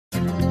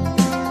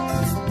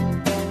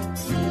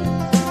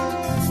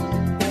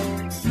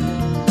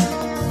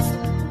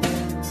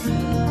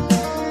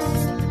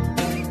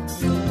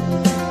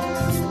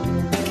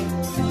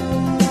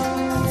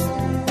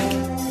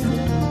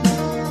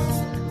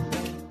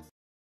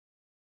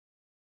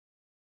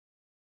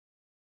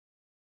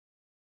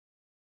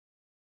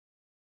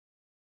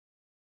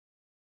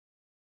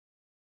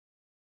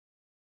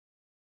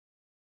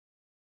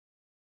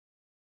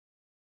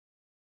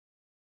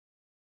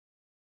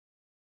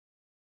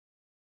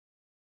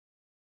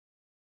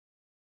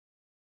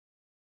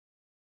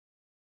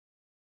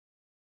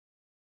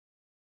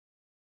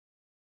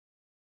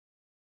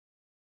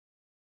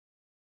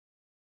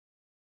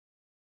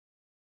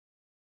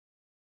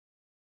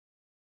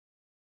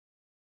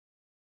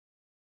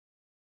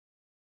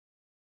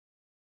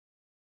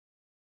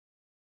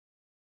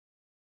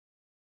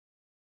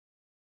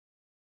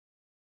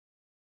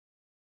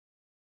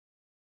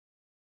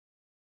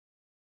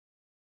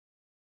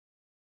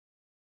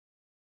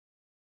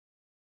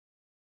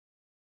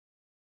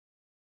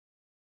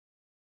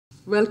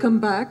Welcome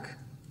back.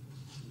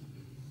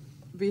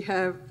 We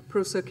have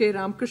Professor K.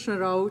 Ramakrishna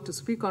Rao to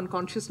speak on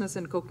consciousness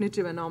and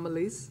cognitive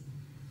anomalies.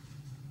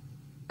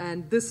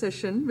 And this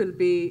session will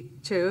be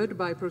chaired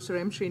by Professor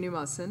M.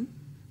 Srinivasan.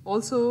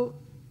 Also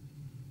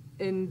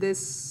in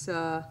this,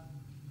 no,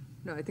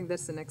 I think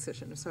that's the next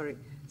session, sorry.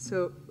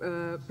 So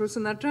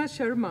Professor Nataraja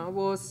Sharma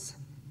was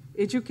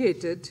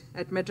educated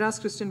at Madras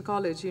Christian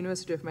College,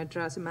 University of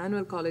Madras,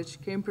 Emmanuel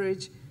College,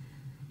 Cambridge,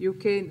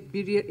 UK,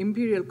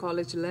 Imperial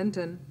College,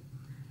 London.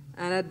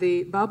 And at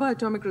the Baba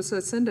Atomic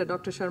Research Center,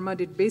 Dr. Sharma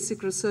did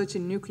basic research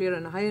in nuclear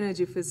and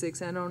high-energy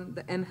physics and on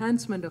the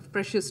enhancement of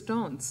precious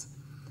stones.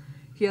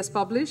 He has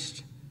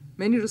published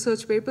many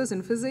research papers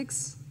in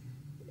physics,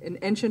 in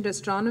ancient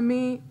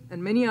astronomy,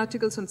 and many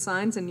articles on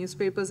science in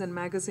newspapers and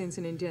magazines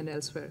in India and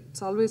elsewhere.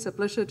 It's always a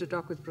pleasure to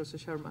talk with Professor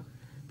Sharma.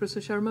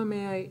 Professor Sharma,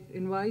 may I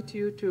invite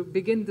you to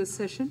begin this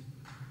session?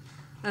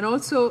 And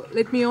also,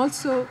 let me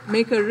also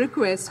make a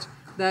request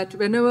that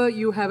whenever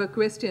you have a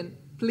question,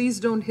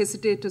 please don't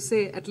hesitate to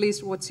say at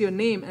least what's your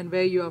name and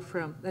where you are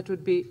from. That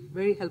would be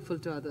very helpful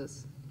to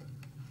others.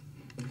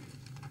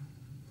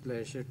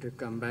 Pleasure to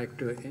come back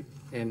to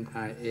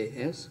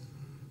NIAS,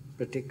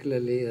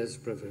 particularly as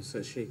Professor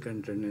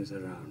Srikanthan is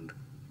around.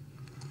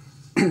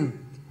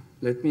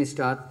 Let me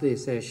start the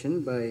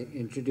session by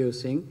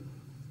introducing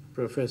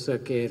Professor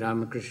K.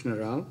 Ramakrishna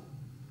Rao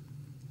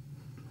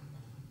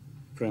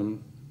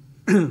from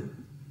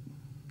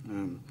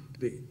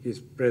he's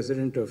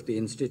president of the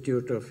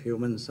Institute of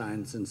Human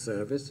Science and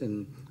Service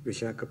in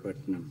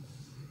Visakhapatnam.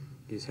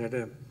 He's had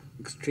an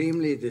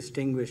extremely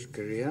distinguished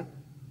career,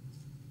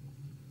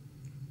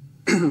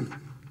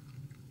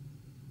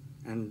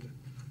 and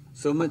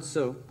so much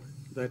so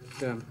that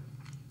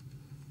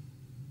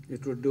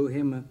it would do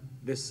him a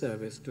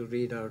disservice to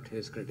read out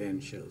his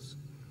credentials.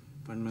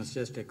 One must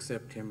just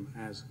accept him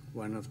as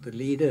one of the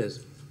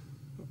leaders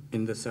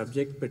in the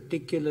subject,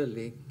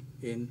 particularly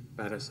in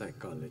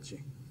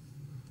parapsychology.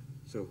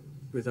 So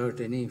without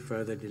any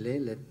further delay,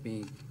 let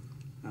me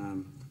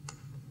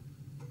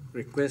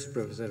request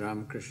Professor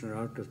Ramakrishna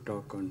Rao to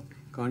talk on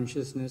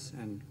consciousness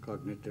and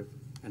cognitive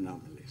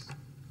anomalies.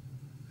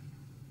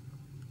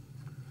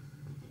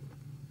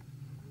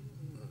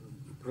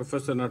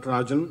 Professor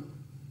Natarajan,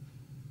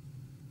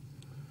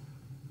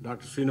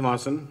 Dr.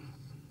 Srinivasan,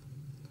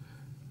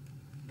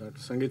 Dr.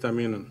 Sangeeta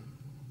Menon,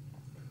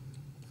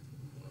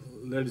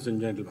 ladies and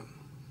gentlemen.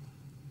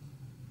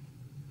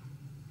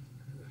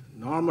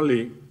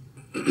 Normally,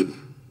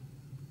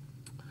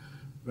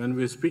 when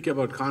we speak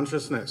about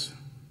consciousness,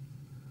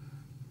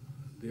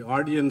 the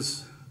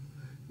audience,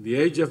 the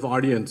age of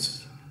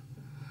audience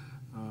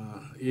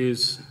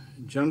is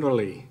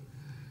generally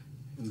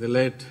in the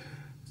late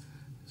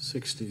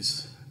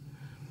 60s.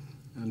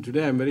 And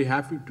today I'm very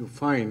happy to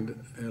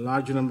find a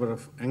large number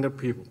of younger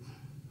people.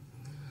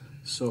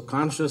 So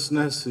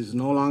consciousness is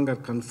no longer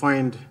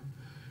confined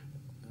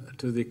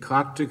to the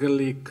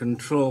cortically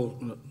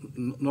controlled,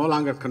 no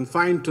longer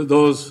confined to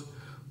those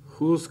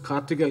whose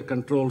cortical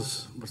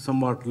controls were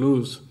somewhat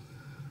loose,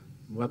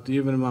 but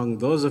even among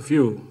those of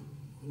you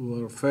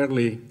who are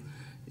fairly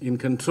in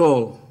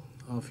control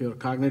of your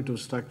cognitive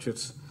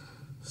structures,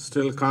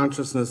 still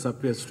consciousness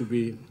appears to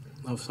be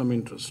of some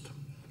interest.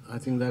 I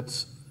think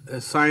that's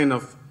a sign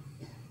of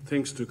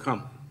things to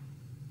come.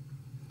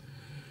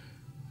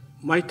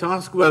 My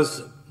task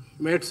was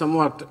made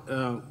somewhat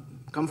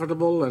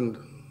comfortable and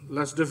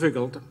less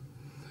difficult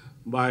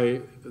by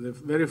the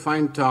very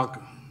fine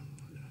talk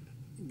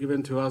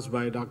given to us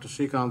by Dr.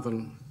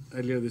 Srikanthan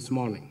earlier this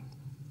morning.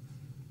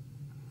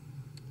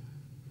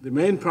 The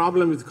main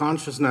problem with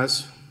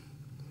consciousness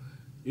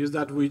is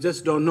that we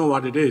just don't know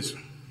what it is.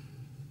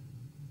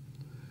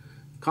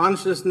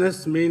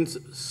 Consciousness means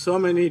so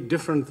many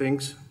different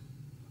things.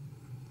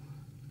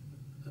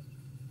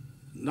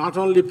 Not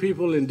only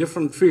people in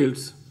different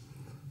fields,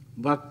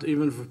 but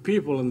even for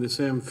people in the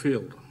same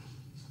field.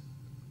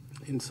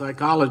 In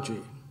psychology,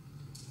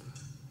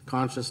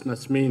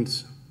 consciousness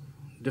means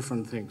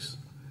different things.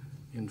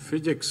 In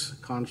physics,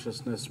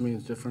 consciousness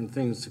means different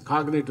things.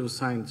 Cognitive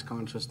science,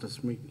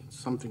 consciousness means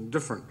something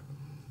different.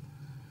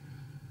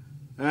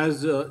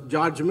 As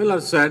George Miller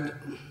said,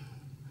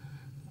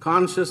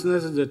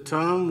 consciousness is a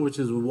term which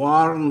is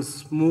worn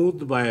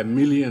smooth by a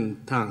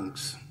million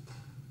tongues.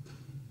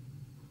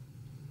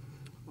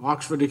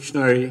 Oxford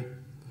Dictionary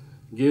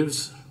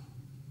gives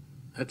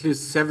at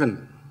least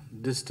 7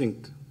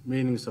 distinct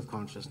meanings of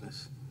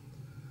consciousness.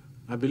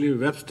 I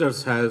believe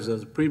Webster's has,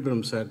 as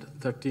Pribram said,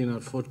 13 or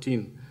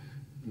 14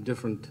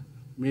 different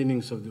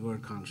meanings of the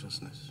word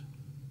consciousness.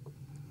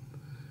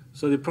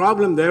 So the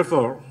problem,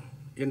 therefore,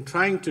 in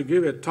trying to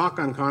give a talk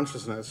on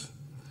consciousness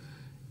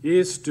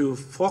is to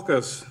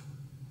focus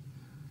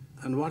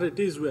on what it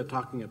is we are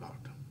talking about.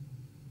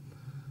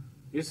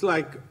 It's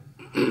like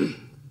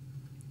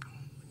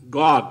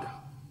God.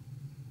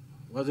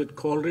 Was it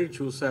Coleridge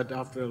who said,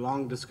 after a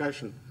long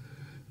discussion,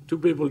 2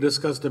 people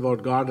discussed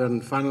about God,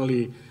 and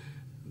finally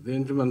the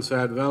gentleman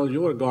said, well,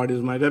 your God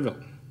is my devil.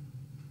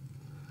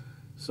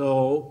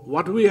 So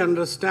what we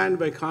understand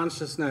by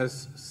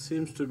consciousness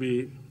seems to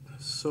be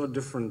so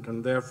different,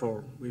 and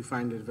therefore we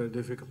find it very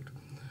difficult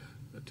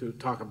to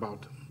talk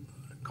about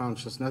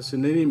consciousness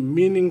in any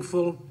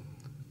meaningful,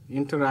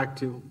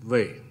 interactive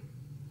way.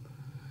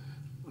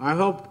 I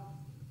hope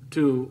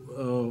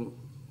to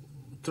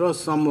throw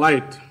some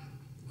light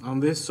on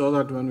this so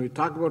that when we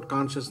talk about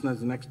consciousness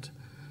the next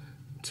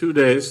 2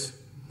 days,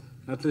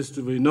 at least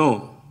we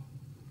know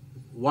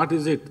what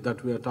is it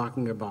that we are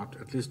talking about,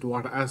 at least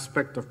what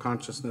aspect of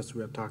consciousness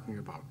we are talking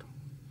about.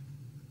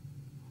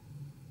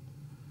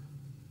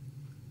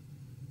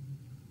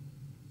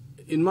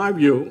 In my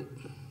view,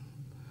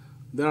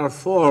 there are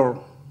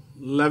 4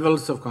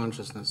 levels of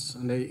consciousness,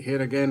 and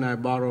here again I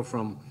borrow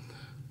from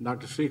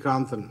Dr.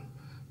 Srikanthan.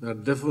 There are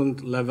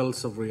different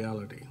levels of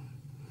reality.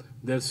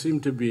 There seem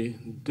to be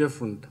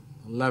different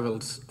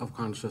levels of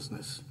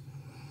consciousness.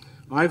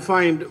 I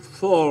find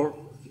 4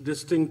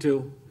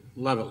 distinctive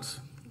levels.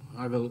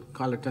 I will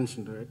call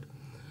attention to it.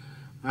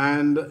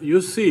 And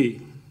you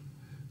see,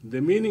 the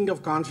meaning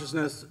of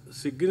consciousness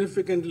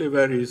significantly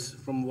varies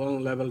from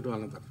one level to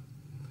another.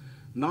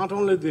 Not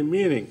only the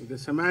meaning, the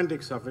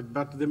semantics of it,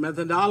 but the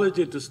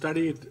methodology to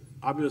study it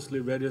obviously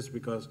varies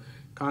because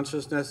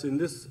consciousness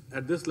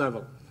at this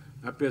level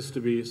appears to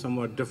be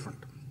somewhat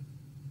different.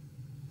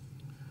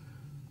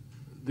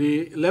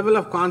 The level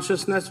of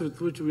consciousness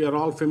with which we are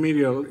all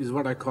familiar is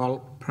what I call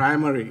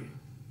primary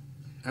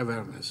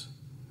awareness.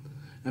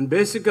 And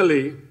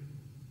basically,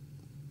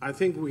 I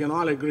think we can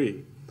all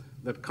agree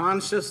that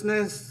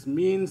consciousness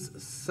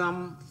means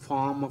some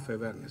form of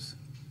awareness.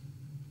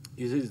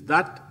 It is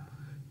that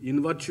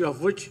in virtue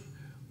of which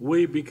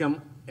we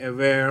become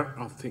aware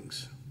of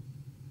things.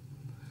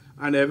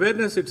 And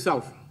awareness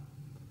itself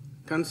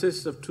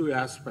consists of 2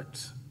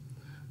 aspects.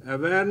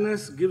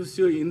 Awareness gives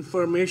you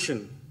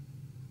information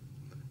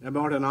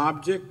about an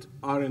object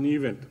or an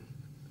event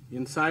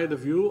inside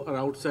of you or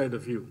outside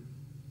of you.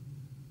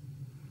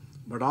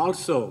 But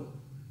also,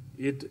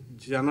 it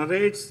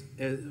generates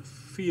a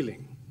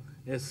feeling,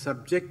 a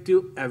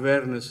subjective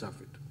awareness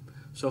of it.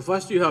 So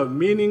first you have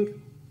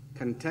meaning,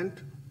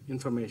 content,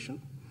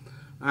 information,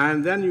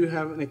 and then you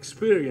have an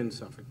experience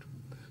of it.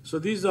 So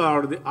these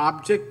are the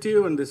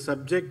objective and the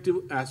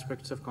subjective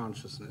aspects of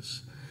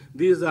consciousness.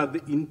 These are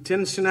the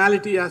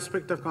intentionality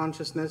aspect of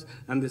consciousness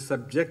and the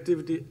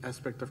subjectivity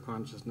aspect of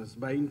consciousness.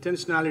 By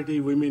intentionality,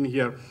 we mean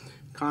here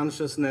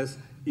consciousness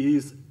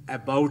is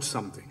about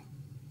something.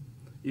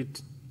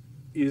 It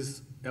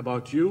is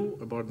about you,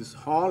 about this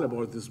hall,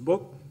 about this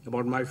book,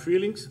 about my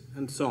feelings,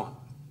 and so on.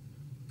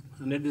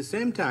 And at the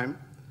same time,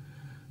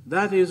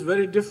 that is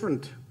very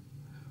different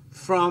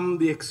from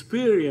the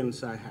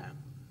experience I have.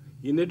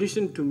 In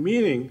addition to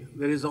meaning,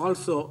 there is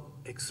also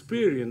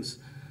experience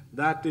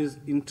that is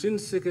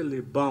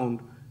intrinsically bound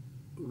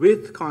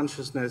with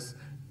consciousness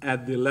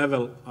at the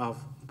level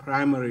of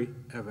primary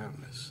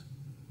awareness.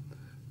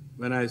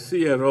 When I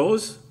see a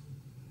rose,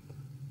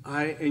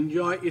 I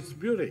enjoy its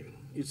beauty,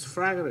 its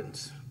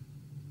fragrance.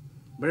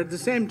 But at the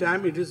same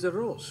time, it is a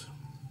rose.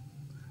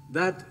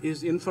 That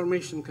is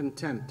information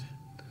content.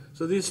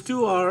 So these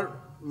 2 are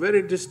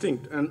very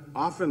distinct, and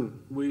often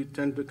we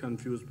tend to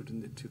confuse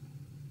between the 2.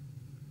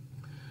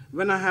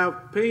 When I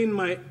have pain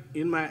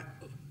in my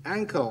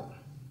ankle,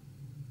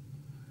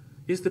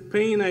 it's the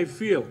pain I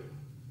feel.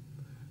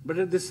 But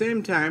at the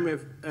same time,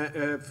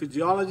 a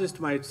physiologist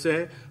might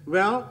say,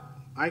 well,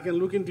 I can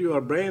look into your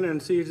brain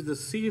and see it's the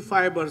C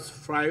fibers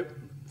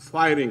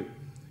firing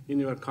in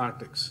your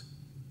cortex.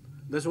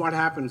 That's what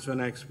happens when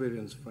I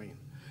experience pain.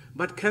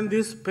 But can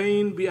this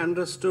pain be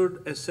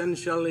understood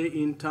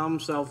essentially in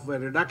terms of a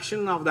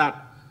reduction of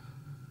that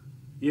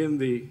in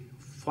the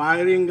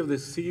firing of the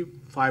C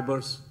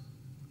fibers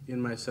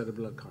in my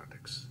cerebral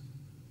cortex?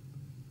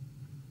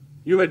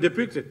 You may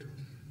depict it.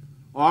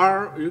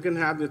 Or you can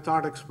have the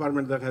thought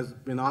experiment that has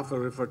been often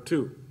referred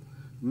to.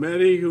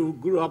 Mary, who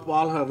grew up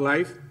all her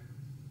life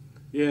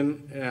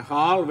in a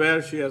hall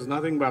where she has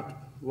nothing but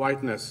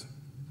whiteness.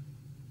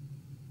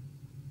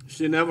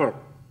 She never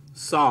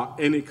saw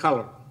any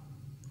color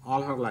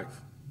all her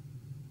life.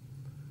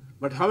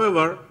 But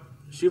however,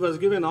 she was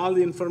given all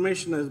the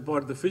information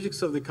about the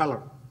physics of the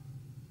color.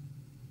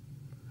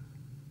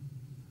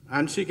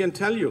 And she can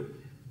tell you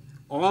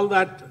all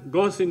that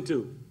goes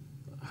into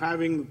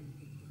having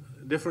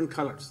different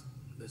colors,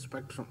 the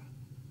spectrum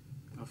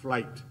of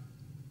light,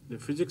 the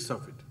physics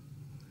of it.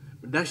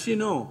 But does she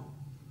know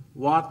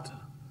what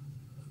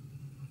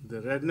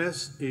the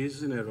redness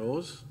is in a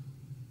rose?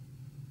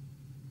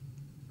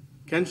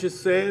 Can she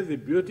say the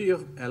beauty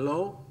of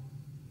yellow,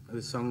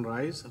 the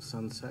sunrise or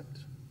sunset?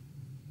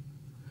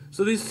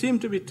 So these seem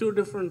to be 2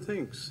 different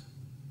things.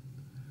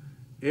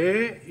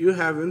 You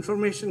have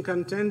information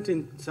content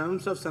in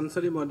terms of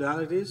sensory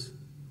modalities,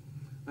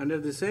 and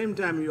at the same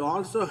time you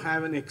also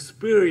have an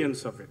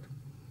experience of it.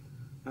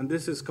 And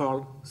this is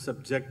called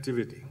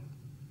subjectivity.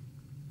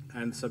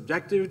 And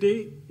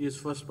subjectivity is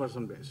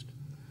first-person based.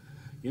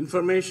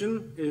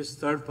 Information is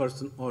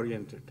third-person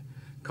oriented.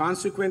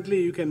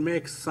 Consequently, you can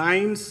make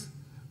science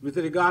with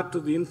regard to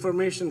the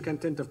information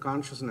content of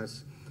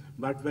consciousness,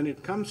 but when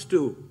it comes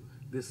to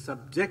the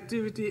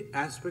subjectivity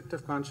aspect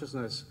of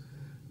consciousness,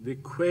 the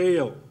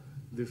quale,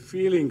 the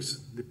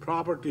feelings, the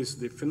properties,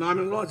 the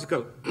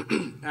phenomenological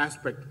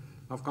aspect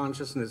of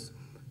consciousness,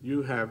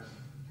 you have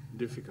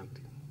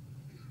difficulty.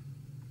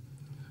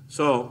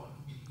 So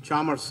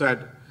Chalmers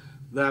said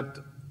that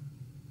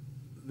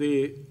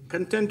the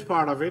content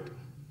part of it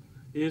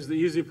is the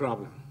easy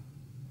problem.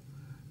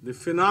 The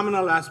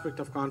phenomenal aspect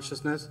of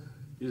consciousness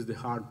is the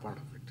hard part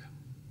of it.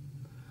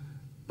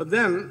 But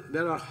then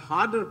there are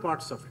harder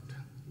parts of it.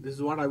 This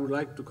is what I would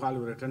like to call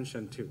your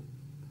attention to.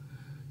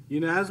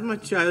 In as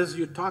much as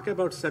you talk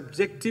about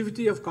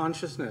subjectivity of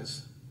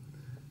consciousness,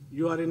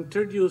 you are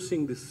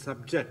introducing the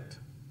subject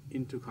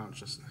into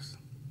consciousness.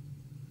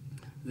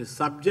 The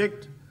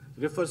subject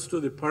refers to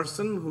the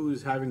person who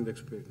is having the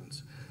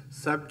experience.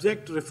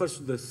 Subject refers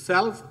to the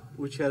self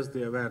which has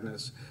the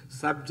awareness.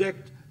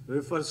 Subject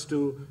refers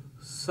to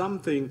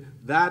something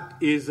that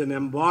is an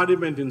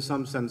embodiment in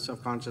some sense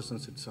of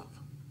consciousness itself.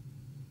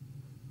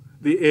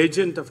 The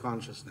agent of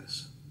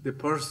consciousness, the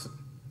person,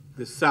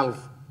 the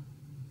self.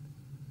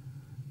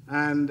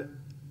 And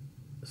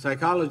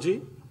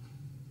psychology,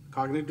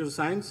 cognitive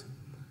science,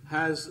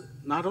 has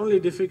not only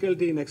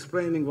difficulty in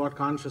explaining what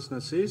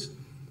consciousness is,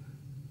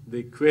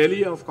 the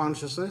quality of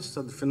consciousness,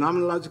 or the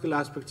phenomenological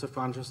aspects of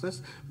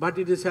consciousness, but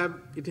it is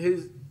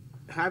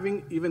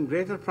having even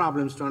greater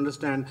problems to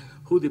understand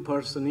who the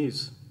person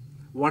is.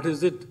 What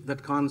is it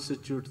that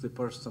constitutes the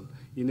person,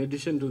 in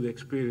addition to the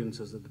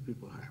experiences that the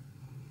people have?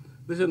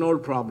 This is an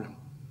old problem.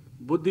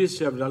 Buddhists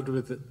have dealt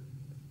with it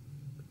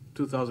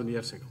 2,000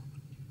 years ago.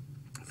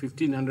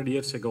 1,500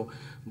 years ago,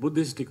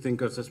 Buddhistic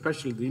thinkers,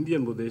 especially the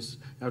Indian Buddhists,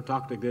 have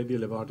talked a great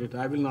deal about it.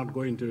 I will not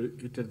go into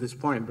it at this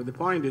point, but the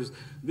point is,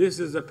 this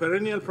is a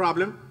perennial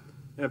problem,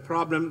 a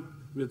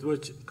problem with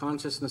which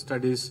consciousness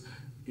studies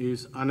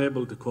is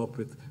unable to cope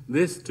with.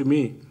 This, to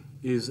me,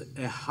 is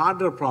a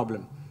harder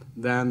problem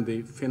than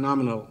the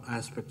phenomenal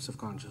aspects of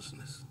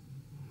consciousness.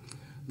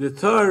 The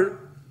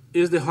third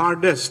is the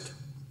hardest,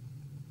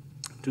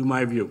 to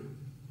my view,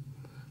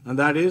 and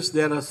that is,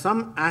 there are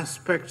some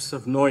aspects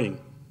of knowing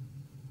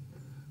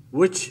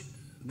which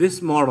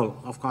this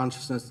model of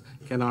consciousness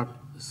cannot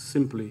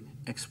simply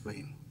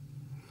explain.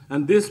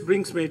 And this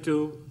brings me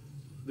to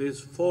these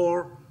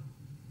 4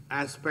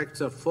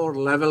 aspects of 4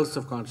 levels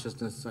of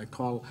consciousness I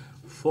call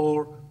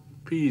 4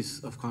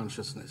 P's of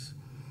consciousness.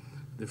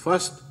 The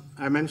first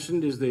I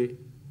mentioned is the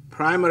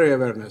primary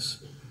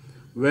awareness,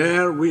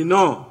 where we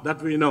know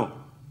that we know.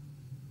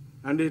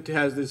 And it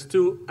has these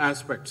 2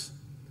 aspects,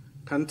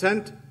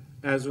 content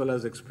as well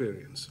as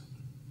experience.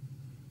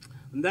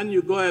 And then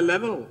you go a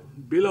level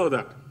below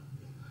that.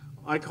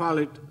 I call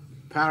it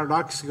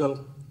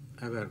paradoxical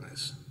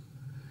awareness.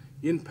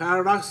 In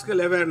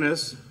paradoxical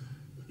awareness,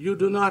 you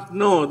do not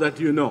know that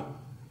you know.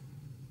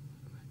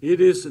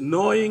 It is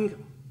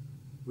knowing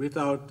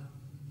without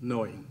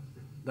knowing.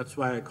 That's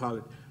why I call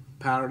it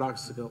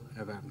paradoxical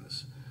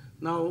awareness.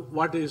 Now,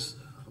 what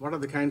are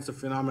the kinds of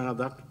phenomena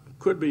that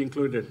could be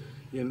included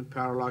in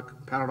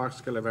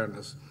paradoxical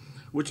awareness,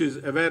 which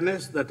is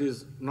awareness that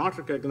is not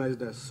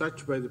recognized as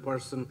such by the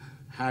person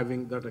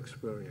having that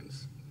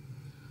experience.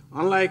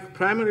 Unlike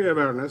primary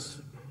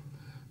awareness,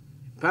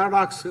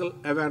 paradoxical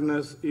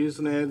awareness is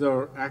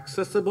neither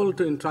accessible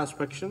to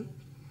introspection,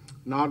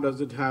 nor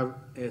does it have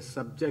a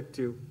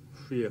subjective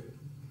feel.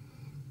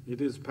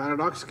 It is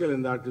paradoxical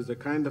in that it is a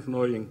kind of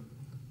knowing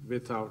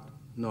without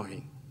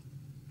knowing.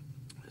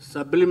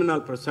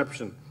 Subliminal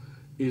perception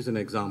is an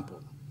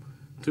example.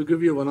 To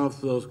give you one of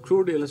those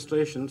crude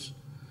illustrations,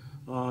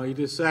 it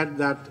is said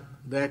that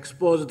they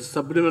exposed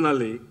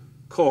subliminally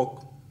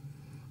Coke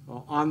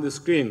on the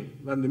screen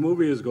when the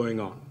movie is going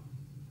on.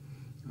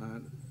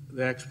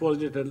 They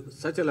exposed it at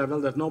such a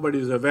level that nobody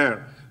is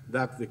aware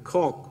that the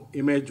Coke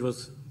image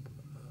was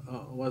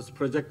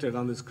projected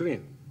on the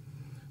screen.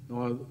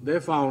 Now, they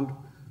found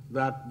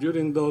that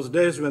during those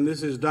days when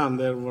this is done,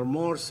 there were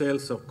more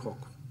sales of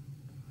Coke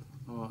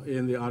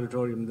in the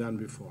auditorium than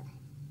before.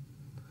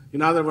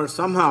 In other words,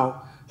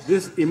 somehow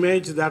this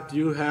image that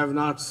you have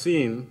not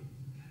seen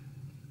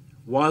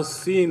was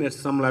seen at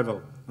some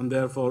level, and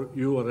therefore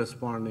you are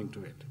responding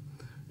to it.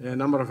 A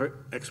number of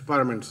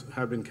experiments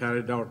have been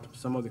carried out,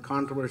 some of the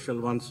controversial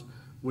ones,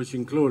 which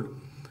include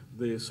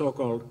the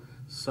so-called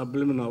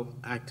subliminal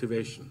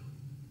activation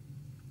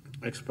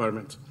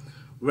experiments,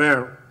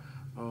 where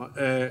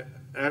at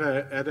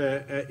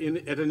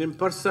an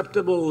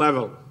imperceptible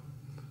level,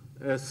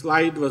 a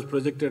slide was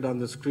projected on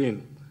the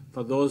screen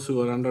for those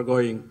who are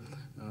undergoing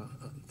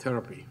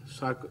therapy,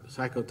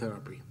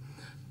 psychotherapy.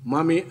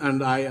 Mommy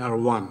and I are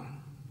one.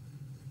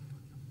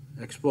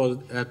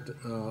 Exposed at,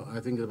 I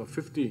think, about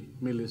 50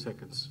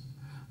 milliseconds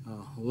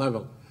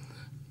level.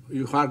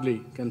 You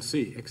hardly can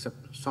see,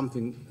 except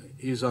something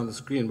is on the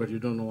screen, but you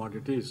don't know what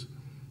it is.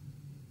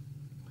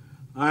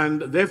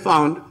 And they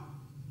found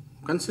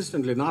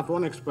consistently, not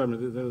one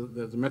experiment,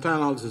 there's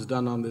meta-analysis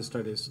done on these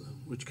studies,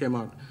 which came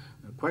out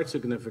quite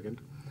significant,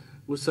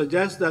 which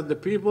suggests that the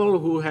people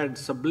who were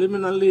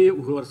subliminally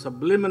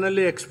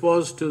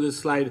exposed to this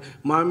slide,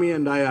 Mommy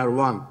and I are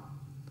one,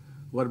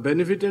 were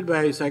benefited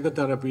by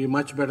psychotherapy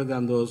much better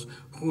than those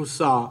who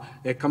saw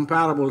a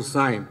comparable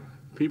sign,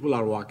 people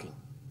are walking,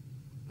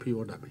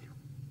 POW.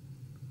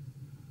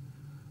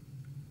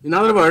 In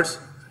other words,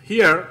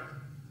 here,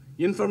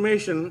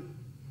 information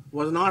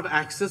was not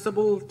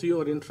accessible to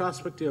your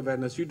introspective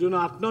awareness. You do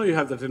not know you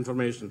have that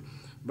information,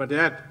 but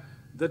yet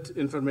that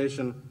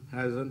information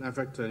has an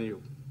effect on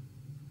you.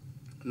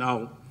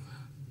 Now,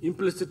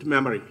 implicit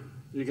memory,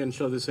 you can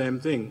show the same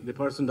thing. The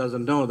person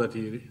doesn't know that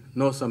he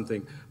knows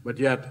something, but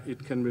yet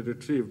it can be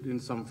retrieved in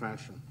some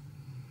fashion.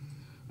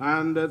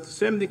 And the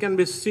same thing can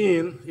be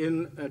seen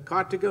in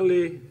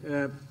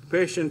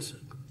patients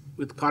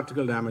with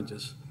cortical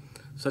damages,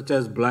 such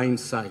as blind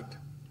sight.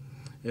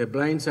 A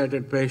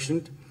blind-sighted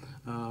patient,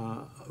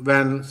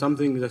 when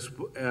something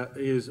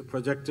is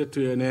projected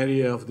to an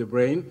area of the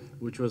brain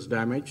which was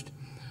damaged,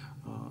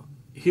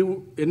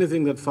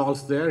 anything that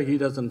falls there, he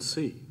doesn't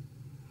see.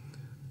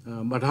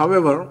 But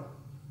however,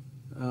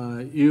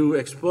 you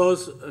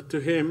expose to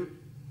him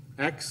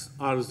X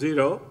or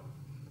 0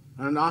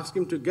 and ask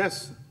him to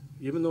guess.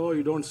 Even though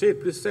you don't see it,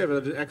 please say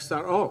whether it's X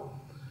or O.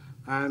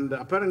 And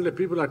apparently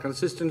people are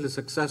consistently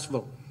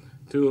successful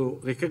to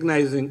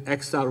recognizing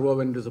X or O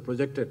when it is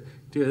projected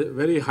to a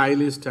very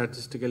highly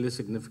statistically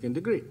significant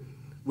degree,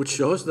 which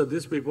shows that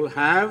these people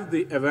have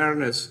the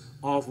awareness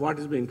of what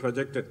is being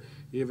projected,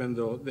 even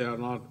though they are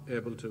not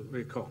able to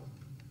recall.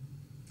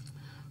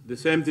 The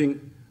same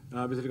thing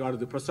with regard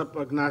to the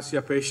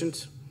prosopagnosia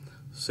patients,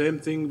 same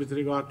thing with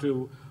regard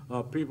to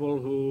people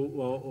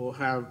who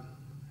have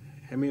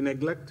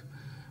hemi-neglect.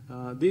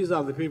 These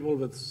are the people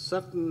with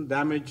certain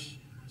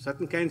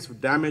kinds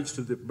of damage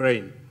to the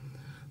brain.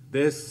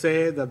 They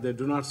say that they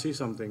do not see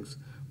some things,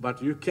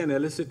 but you can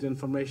elicit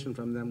information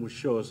from them which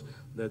shows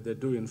that they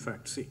do in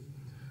fact see.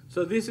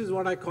 So this is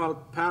what I call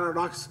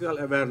paradoxical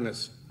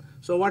awareness.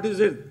 So what is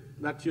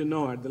it that you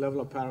know at the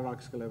level of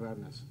paradoxical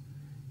awareness?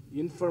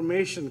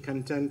 Information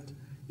content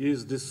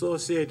is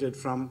dissociated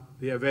from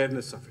the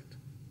awareness of it,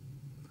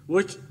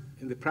 which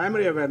in the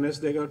primary awareness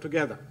they go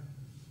together.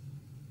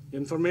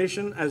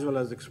 Information as well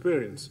as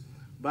experience.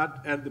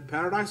 But at the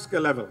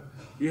paradoxical level,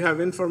 you have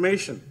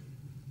information,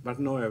 but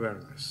no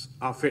awareness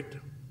of it,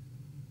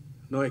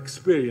 no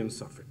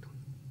experience of it.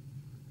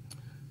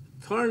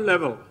 Third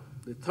level,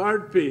 the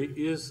third P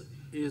is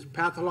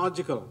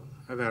pathological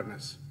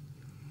awareness,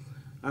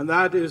 and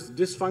that is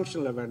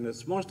dysfunctional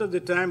awareness. Most of the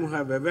time we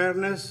have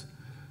awareness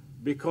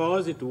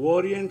because it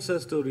orients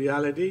us to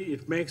reality,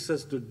 it makes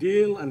us to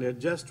deal and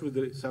adjust with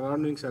the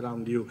surroundings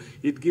around you.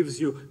 It gives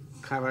you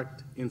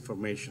correct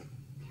information.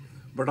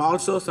 But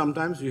also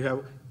sometimes you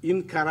have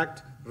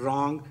incorrect,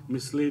 wrong,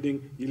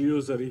 misleading,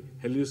 illusory,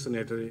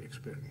 hallucinatory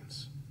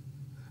experience.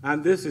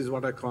 And this is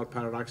what I call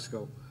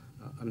pathological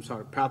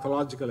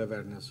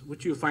awareness,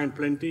 which you find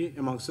plenty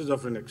among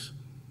schizophrenics.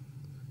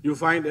 You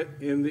find it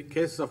in the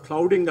case of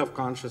clouding of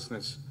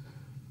consciousness,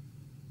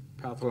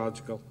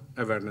 pathological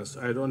awareness.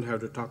 I don't have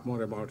to talk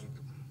more about it.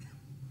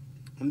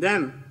 And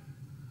then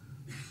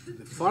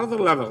the further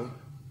level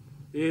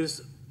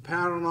is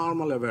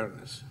paranormal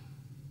awareness.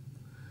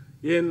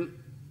 In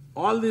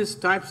all these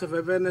types of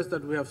awareness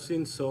that we have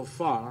seen so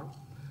far,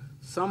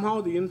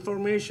 somehow the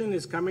information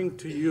is coming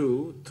to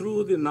you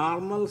through the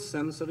normal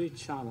sensory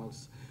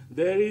channels.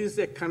 There is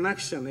a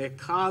connection, a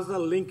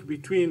causal link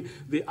between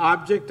the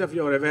object of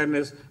your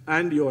awareness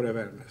and your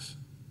awareness.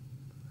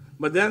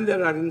 But then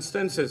there are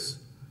instances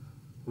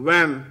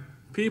when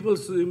people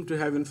seem to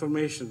have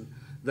information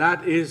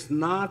that is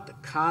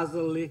not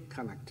causally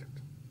connected.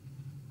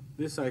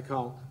 This I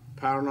call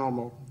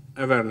paranormal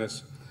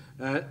awareness.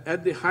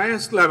 At the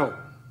highest level,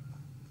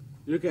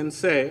 you can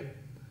say,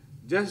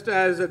 just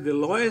as at the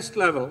lowest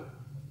level,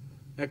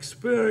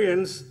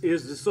 experience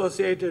is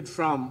dissociated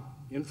from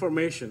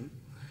information,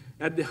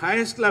 at the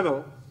highest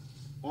level,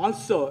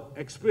 also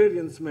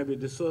experience may be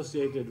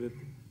dissociated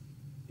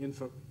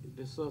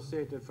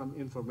from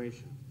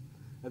information.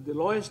 At the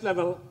lowest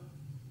level,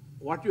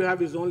 what you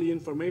have is only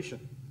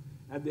information.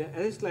 At the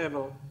highest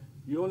level,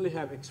 you only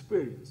have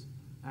experience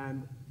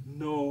and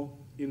no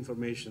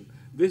information.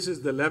 This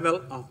is the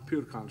level of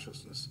pure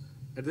consciousness.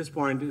 At this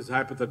point, it's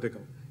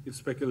hypothetical, it's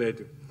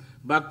speculative.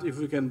 But if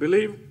we can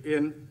believe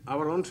in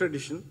our own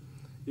tradition,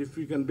 if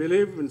we can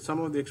believe in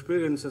some of the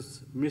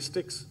experiences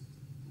mystics,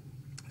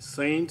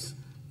 saints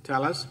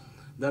tell us,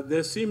 that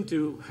they seem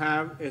to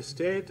have a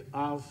state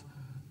of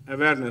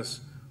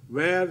awareness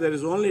where there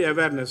is only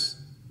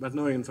awareness but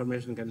no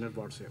information content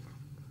whatsoever.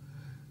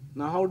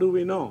 Now, how do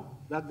we know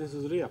that this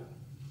is real,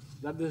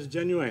 that this is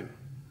genuine,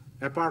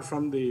 apart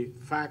from the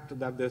fact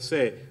that they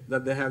say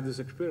that they have this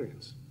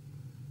experience?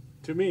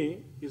 To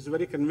me, it's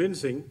very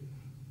convincing,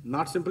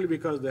 not simply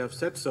because they have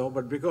said so,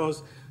 but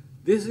because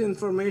this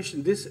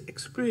information, this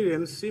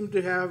experience seems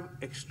to have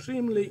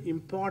extremely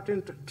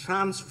important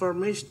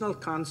transformational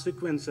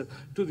consequences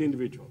to the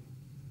individual.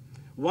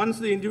 Once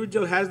the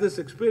individual has this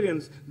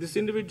experience, this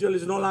individual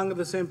is no longer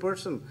the same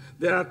person.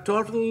 There are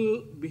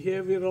total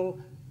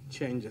behavioral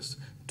changes,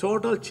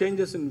 total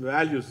changes in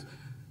values.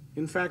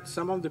 In fact,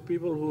 some of the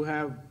people who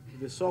have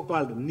the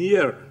so-called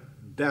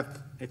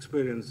near-death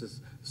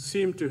experiences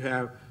seem to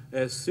have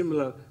a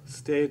similar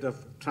state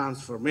of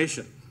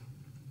transformation.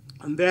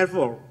 And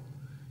therefore,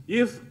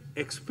 if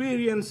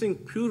experiencing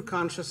pure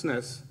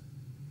consciousness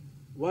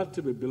were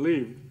to be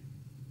believed,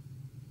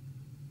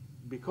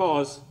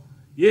 because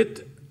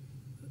it,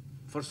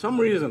 for some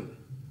reason,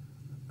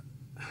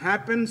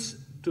 happens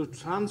to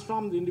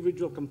transform the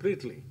individual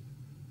completely,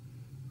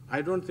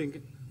 I don't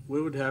think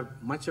we would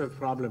have much of a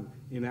problem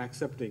in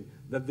accepting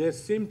that there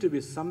seems to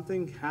be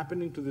something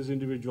happening to these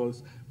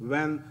individuals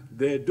when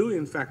they do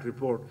in fact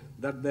report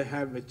that they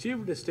have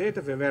achieved a state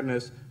of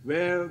awareness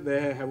where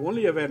they have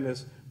only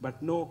awareness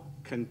but no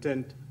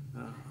content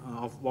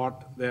of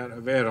what they are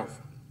aware of.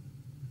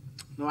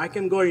 Now I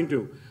can go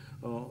into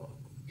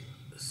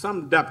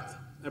some depth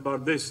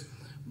about this,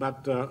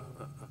 but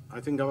I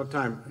think our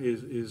time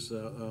is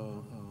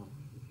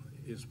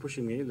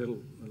pushing me a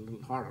little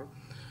harder.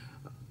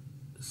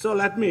 So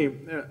let me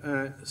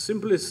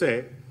simply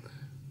say,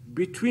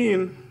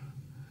 between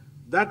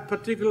that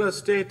particular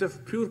state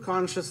of pure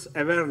conscious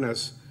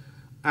awareness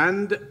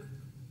and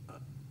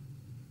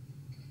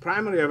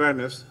primary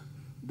awareness,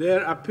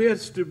 there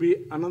appears to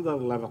be another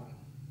level.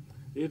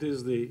 It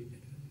is the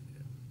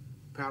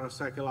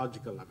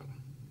parapsychological level.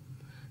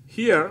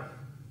 Here,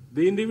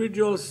 the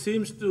individual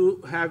seems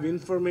to have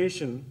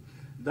information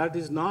that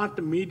is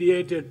not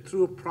mediated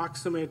through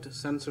proximate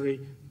sensory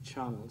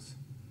channels.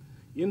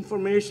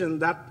 Information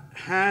that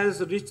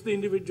has reached the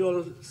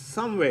individual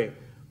some way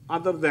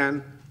other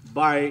than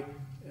by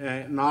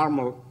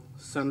normal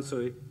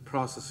sensory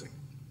processing.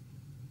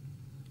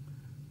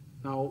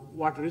 Now,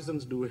 what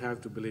reasons do we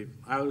have to believe?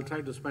 I will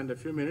try to spend a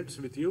few minutes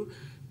with you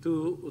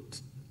to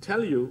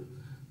tell you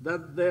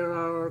that there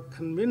are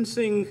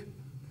convincing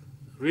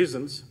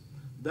reasons,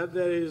 that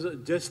there is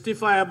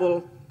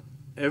justifiable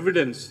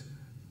evidence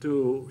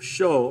to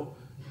show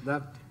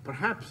that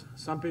perhaps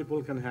some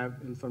people can have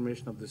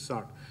information of this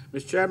sort.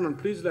 Mr. Chairman,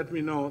 please let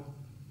me know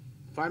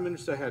 5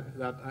 minutes ahead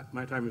that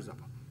my time is up.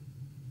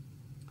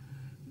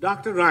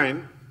 Dr.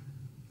 Ryan,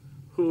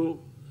 who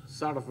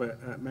sort of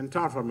a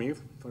mentor for me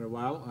for a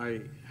while,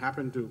 I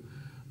happened to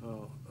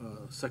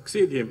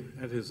succeed him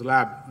at his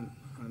lab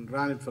and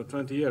ran it for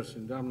 20 years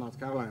in Durham, North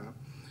Carolina.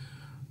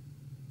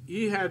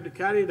 He had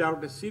carried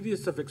out a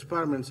series of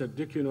experiments at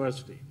Duke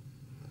University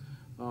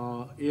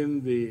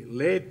in the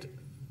late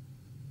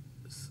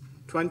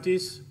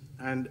 20s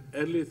and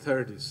early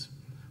 30s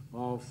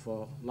of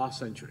last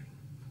century,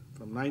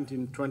 from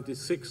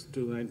 1926 to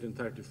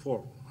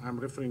 1934. I'm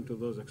referring to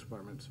those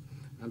experiments.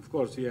 And of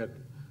course, he had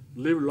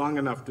lived long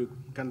enough to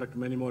conduct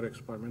many more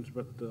experiments,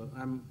 but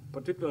I'm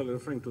particularly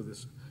referring to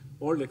these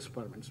old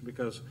experiments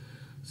because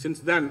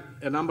since then,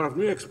 a number of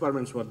new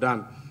experiments were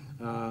done,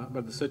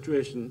 but the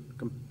situation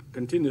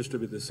continues to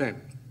be the same.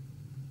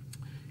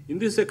 In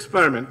this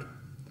experiment,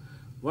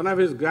 one of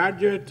his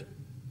graduate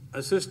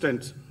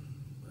assistants,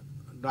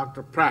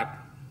 Dr. Pratt,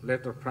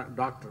 later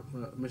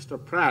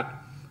Mr.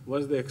 Pratt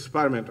was the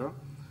experimenter,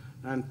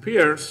 and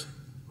Pierce,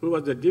 who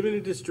was a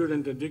divinity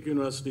student at Duke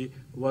University,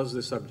 was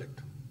the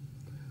subject.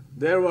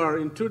 They were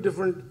in two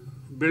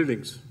different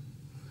buildings.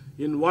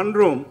 In one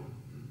room,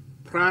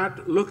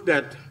 Pratt looked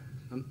at,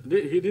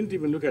 he didn't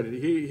even look at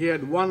it, he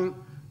had one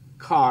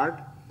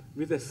card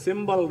with a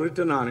symbol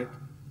written on it,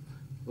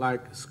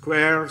 like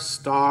square,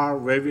 star,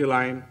 wavy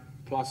line,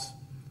 plus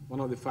one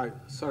of the 5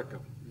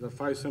 circle, the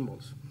 5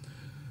 symbols,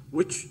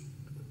 which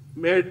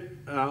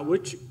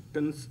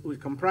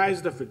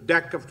comprised of a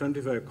deck of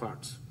 25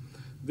 cards.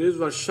 These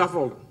were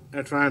shuffled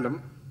at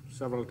random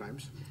several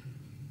times,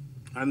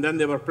 and then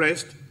they were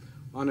placed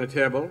on a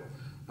table,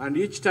 and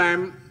each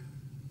time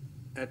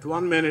at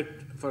 1 minute,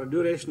 for a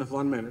duration of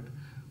 1 minute,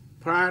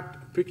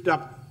 Pratt picked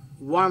up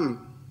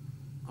one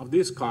of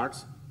these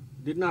cards,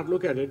 did not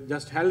look at it,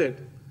 just held it,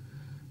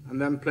 and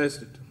then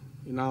placed it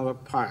in another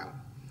pile.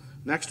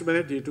 Next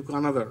minute, he took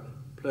another,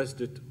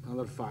 placed it in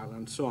another file,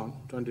 and so on,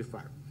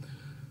 25.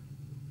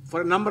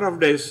 For a number of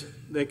days,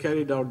 they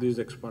carried out these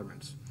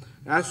experiments.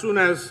 As soon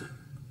as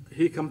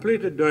he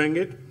completed doing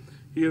it,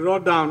 he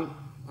wrote down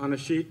on a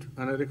sheet,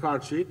 on a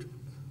record sheet,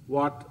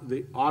 what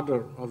the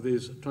order of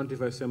these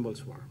 25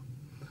 symbols were.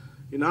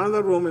 In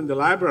another room in the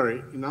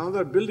library, in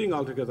another building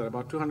altogether,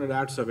 about 200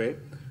 yards away,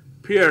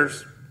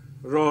 Pierce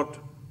wrote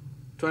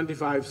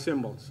 25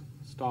 symbols,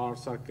 star,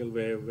 circle,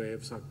 wave,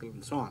 wave, circle,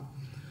 and so on.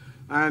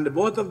 And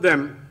both of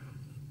them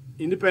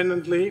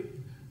independently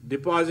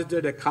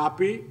deposited a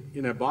copy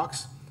in a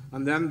box,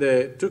 and then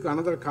they took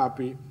another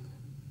copy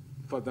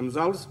for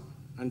themselves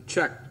and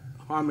checked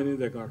how many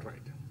they got right.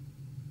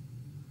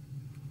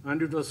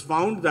 And it was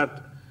found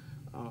that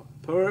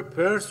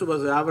Pierce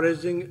was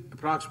averaging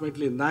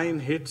approximately 9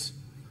 hits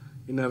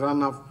in a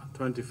run of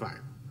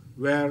 25,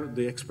 where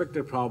the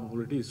expected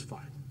probability is 5,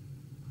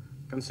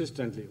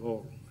 consistently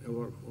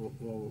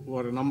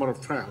over a number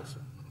of trials,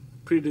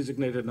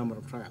 pre-designated number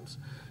of trials.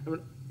 I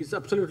mean, it's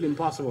absolutely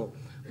impossible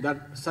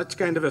that such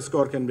kind of a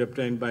score can be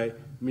obtained by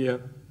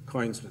mere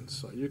coincidence.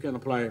 So you can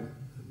apply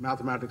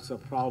mathematics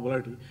of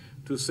probability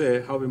to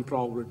say how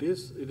improbable it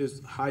is. It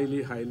is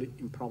highly, highly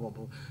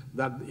improbable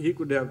that he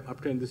could have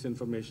obtained this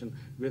information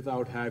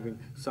without having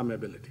some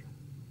ability.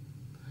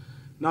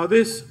 Now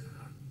this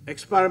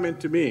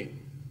experiment to me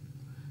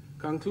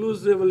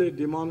conclusively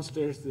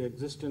demonstrates the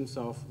existence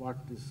of what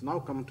is now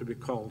come to be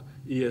called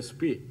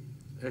ESP,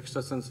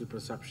 extrasensory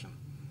perception,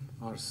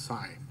 or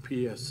psi,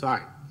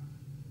 PSI.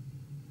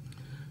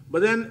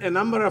 But then a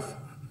number of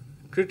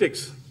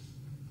critics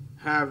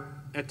have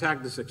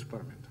attacked this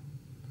experiment.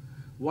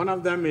 One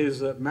of them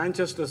is a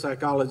Manchester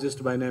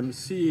psychologist by name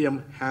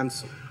C.M.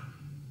 Hansel,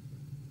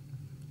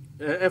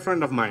 a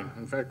friend of mine.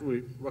 In fact,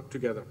 we worked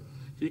together.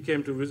 He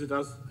came to visit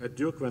us at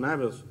Duke when I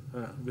was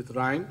with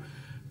Ryan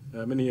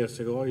many years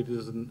ago. It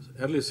was in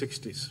the early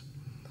 60s.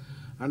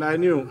 And I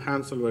knew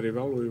Hansel very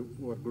well. We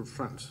were good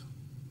friends.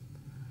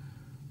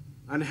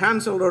 And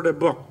Hansel wrote a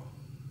book,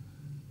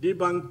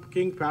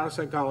 Debunking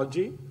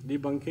Parapsychology,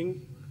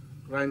 Debunking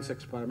Ryan's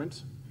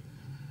Experiments.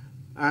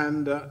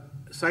 And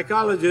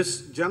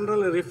psychologists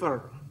generally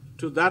refer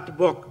to that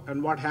book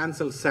and what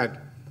Hansel said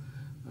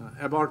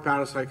about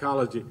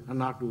parapsychology and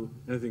not do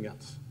anything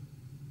else.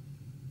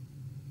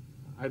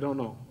 I don't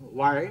know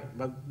why,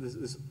 but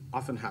this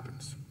often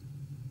happens.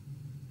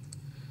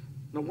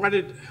 Now, what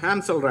did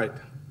Hansel write?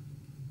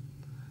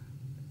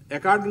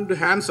 According to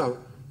Hansel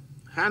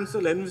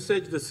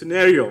envisaged a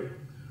scenario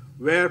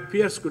where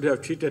peers could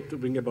have cheated to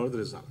bring about the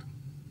result.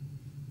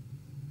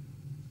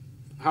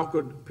 How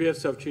could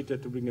peers have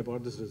cheated to bring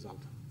about this result?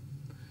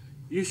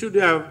 You should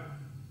have,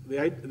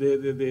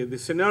 the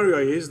scenario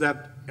is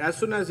that as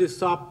soon as he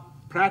saw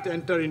Pratt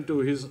enter into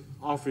his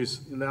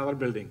office in the other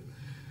building,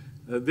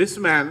 this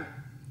man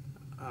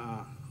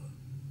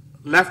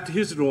left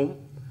his room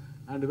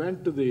and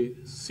went to the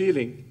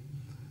ceiling,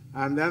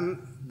 and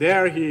then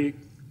there he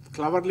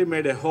cleverly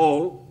made a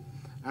hole,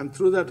 and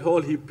through that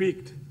hole he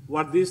peeked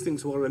what these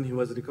things were when he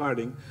was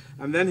recording,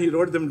 and then he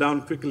wrote them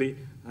down quickly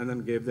and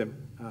then gave them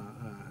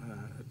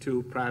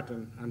to Pratt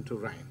and to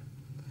Ryan.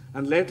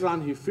 And later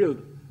on he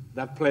filled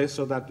that place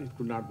so that it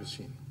could not be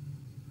seen.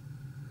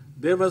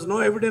 There was no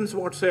evidence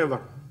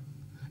whatsoever.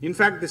 In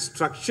fact, the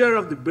structure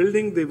of the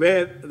building, the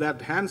way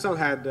that Hansel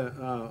had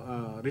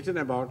written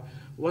about,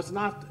 was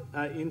not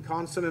in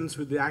consonance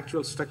with the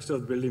actual structure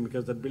of the building,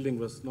 because that building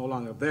was no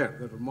longer there.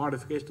 There were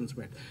modifications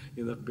made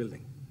in that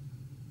building.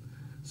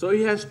 So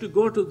he has to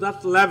go to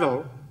that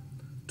level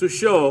to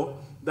show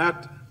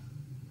that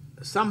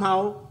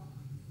somehow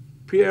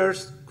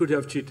peers could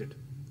have cheated.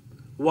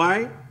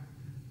 Why?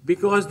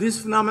 Because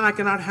this phenomena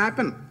cannot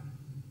happen.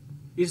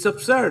 It's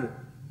absurd.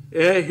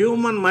 A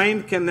human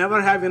mind can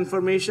never have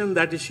information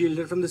that is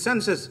shielded from the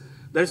senses.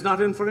 That is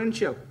not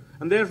inferential.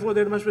 And therefore,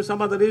 there must be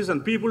some other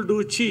reason. People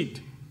do cheat.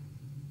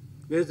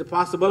 There is a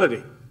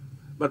possibility.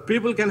 But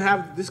people can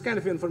have this kind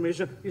of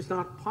information. It's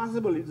not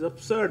possible. It's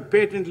absurd,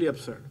 patently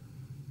absurd.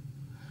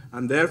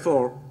 And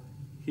therefore,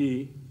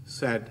 he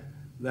said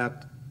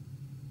that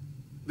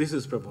this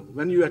is probable.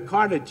 When you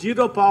accord a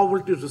zero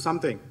probability to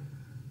something,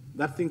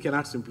 that thing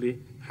cannot simply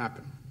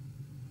happen.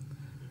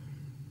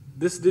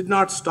 This did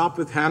not stop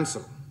with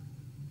Hansel.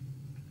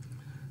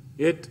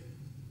 The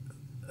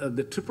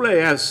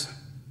AAAS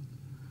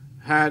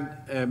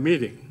had a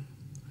meeting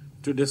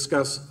to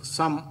discuss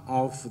some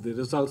of the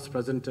results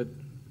presented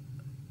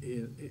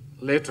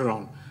later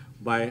on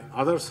by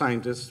other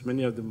scientists,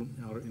 many of them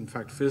are in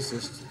fact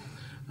physicists,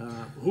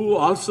 who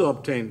also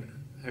obtained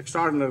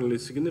extraordinarily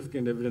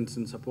significant evidence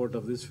in support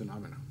of this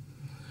phenomena.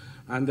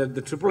 And that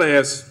the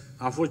AAAS,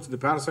 of which the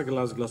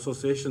Parapsychological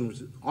Association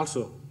was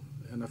also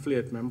an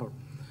affiliate member,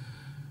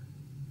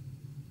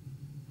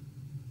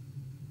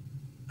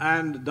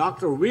 and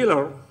Dr.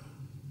 Wheeler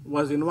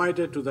was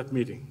invited to that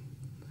meeting.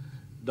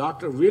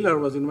 Dr.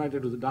 Wheeler,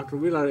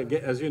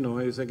 as you know,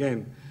 is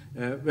again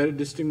a very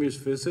distinguished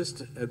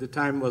physicist. At the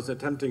time was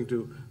hoping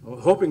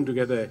to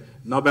get a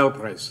Nobel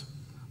Prize.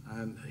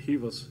 And he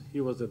was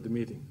at the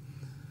meeting.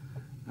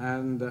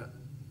 And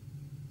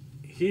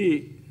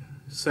he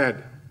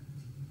said,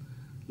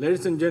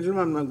 "Ladies and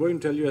gentlemen, I'm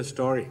going to tell you a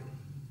story.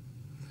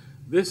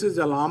 This is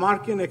a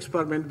Lamarckian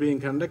experiment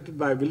being conducted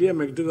by William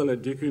McDougall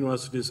at Duke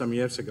University some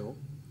years ago.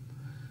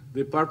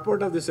 The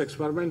purport of this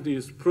experiment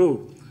is to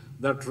prove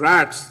that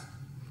rats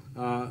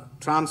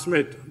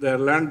transmit their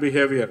learned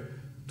behavior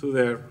to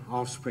their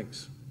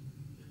offsprings."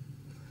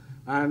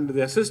 And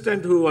the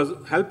assistant who was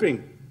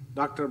helping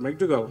Dr.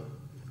 McDougall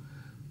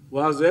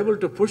was able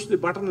to push the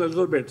button a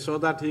little bit so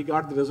that he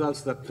got the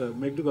results that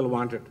McDougall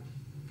wanted.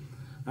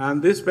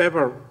 And this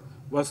paper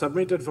was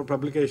submitted for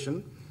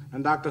publication,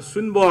 and Dr.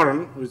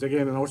 Swinburne, who is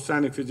again an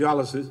outstanding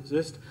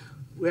physiologist,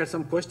 we had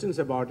some questions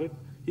about it.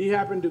 He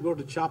happened to go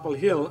to Chapel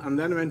Hill and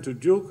then went to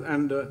Duke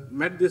and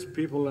met these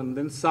people and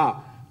then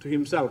saw to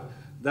himself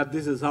that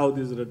this is how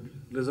these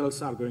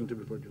results are going to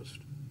be produced.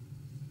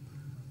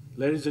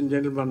 Ladies and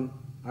gentlemen,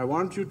 I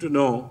want you to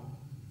know,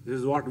 this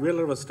is what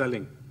Wheeler was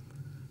telling.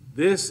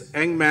 This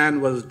young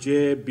man was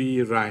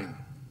J.B. Ryan.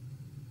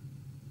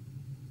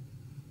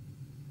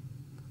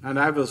 And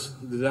I was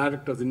the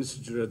director of the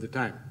institute at the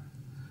time.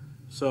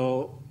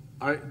 So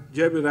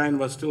J.B. Ryan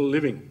was still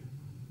living.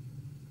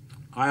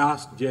 I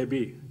asked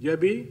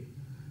J.B.,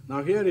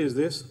 now here is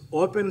this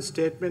open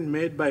statement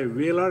made by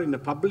Wheeler in a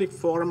public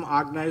forum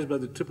organized by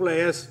the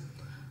AAAS,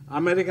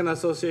 American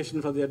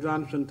Association for the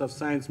Advancement of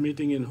Science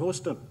meeting in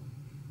Houston.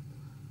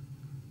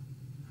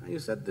 He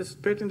said, this is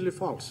patently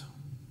false.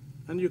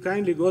 And you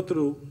kindly go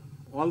through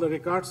all the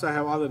records. I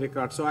have all the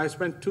records. So I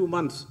spent 2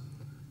 months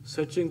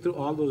searching through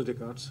all those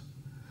records.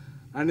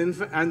 And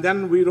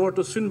then we wrote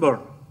to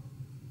Swinburne.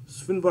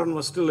 Swinburne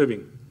was still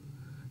living.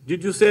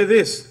 Did you say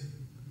this?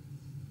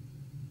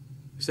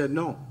 He said,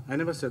 no, I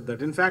never said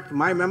that. In fact,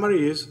 my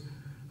memory is,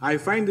 I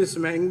find this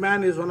young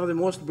man is one of the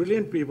most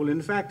brilliant people.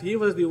 In fact, he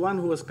was the one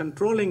who was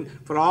controlling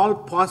for all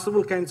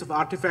possible kinds of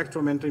artifacts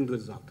from entering the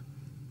result.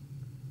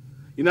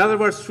 In other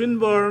words,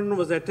 Swinburne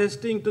was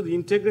attesting to the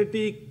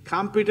integrity,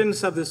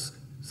 competence of this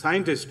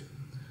scientist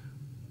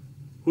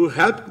who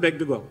helped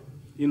McDougall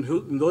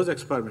in those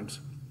experiments.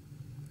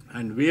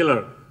 And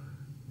Wheeler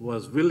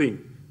was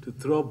willing to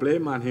throw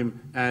blame on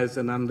him as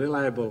an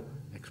unreliable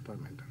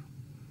experimenter.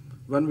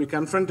 When we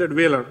confronted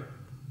Wheeler,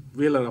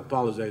 Wheeler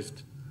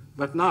apologized,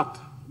 but not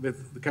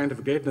with the kind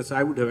of greatness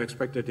I would have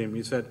expected him.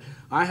 He said,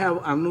 I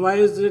have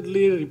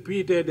unwisely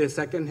repeated a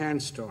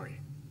second-hand story.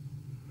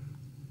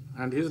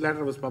 And his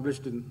letter was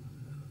published in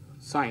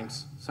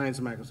Science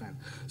magazine.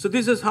 So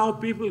this is how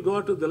people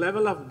go to the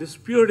level of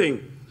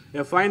disputing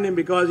a finding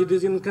because it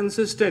is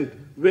inconsistent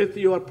with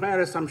your prior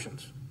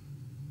assumptions.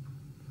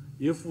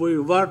 If we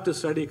were to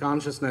study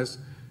consciousness,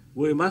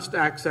 we must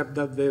accept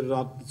that there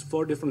are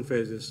 4 different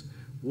phases.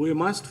 We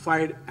must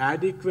find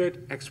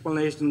adequate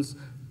explanations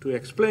to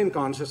explain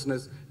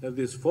consciousness at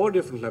these 4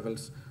 different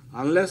levels.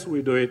 Unless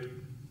we do it,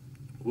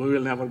 we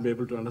will never be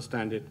able to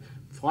understand it.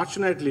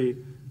 Fortunately,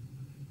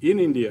 in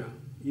India,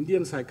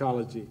 Indian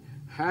psychology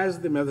has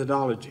the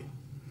methodology,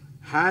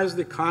 has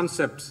the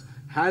concepts,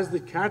 has the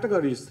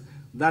categories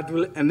that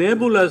will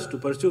enable us to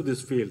pursue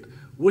this field,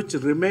 which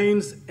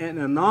remains an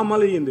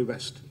anomaly in the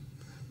West.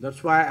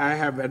 That's why I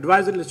have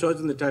advisedly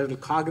chosen the title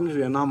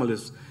Cognitive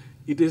Anomalies.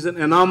 It is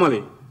an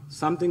anomaly,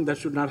 something that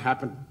should not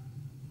happen.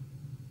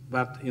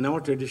 But in our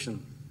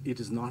tradition, it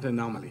is not an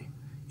anomaly.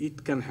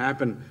 It can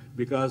happen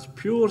because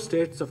pure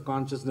states of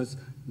consciousness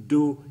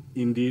do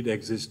indeed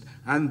exist,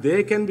 and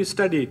they can be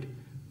studied.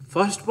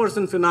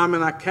 First-person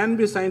phenomena can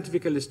be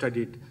scientifically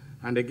studied,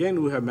 and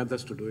again, we have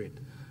methods to do it.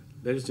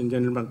 Ladies and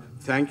gentlemen,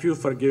 thank you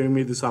for giving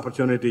me this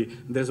opportunity.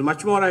 There's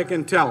much more I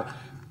can tell.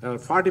 There are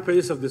 40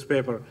 pages of this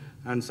paper,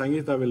 and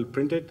Sangeeta will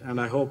print it, and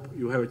I hope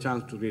you have a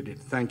chance to read it.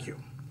 Thank you.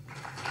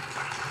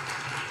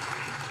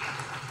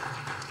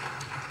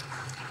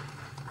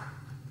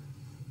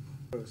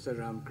 Professor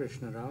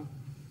Ramakrishna Rao,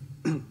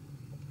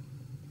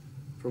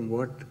 from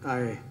what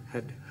I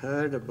had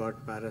heard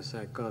about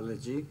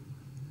parapsychology,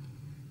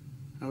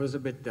 I was a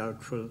bit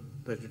doubtful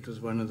that it was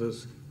one of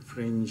those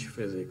fringe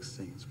physics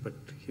things, but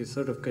he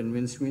sort of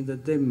convinced me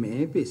that there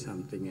may be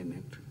something in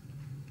it.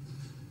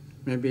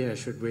 Maybe I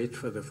should wait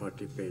for the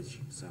 40-page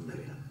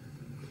summary.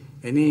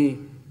 Any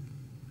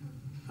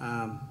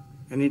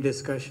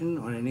discussion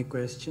or any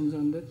questions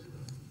on this?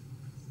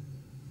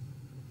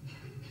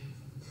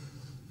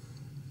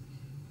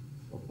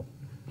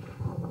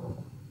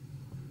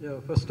 Yeah,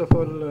 first of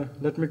all,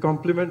 let me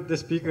compliment the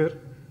speaker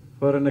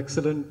for an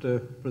excellent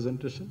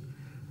presentation.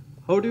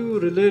 How do you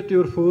relate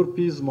your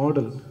 4Ps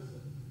model?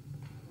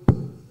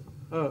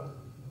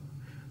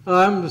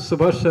 I'm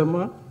Subhash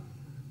Sharma,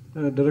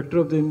 Director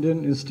of the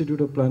Indian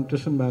Institute of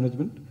Plantation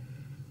Management.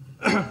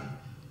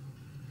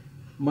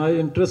 My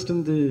interest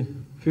in the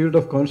field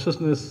of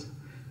consciousness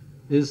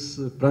is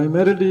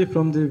primarily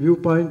from the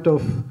viewpoint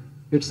of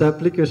its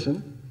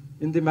application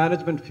in the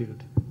management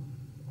field.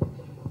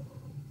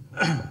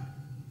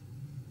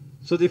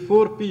 So the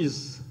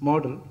 4Ps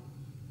model,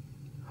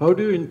 how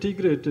do you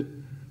integrate it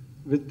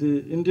with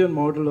the Indian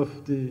model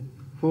of the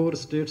 4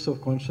 states of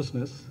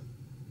consciousness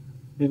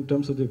in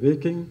terms of the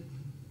waking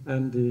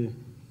and the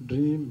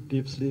dream,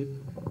 deep sleep,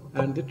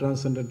 and the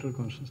transcendental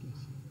consciousness?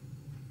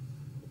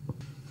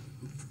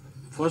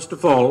 First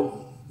of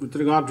all, with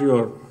regard to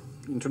your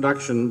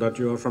introduction that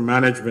you are from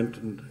management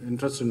and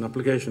interested in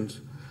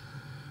applications,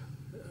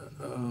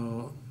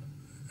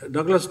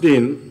 Douglas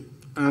Dean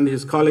and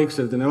his colleagues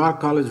at the Newark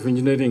College of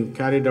Engineering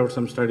carried out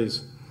some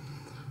studies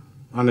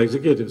on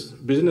executives,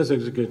 business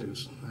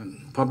executives,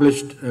 and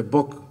published a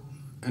book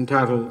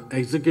entitled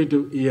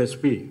Executive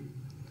ESP.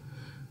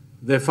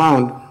 They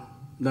found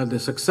that the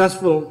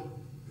successful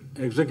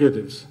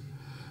executives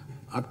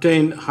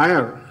obtained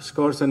higher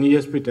scores on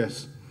ESP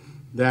tests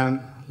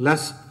than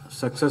less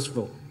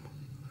successful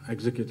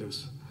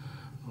executives.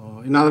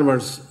 In other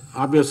words,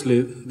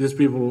 obviously, these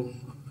people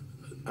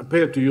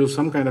appear to use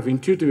some kind of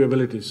intuitive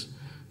abilities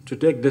to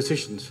take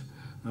decisions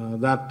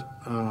that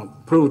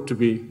prove to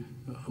be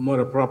more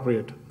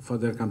appropriate for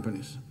their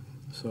companies.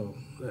 So,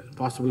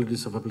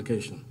 possibilities of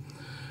application.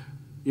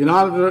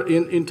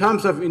 In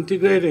terms of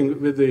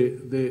integrating with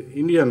the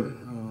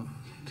Indian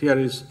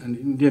theories and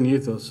Indian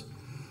ethos,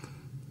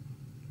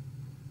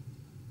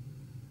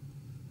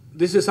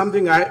 this is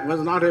something I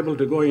was not able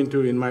to go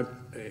into in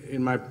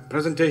my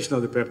presentation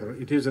of the paper.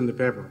 It is in the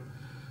paper.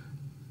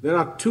 There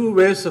are 2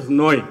 ways of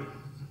knowing.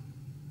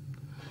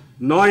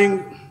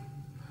 Knowing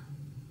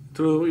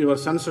through your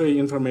sensory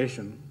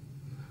information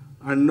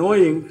and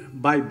knowing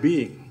by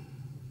being.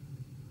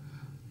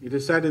 It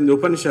is said in the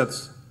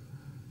Upanishads,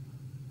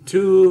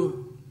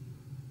 2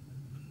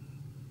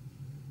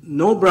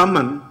 know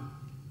Brahman,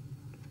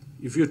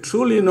 if you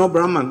truly know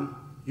Brahman,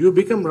 you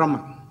become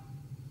Brahman.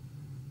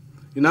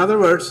 In other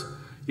words,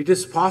 it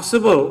is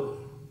possible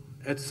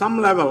at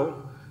some level,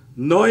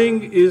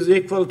 knowing is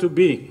equal to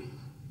being.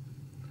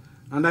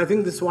 And I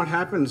think this is what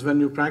happens when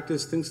you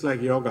practice things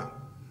like yoga.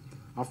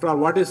 After all,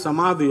 what is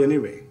samadhi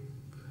anyway?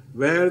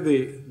 Where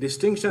the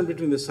distinction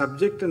between the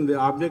subject and the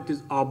object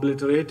is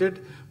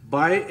obliterated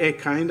by a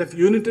kind of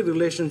unity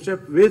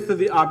relationship with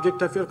the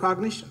object of your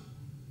cognition.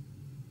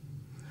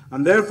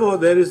 And therefore,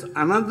 there is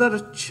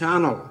another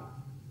channel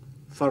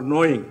for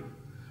knowing,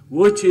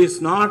 which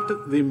is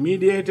not the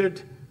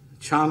mediated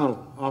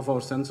channel of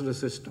our sensory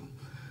system.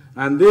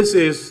 And this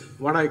is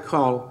what I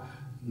call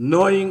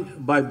knowing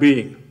by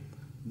being.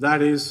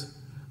 That is,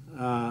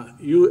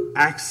 you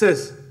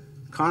access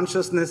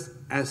consciousness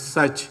as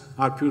such,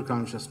 or pure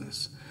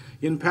consciousness.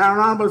 In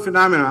paranormal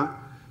phenomena,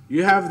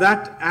 you have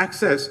that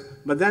access,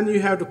 but then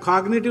you have to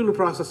cognitively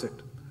process it.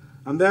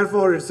 And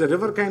therefore, it's a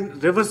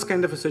reverse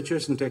kind of a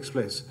situation takes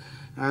place.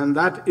 And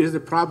that is the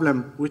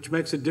problem which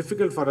makes it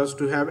difficult for us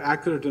to have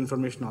accurate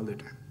information all the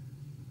time.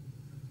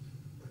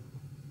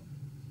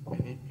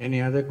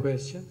 Any other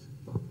questions?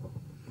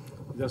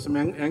 There's some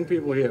young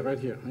people here, right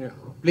here. Yeah.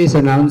 Please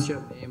announce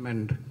your name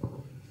and...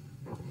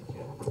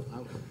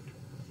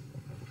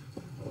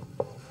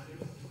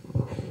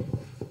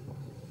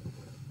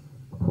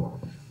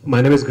 My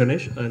name is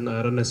Ganesh, and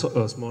I run a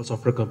small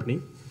software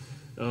company.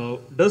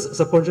 Does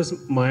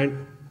subconscious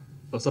mind,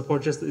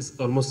 subconscious is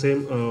almost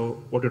same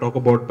what you talk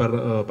about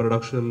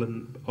paradoxical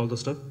and all the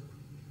stuff?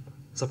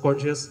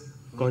 Subconscious,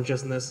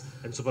 consciousness,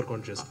 and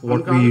superconscious.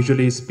 What we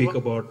usually speak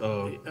about.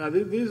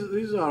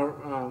 These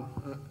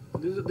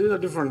are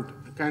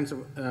different kinds of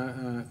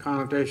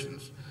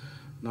connotations.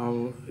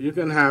 Now, you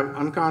can have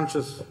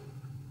unconscious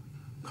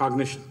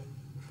cognition.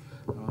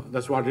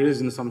 That's what it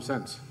is in some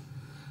sense.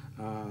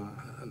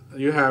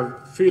 You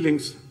have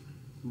feelings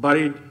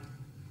buried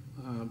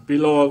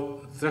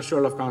below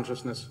threshold of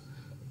consciousness,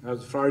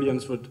 as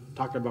Freudians would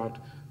talk about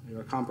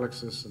your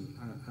complexes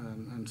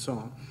and so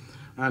on.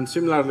 And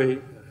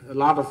similarly, a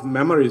lot of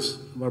memories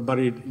were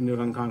buried in your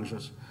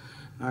unconscious.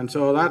 And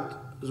so that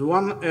is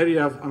one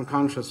area of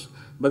unconscious.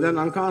 But then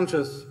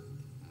unconscious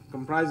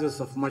comprises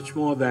of much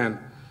more than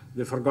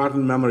the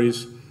forgotten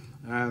memories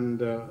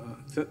and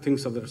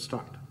things of that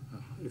sort.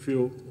 If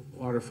you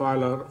are a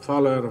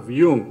follower of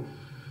Jung,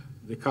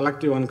 the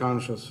collective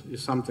unconscious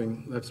is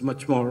something that's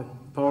much more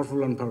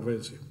powerful and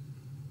pervasive.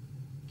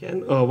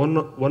 Can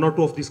one or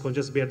two of these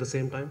consciousness be at the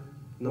same time?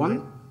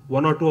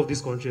 One or two of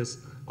these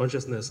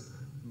consciousness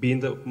be in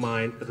the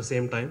mind at the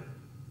same time?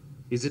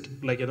 Is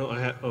it like,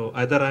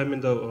 either I'm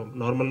in the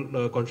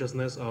normal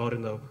consciousness or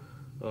in the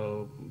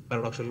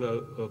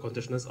paradoxical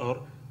consciousness,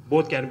 or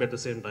both can be at the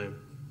same time?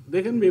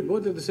 They can be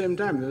both at the same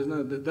time.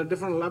 There are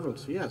different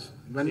levels, yes.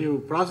 When you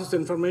process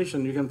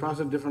information, you can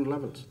process different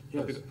levels,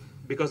 yes.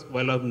 Because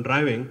while I'm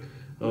driving,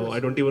 yes. I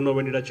don't even know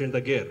when did I change the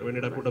gear, when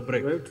did I put a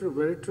brake. Very true,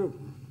 very true,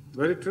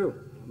 very true.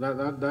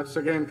 That's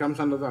again comes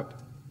under that.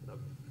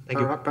 Thank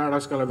you.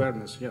 Paradoxical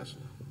awareness, yes.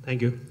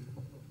 Thank you.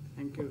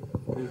 Thank you.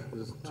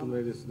 These two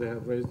ladies, they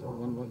have raised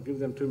one. Give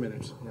them 2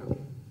 minutes. Yeah.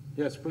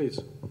 Yes, please.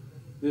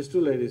 These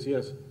two ladies,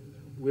 yes.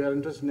 We are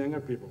interested in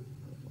younger people.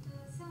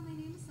 Sir, my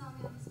name is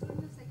Sami. I'm a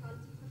student of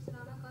psychology from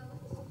Srinivasan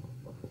College.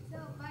 So,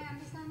 by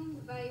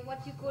understanding, by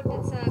what you quote,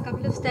 it's a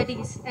couple of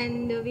studies,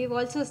 and we've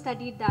also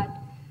studied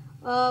that.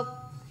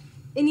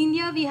 In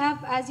India, we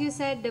have, as you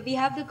said, we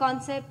have the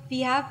concept, we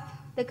have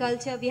the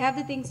culture, we have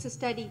the things to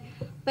study.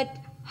 But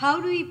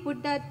how do we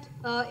put that?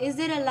 Is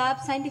there a lab,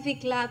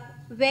 scientific lab,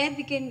 where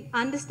we can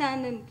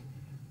understand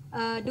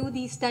and do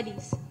these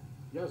studies?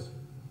 Yes.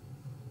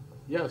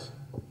 Yes.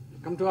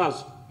 Come to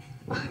us.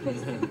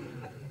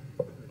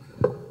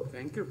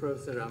 Thank you,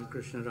 Professor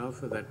Ramakrishna Rao,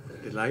 for that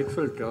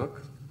delightful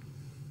talk.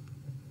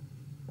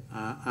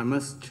 I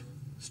must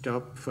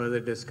stop further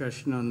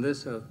discussion on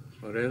this, or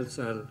else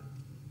I'll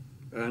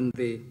earn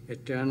the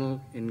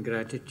eternal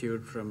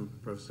ingratitude from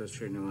Professor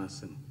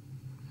Srinivasan.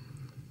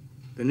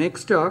 The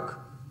next talk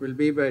will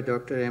be by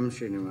Dr. M.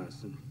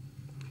 Srinivasan.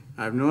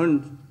 I've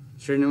known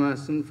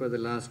Srinivasan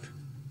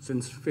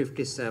since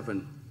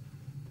 1957.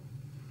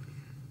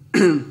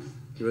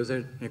 He was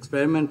an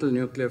experimental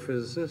nuclear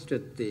physicist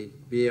at the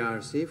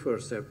BRC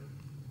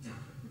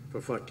for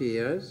 40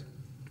 years.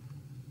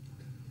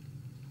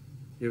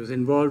 He was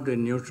involved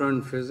in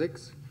neutron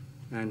physics,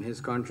 and his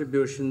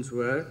contributions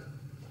were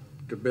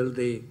to build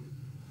the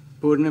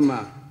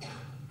Purnima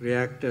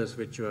reactors,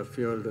 which were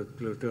fueled with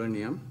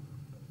plutonium,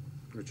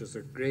 which was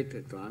a great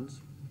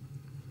advance.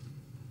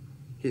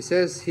 He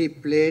says he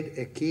played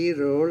a key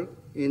role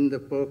in the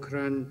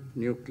Pokhran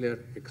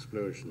nuclear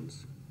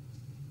explosions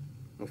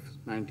of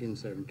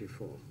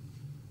 1974.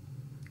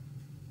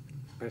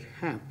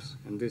 Perhaps,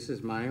 and this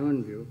is my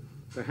own view,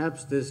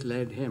 perhaps this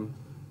led him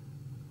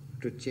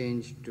to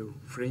change to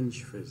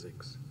fringe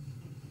physics.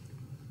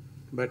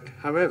 But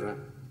however,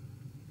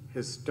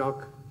 his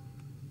talk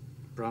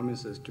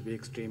promises to be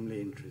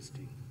extremely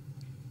interesting.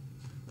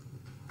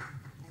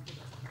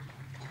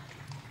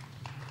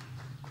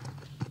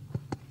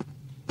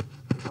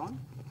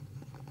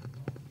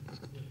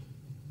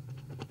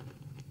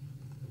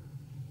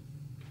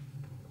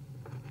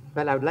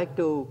 Well, I would like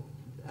to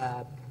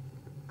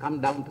come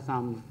down to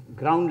some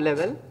ground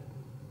level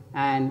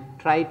and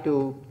try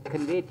to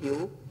convey to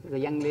you, the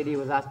young lady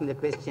was asking the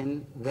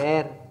question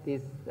where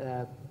these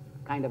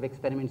kind of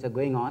experiments are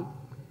going on.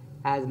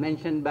 As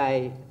mentioned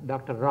by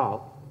Dr.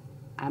 Rao,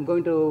 I'm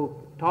going to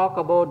talk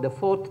about the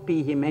fourth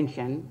P he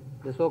mentioned,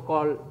 the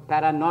so-called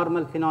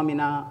paranormal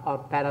phenomena or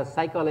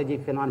parapsychology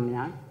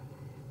phenomena,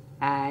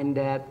 and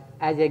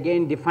as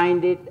again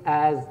defined it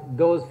as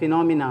those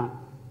phenomena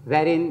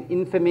wherein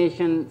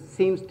information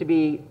seems to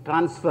be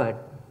transferred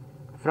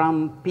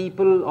from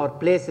people or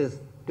places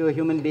to a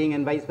human being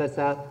and vice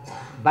versa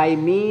by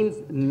means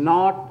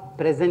not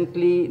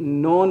presently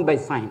known by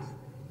science.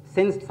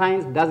 Since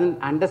science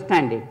doesn't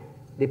understand it,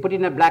 they put it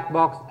in a black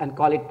box and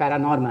call it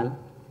paranormal.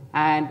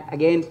 And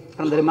again,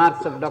 from the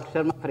remarks of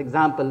Dr. Sharma, for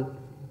example,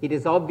 it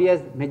is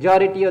obvious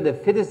majority of the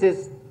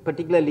physicists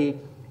particularly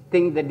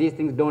think that these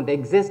things don't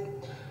exist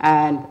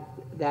and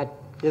that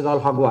is all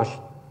hogwash.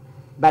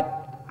 But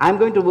I'm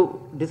going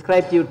to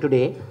describe to you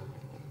today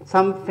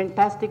some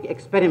fantastic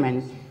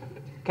experiments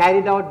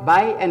carried out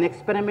by an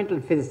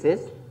experimental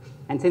physicist.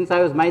 And since I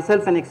was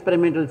myself an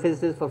experimental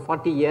physicist for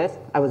 40 years,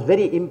 I was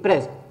very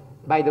impressed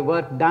by the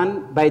work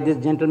done by this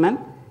gentleman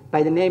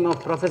by the name of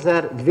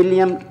Professor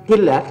William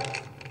Tiller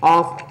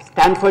of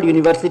Stanford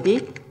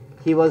University.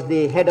 He was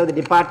the head of the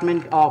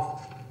Department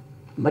of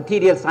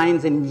Material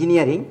Science and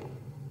Engineering,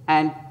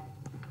 and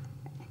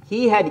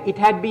it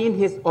had been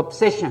his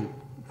obsession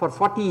for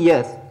 40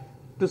 years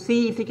to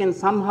see if he can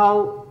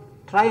somehow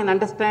try and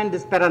understand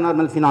this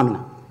paranormal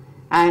phenomena.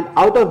 And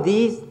out of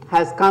these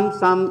has come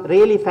some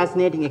really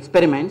fascinating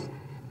experiments,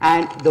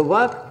 and the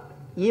work,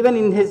 even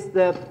in his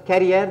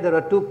career, there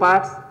were two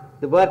parts.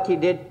 The work he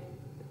did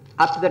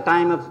up to the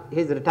time of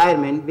his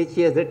retirement, which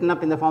he has written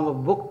up in the form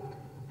of book,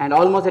 and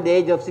almost at the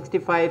age of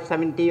 65,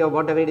 70 or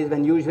whatever it is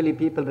when usually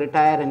people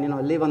retire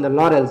and live on the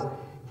laurels,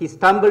 he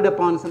stumbled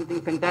upon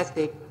something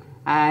fantastic.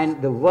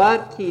 And the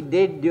work he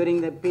did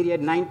during the period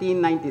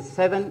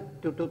 1997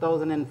 to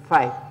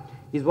 2005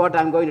 is what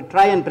I'm going to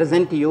try and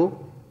present to you.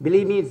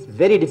 Believe me, it's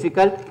very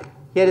difficult.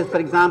 Here is, for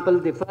example,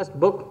 the first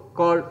book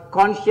called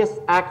Conscious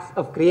Acts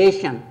of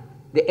Creation,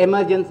 The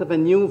Emergence of a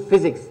New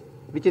Physics,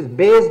 which is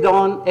based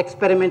on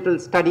experimental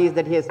studies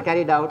that he has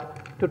carried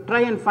out to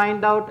try and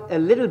find out a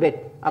little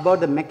bit about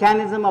the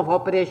mechanism of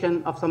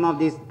operation of some of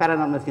these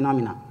paranormal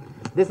phenomena.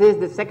 This is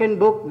the second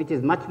book, which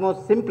is much more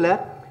simpler,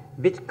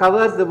 which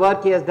covers the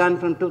work he has done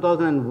from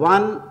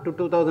 2001 to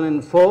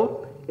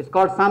 2004. It's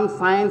called Some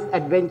Science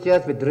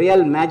Adventures with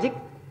Real Magic,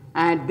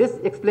 and this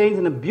explains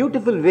in a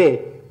beautiful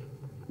way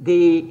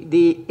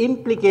the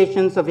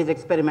implications of his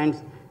experiments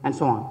and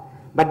so on.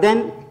 But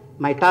then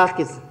my task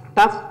is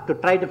tough to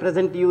try to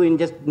present to you in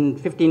just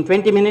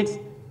 15-20 minutes.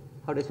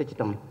 How do I switch it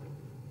on?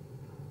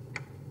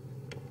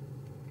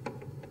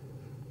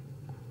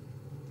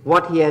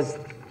 What he has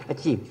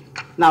achieved.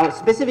 Now,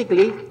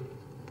 specifically,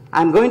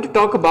 I'm going to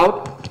talk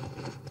about,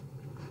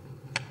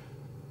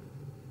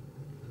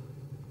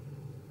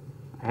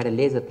 I had a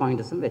laser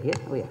pointer somewhere here.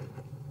 Oh, yeah.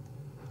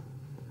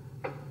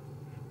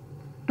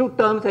 Two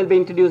terms I'll be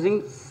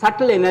introducing: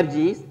 subtle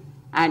energies,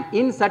 and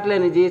in subtle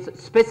energies,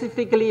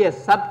 specifically a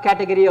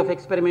subcategory of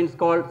experiments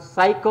called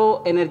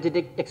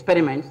psychoenergetic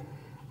experiments,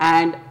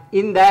 and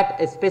in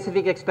that a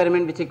specific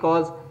experiment which he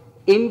calls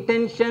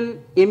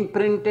intention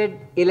imprinted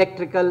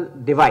electrical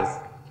device.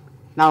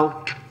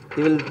 Now,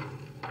 we will,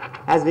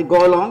 as we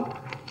go along,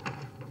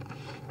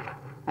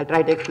 I'll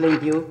try to explain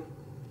to you.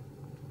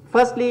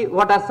 Firstly,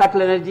 what are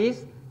subtle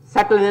energies?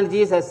 Subtle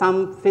energies, as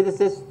some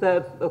physicists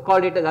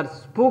called it, are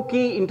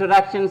spooky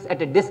interactions at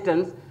a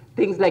distance.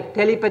 Things like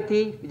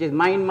telepathy, which is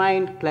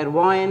mind-mind,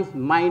 clairvoyance,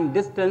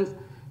 mind-distance.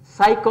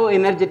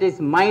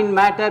 Psychoenergetics,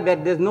 mind-matter, where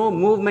there's no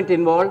movement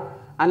involved.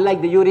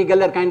 Unlike the Uri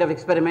Geller kind of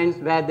experiments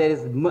where there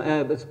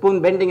is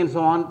spoon bending and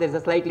so on, there's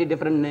a slightly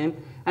different name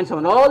and so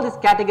on. All this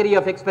category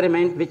of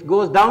experiments which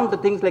goes down to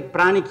things like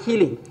pranic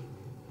healing,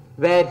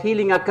 where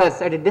healing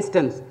occurs at a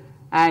distance,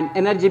 and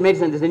energy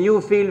medicine, there's a new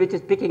field which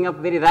is picking up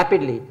very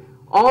rapidly.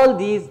 All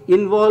these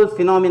involve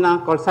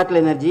phenomena called subtle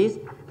energies.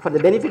 For the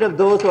benefit of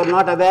those who are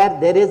not aware,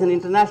 there is an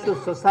international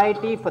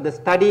society for the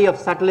study of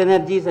subtle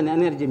energies and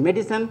energy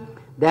medicine.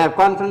 They have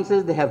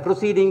conferences, they have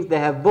proceedings, they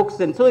have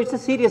books, and so it's a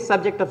serious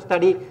subject of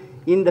study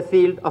in the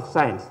field of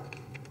science.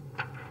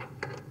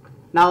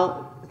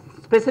 Now,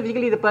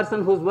 specifically the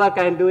person whose work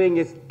I am doing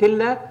is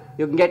Tiller.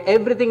 You can get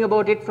everything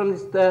about it from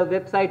this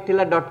website,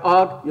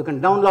 tiller.org. You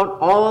can download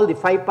all the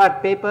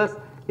 5-part papers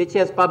which he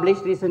has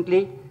published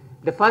recently.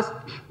 The first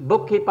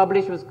book he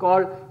published was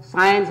called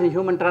Science and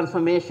Human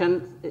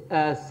Transformation,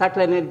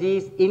 Subtle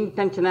Energies,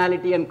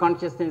 Intentionality and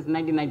Consciousness in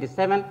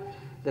 1997.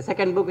 The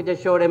second book which I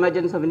showed,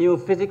 Emergence of a New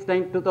Physics,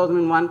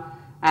 2001.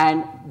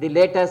 And the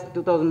latest,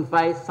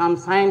 2005, Some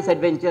Science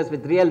Adventures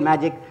with Real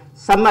Magic,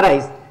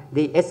 summarize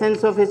the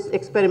essence of his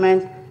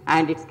experiments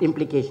and its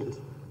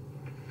implications.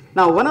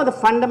 Now, one of the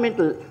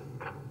fundamental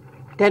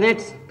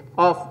tenets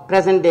of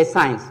present-day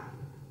science,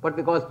 what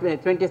we call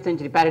 20th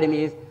century paradigm,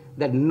 is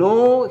that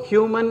no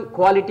human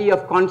quality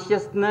of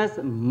consciousness,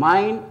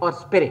 mind or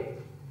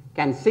spirit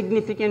can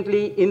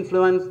significantly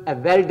influence a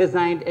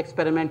well-designed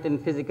experiment in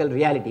physical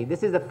reality.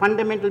 This is the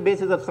fundamental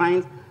basis of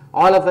science.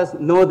 All of us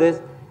know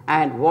this,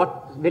 and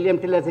what William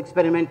Tiller's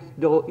experiment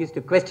is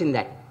to question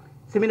that.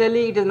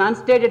 Similarly, it is an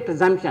unstated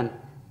presumption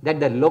that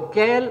the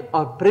locale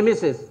or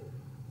premises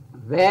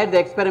where the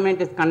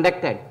experiment is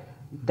conducted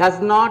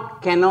does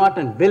not, cannot,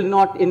 and will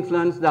not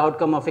influence the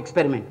outcome of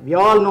experiment. We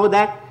all know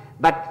that,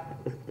 but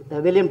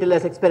William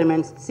Tiller's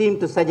experiments seem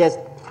to suggest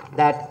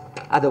that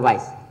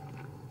otherwise.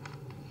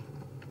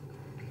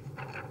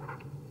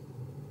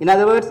 In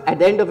other words, at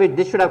the end of it,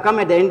 this should have come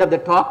at the end of the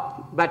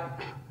talk,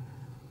 but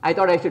I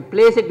thought I should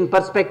place it in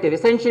perspective.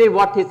 Essentially,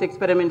 what his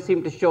experiments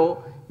seem to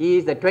show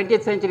is the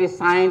 20th century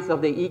science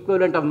of the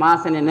equivalent of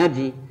mass and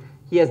energy.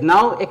 He has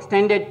now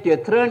extended to a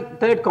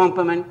third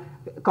component,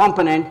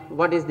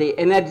 what is the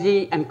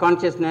energy and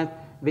consciousness,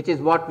 which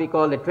is what we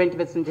call the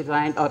 21st century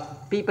science, or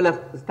people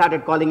have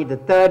started calling it the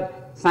third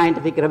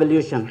scientific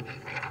revolution,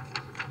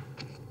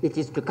 which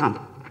is to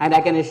come. And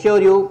I can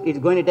assure you it's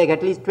going to take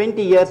at least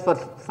 20 years for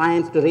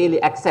science to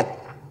really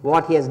accept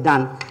what he has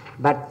done,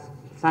 but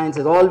science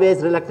is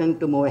always reluctant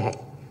to move ahead.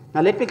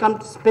 Now let me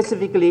come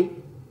specifically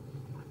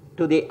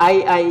to the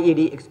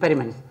IIED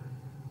experiments.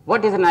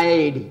 What is an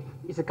IIED?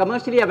 It's a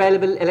commercially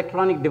available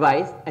electronic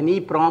device, an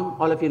EEPROM,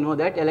 all of you know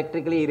that,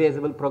 electrically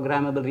erasable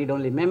programmable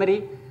read-only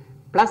memory,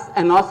 plus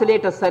an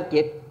oscillator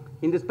circuit.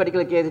 In this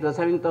particular case, it was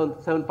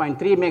 7.3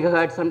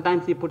 megahertz.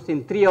 Sometimes he puts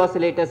in 3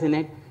 oscillators in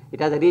it. It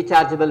has a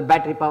rechargeable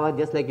battery power,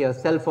 just like your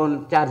cell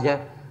phone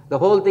charger. The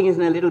whole thing is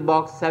in a little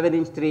box,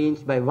 7-inch,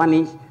 3-inch by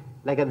 1-inch,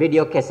 like a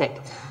video cassette.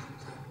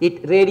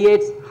 It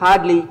radiates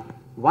hardly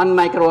 1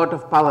 microwatt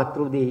of power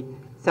through the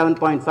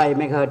 7.5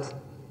 megahertz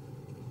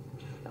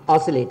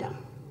oscillator.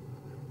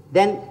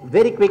 Then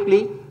very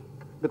quickly,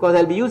 because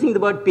I'll be using the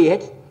word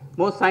pH,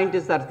 most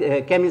scientists are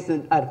chemists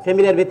are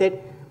familiar with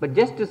it, but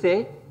just to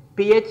say,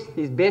 pH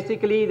is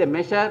basically the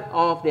measure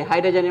of the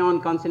hydrogen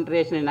ion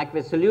concentration in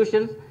aqueous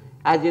solutions.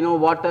 As you know,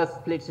 water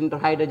splits into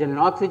hydrogen and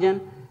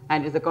oxygen,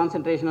 and it's the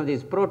concentration of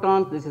these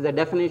protons. This is the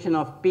definition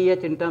of pH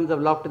in terms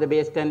of log to the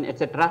base 10,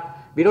 etc.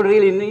 We don't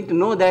really need to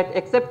know that,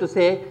 except to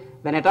say,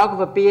 when I talk of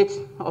a pH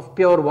of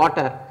pure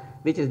water,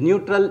 which is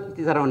neutral, it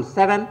is around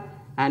 7,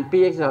 and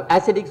pH of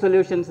acidic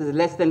solutions is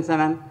less than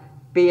 7,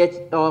 pH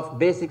of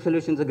basic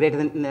solutions are greater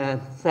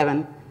than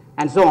 7,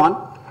 and so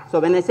on. So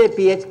when I say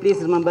pH, please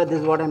remember this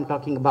is what I'm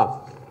talking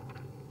about.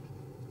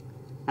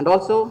 And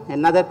also,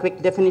 another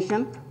quick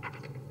definition,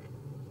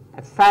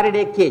 a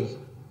Faraday cage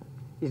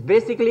is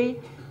basically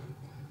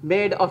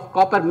made of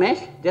copper mesh,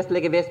 just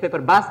like a waste paper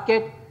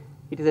basket.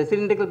 It is a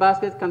cylindrical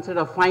basket consisted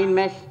of fine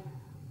mesh,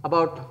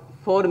 about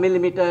 4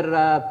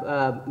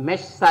 millimeter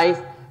mesh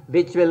size,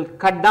 which will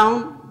cut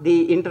down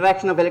the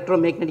interaction of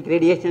electromagnetic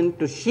radiation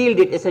to shield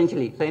it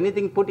essentially. So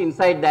anything put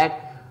inside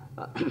that,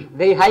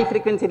 very high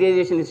frequency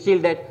radiation is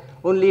shielded,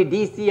 only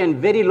DC and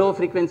very low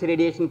frequency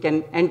radiation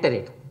can enter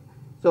it.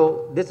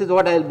 So this is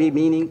what I'll be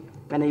meaning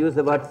when I use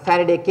the word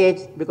Faraday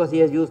cage, because he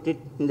has used it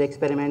in the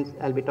experiments.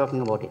 I'll be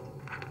talking about it.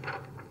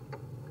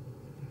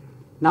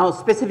 Now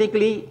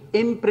specifically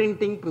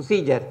imprinting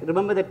procedure.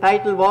 Remember the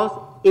title was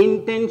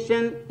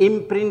Intention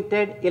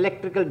Imprinted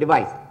Electrical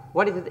Device.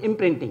 What is this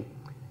imprinting?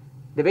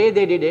 The way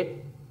they did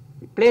it,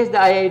 place the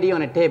IID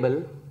on a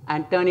table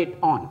and turn it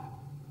on.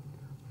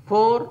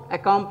 4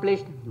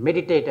 accomplished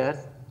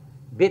meditators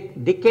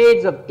with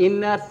decades of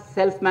inner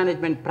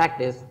self-management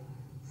practice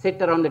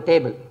sit around the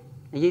table.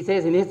 He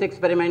says in his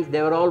experiments,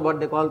 they were all what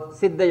they call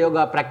Siddha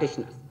Yoga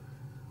practitioners.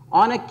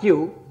 On a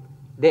cue,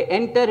 they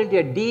enter into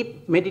a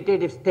deep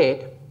meditative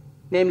state,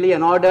 namely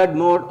an ordered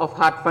mode of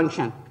heart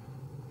function,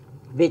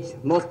 which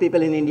most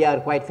people in India are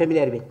quite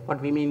familiar with,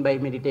 what we mean by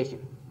meditation.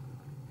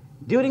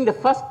 During the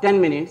first 10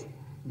 minutes,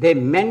 they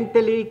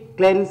mentally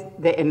cleanse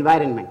the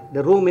environment,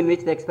 the room in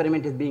which the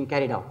experiment is being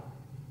carried out.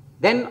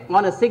 Then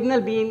on a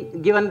signal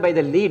being given by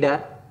the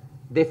leader,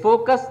 they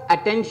focus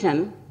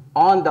attention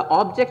on the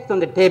objects on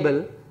the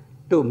table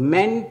to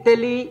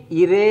mentally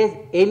erase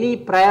any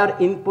prior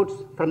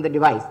inputs from the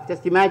device.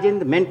 Just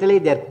imagine mentally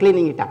they are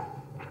cleaning it up.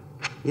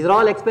 These are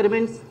all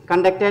experiments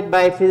conducted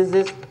by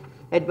physicist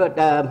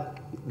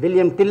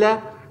William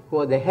Tiller, who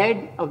was the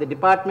head of the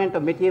Department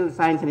of Material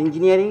Science and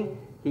Engineering.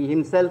 He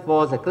himself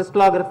was a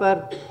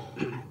crystallographer,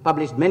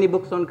 published many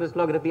books on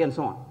crystallography and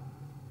so on.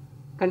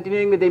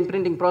 Continuing with the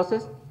imprinting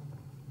process,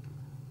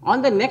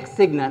 on the next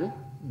signal,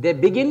 they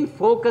begin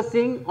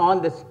focusing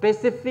on the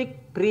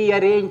specific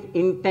prearranged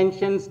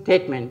intention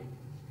statement,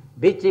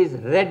 which is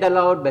read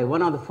aloud by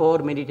one of the 4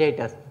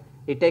 meditators.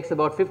 It takes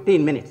about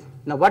 15 minutes.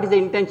 Now, what is the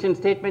intention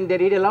statement they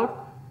read aloud?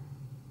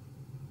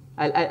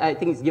 I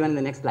think it's given in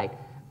the next slide.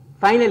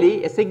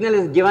 Finally, a signal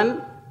is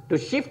given to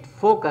shift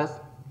focus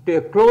to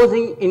a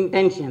closing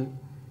intention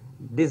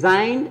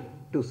designed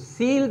to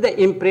seal the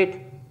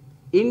imprint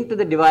into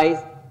the device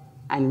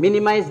and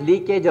minimize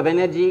leakage of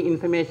energy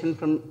information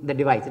from the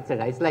device,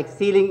 etc. It's like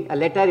sealing a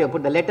letter. You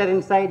put the letter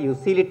inside, you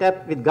seal it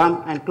up with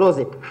gum and close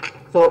it.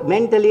 So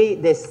mentally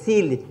they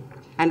seal it,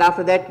 and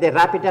after that they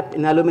wrap it up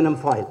in aluminum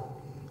foil.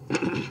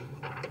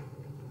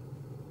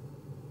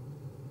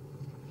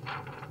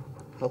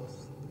 Oops.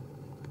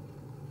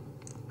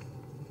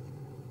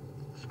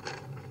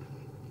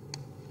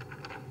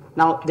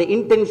 Now, the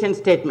intention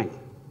statement.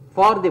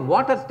 For the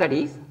water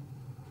studies,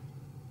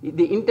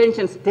 the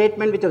intention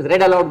statement which was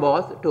read aloud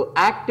was to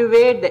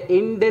activate the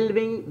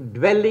indwelling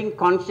dwelling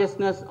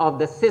consciousness of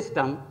the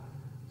system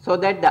so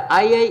that the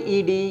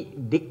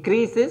IIED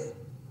decreases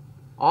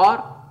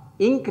or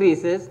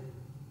increases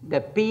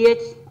the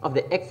pH of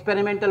the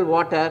experimental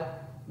water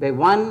by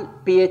 1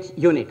 pH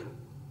unit.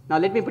 Now,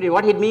 let me put it,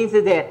 what it means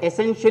is they are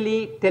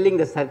essentially telling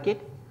the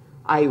circuit,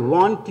 I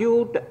want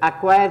you to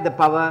acquire the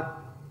power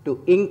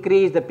to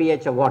increase the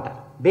pH of water.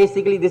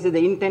 Basically, this is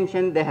the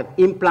intention they have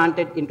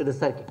implanted into the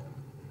circuit.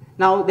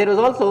 Now, there was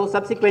also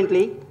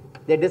subsequently,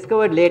 they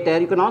discovered later,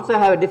 you can also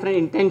have a different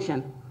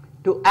intention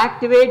to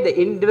activate the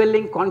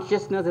indwelling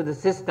consciousness of the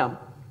system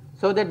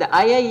so that the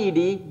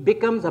IIED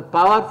becomes a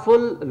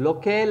powerful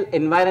local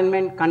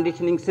environment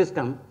conditioning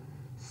system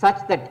such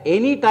that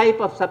any type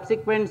of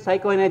subsequent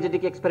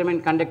psychoenergetic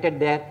experiment conducted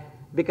there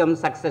becomes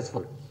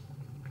successful.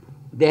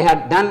 They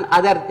had done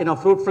other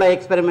fruit fly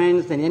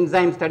experiments and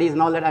enzyme studies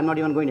and all that. I'm not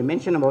even going to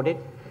mention about it.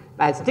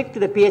 I'll stick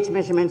to the pH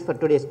measurements for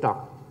today's talk.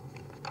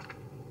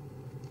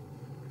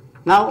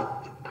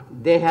 Now,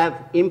 they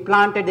have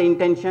implanted the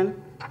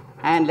intention,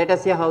 and let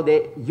us see how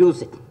they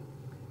use it.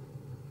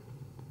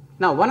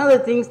 Now, one of the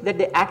things that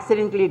they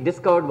accidentally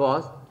discovered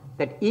was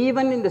that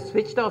even in the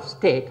switched off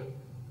state,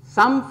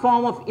 some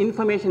form of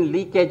information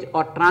leakage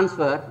or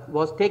transfer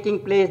was taking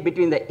place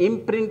between the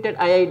imprinted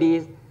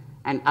IIDs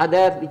and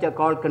others which are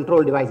called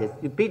control devices.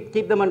 You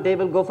keep them on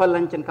table, go for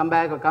lunch and come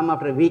back or come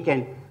after a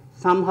weekend.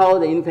 Somehow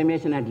the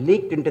information had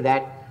leaked into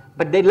that,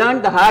 but they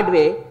learned the hard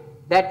way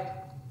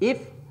that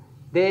if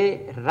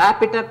they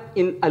wrap it up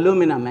in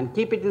aluminum and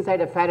keep it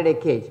inside a Faraday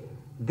cage,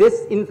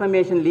 this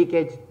information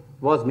leakage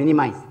was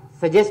minimized,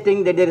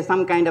 suggesting that there is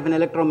some kind of an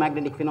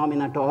electromagnetic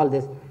phenomena to all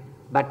this,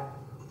 but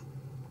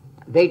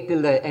wait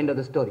till the end of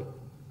the story.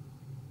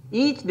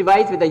 Each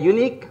device with a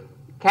unique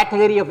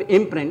category of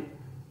imprint,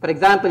 for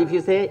example, if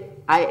you say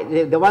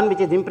the one which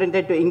is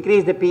imprinted to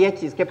increase the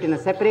pH is kept in a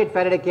separate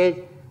Faraday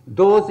cage,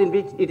 those in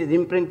which it is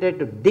imprinted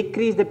to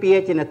decrease the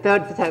pH in a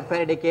third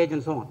Faraday cage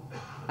and so on,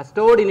 are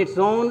stored in its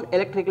own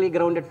electrically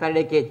grounded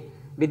Faraday cage.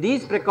 With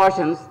these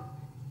precautions,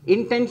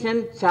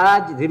 intention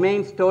charge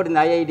remains stored in the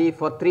IID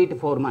for 3 to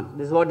 4 months.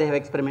 This is what they have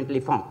experimentally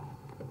found.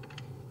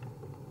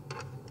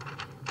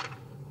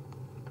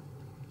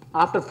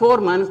 After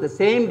 4 months, the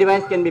same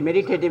device can be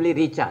meditatively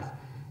recharged.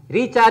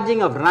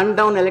 Recharging of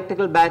rundown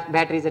electrical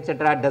batteries,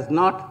 etc., does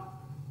not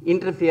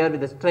interfere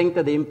with the strength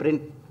of the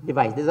imprint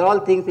device. These are all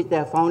things which they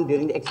have found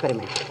during the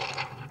experiment.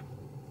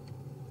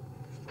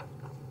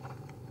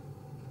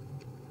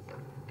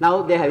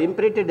 Now, they have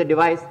imprinted the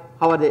device.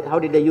 How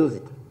did they use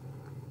it?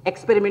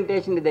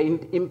 Experimentation with the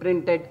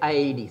imprinted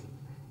IIDs.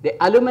 The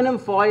aluminum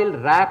foil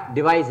wrapped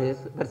devices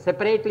were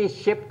separately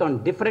shipped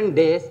on different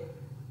days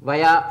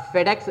via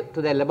FedEx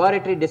to their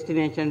laboratory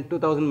destination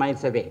 2,000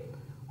 miles away.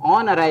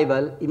 On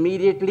arrival,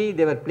 immediately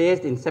they were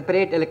placed in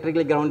separate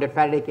electrically grounded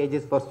Faraday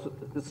cages for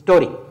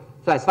storing.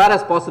 So as far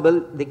as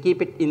possible, they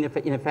keep it in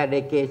a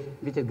Faraday cage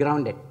which is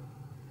grounded.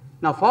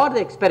 Now, for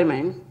the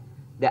experiments,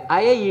 the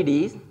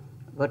IIEDs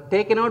were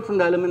taken out from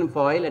the aluminum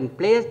foil and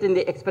placed in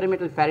the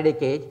experimental Faraday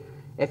cage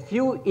a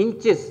few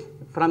inches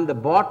from the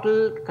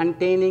bottle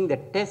containing the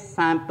test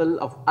sample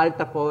of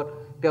ultra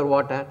pure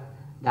water.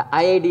 The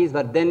IIDs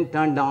were then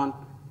turned on,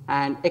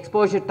 and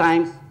exposure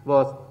times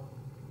was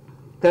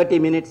 30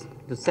 minutes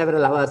to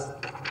several hours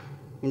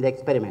in the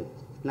experiment.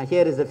 Now,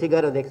 here is the figure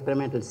of the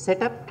experimental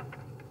setup.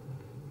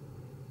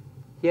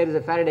 Here is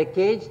a Faraday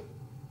cage.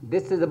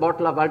 This is a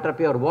bottle of ultra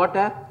pure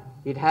water.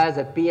 It has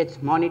a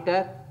pH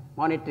monitor,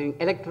 monitoring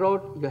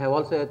electrode. You have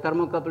also a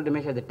thermocouple to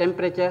measure the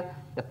temperature,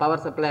 the power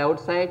supply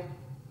outside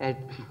at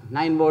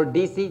 9 volt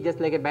DC, just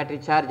like a battery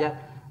charger.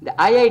 The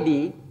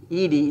IID,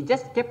 ED,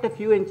 just kept a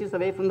few inches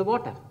away from the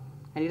water,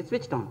 and it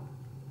switched on.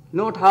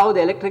 Note how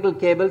the electrical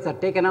cables are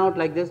taken out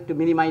like this to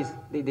minimize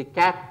the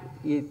cap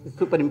is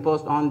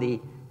superimposed on the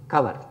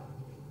cover.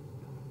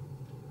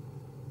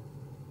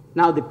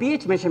 Now, the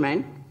pH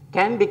measurement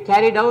can be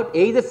carried out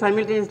either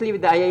simultaneously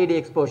with the IID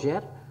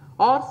exposure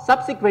or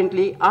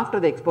subsequently after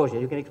the exposure.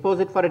 You can expose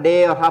it for a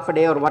day or half a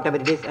day or whatever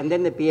it is, and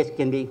then the pH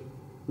can be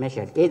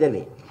measured, either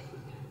way.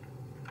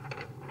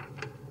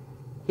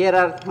 Here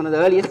are one of the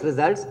earliest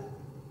results,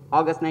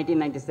 August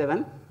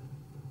 1997.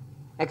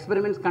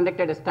 Experiments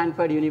conducted at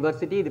Stanford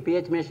University, the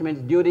pH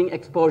measurements during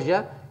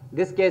exposure. In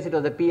this case, it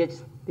was the pH,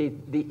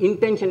 the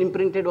intention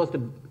imprinted was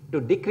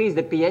to decrease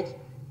the pH.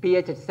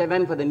 pH at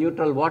 7 for the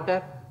neutral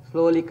water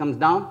slowly comes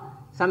down.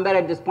 Somewhere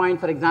at this point,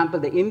 for example,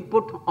 the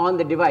input on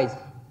the device,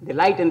 the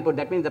light input,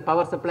 that means the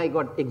power supply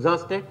got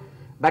exhausted,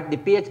 but the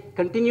pH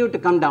continued to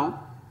come down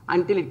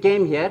until it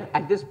came here.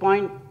 At this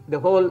point, the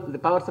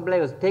power supply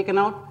was taken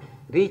out,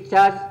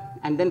 recharged,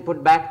 and then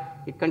put back.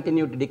 It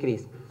continued to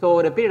decrease. So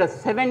over a period of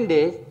 7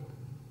 days,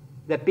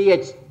 the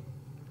pH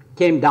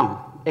came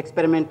down.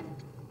 Experiment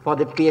for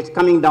the pH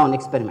coming down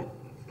experiment.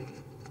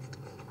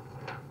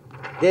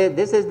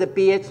 This is the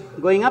pH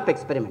going up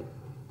experiment.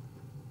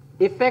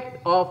 Effect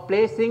of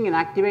placing an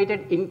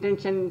activated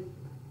intention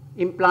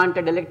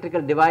implanted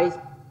electrical device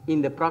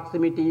in the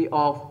proximity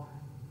of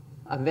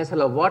a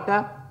vessel of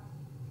water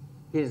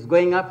is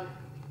going up.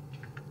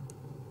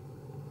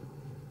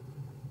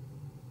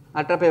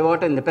 Ultrapure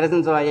water in the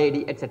presence of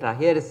IID, etc.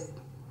 Here is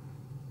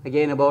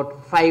again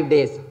about 5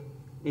 days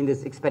in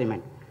this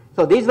experiment.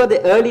 So these were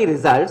the early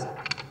results,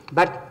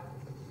 but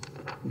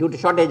due to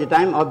shortage of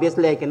time,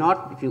 obviously I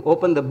cannot. If you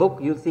open the book,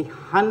 you'll see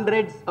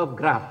hundreds of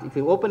graphs. If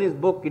you open his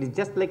book, it is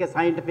just like a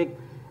scientific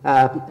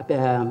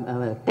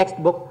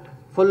textbook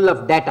full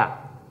of data.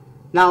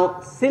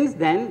 Now, since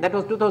then, that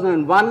was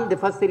 2001, the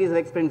first series of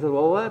experiments were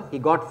over. He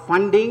got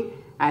funding,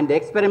 and the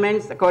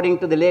experiments, according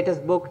to the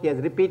latest book, he has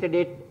repeated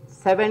it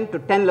 7 to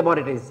 10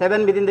 laboratories,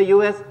 7 within the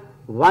US,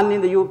 1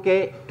 in the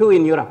UK, 2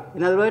 in Europe.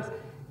 In other words,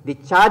 the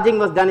charging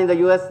was done in the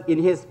US in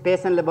his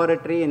Payson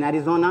laboratory in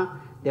Arizona.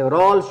 They were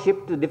all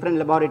shipped to different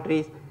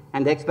laboratories,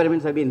 and the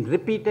experiments have been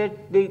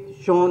repeatedly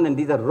shown, and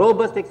these are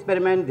robust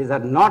experiments. These are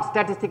not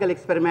statistical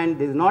experiments.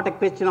 This is not a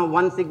question of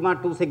 1 sigma,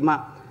 2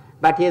 sigma,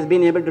 but he has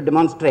been able to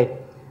demonstrate.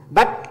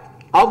 But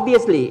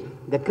obviously,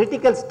 the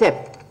critical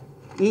step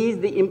is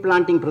the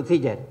implanting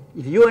procedure.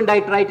 If you and I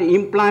try to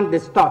implant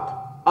this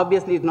thought,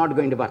 obviously it's not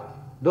going to work.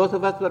 Those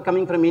of us who are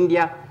coming from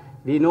India,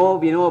 we know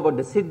about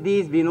the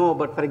Siddhis, we know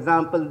about, for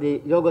example,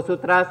 the Yoga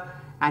Sutras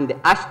and the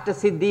Ashta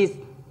Siddhis,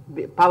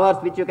 powers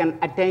which you can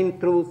attain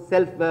through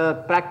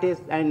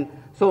self-practice and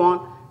so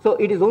on. So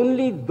it is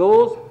only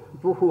those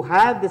who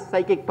have this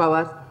psychic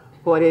powers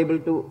who are able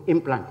to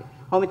implant it.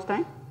 How much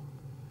time?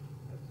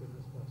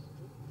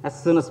 As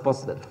soon as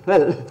possible.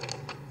 Well,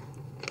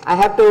 I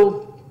have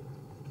to,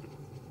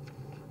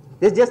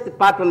 this is just the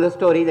part from the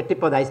story, the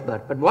tip of the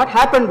iceberg. But what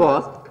happened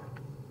was,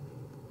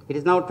 it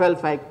is now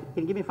 12:05.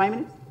 Can you give me 5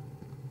 minutes?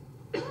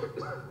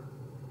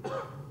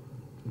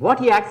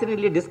 What he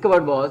accidentally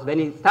discovered was, when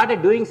he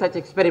started doing such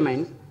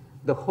experiments,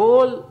 the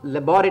whole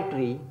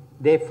laboratory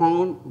they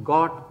found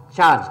got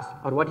charged,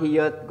 or what he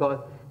here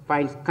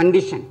finds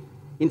conditioned.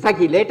 In fact,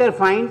 he later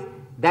finds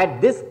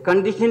that this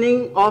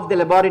conditioning of the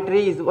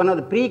laboratory is one of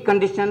the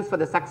preconditions for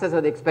the success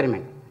of the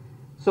experiment.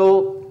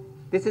 So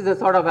this is a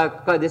sort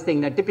of this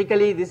thing. Now,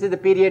 typically, this is the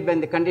period when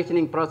the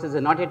conditioning process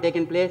has not yet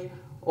taken place.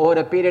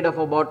 Over a period of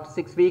about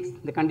 6 weeks,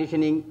 the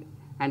conditioning,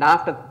 and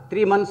after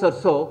 3 months or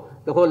so,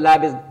 the whole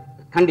lab is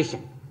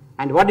conditioned.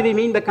 And what do we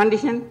mean by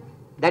condition?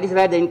 That is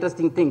where the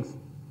interesting things.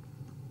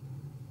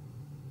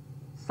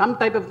 Some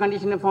type of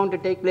conditioning is found to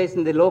take place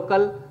in the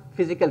local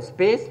physical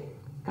space.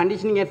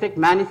 Conditioning effect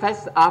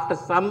manifests after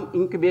some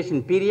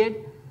incubation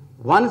period.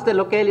 Once the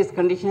locale is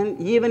conditioned,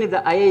 even if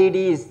the IID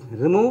is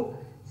removed,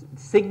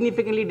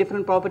 significantly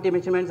different property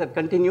measurements are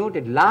continued.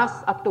 It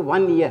lasts up to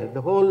 1 year,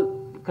 the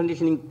whole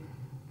conditioning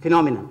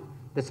phenomenon.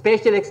 The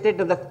spatial extent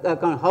of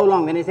the, how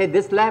long, when I say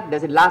this lab,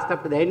 does it last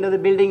up to the end of the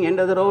building, end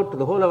of the road, to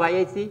the whole of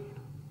IIC?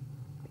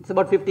 It's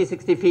about 50,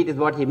 60 feet is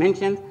what he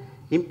mentions.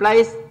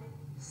 Implies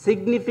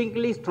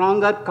significantly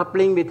stronger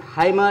coupling with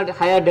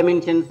higher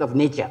dimensions of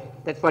nature.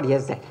 That's what he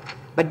has said.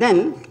 But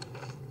then,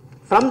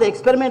 from the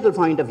experimental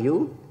point of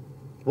view,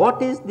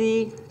 what is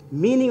the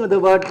meaning of the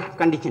word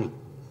conditioning?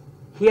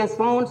 He has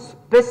found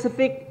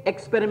specific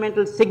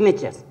experimental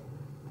signatures.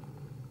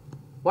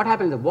 What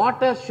happens? The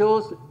water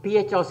shows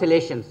pH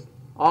oscillations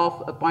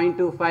of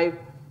 0.25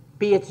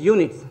 pH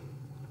units.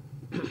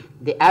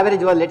 The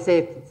average was, let's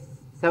say,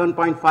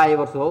 7.5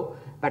 or so,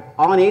 but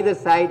on either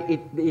side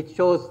it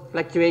shows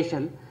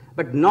fluctuation,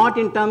 but not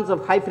in terms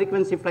of high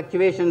frequency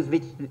fluctuations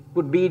which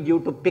could be due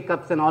to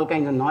pickups and all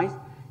kinds of noise.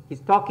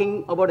 He's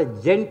talking about a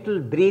gentle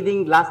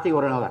breathing lasting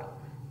over an hour.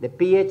 The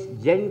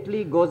pH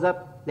gently goes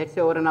up, let's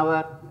say over an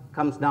hour,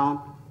 comes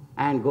down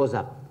and goes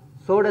up.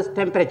 So does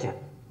temperature,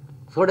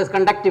 so does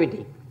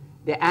conductivity.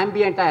 The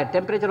ambient air,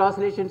 temperature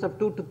oscillations of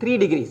 2 to 3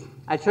 degrees.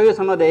 I'll show you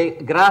some of the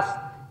graphs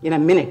in a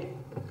minute.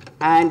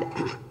 And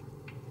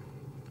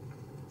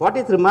what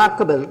is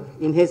remarkable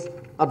in his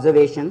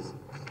observations,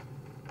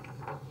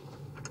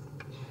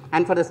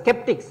 and for the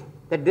skeptics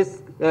that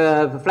this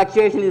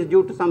fluctuation is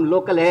due to some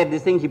local air,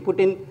 this thing, he put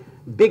in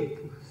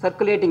big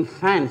circulating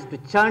fans to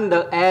churn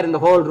the air in the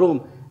whole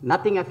room.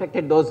 Nothing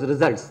affected those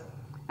results.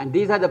 And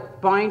these are the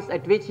points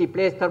at which he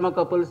placed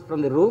thermocouples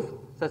from the roof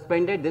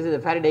suspended. This is a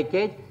Faraday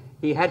cage.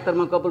 He had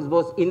thermocouples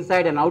both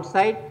inside and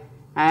outside,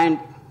 and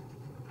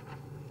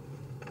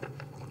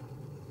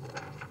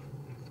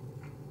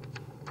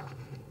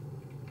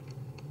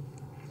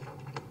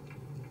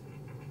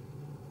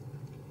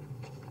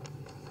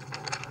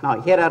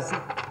now here are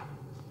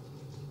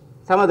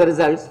some of the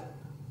results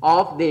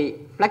of the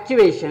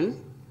fluctuations,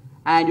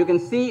 and you can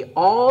see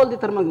all the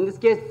thermal, in this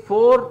case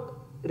 4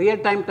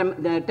 real-time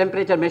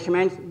temperature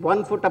measurements,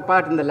 1 foot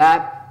apart in the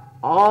lab.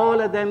 All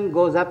of them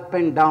goes up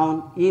and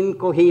down in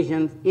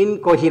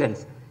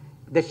coherence.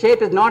 The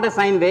shape is not a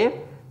sine wave,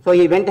 so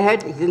he went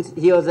ahead, since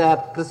he was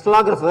a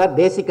crystallographer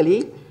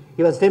basically,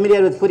 he was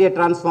familiar with Fourier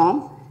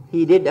transforms.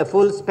 He did a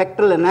full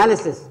spectral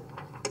analysis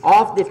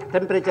of the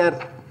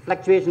temperature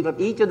fluctuations of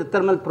each of the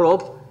thermal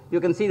probes. You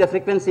can see the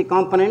frequency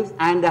components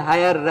and the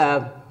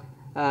higher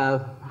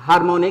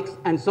harmonics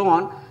and so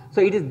on.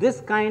 So it is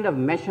this kind of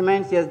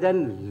measurements he has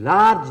done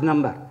large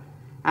number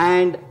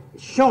and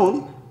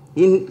shown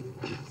in,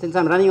 since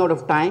I'm running out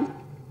of time,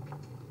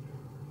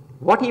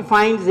 what he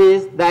finds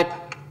is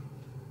that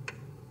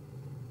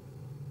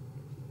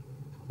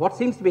what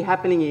seems to be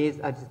happening is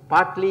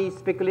partly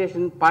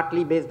speculation,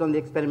 partly based on the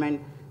experiment,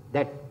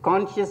 that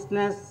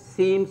consciousness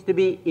seems to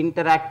be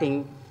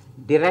interacting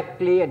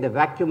directly at the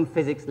vacuum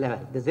physics level,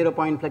 the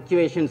 0-point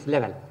fluctuations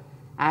level.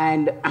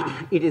 And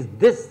it is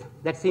this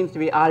that seems to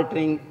be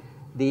altering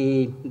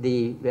the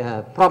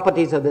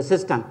properties of the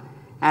system.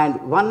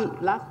 And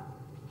one last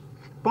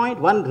point,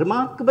 one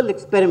remarkable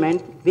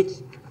experiment which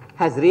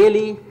has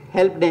really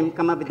helped him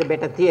come up with a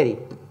better theory,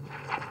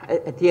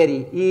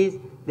 is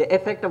the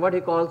effect of what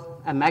he calls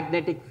a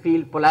magnetic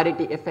field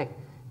polarity effect.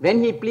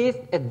 When he placed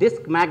a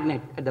disc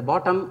magnet at the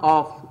bottom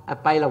of a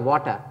pile of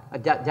water, a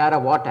jar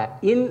of water,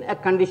 in a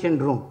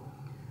conditioned room,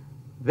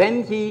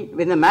 when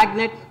the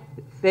magnet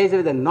faces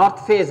with the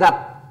north face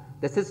up,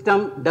 the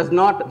system does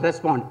not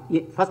respond.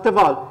 First of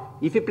all,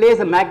 if you place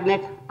a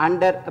magnet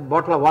under a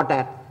bottle of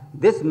water,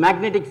 this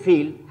magnetic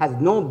field has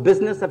no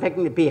business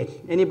affecting the pH.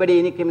 Anybody,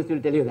 any chemist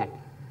will tell you that.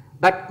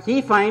 But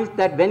he finds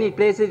that when he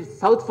places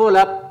south pole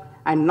up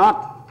and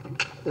north,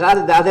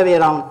 rather the other way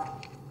around,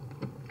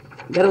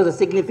 there was a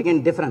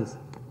significant difference.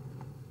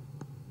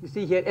 You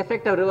see here,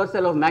 effect of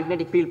reversal of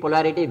magnetic field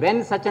polarity.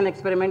 When such an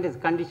experiment is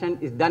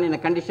done in a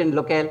conditioned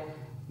locale,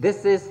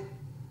 this is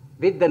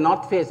with the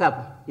north face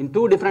up in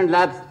two different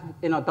labs,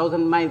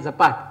 1,000 miles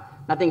apart.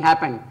 Nothing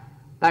happened.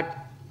 But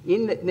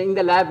in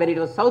the lab where it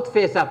was south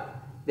face up,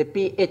 the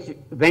pH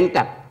went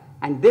up,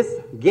 and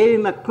this gave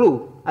him a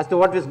clue as to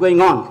what was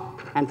going on.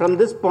 And from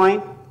this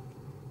point,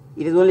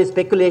 it is only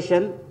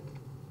speculation.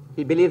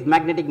 He believes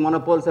magnetic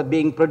monopoles are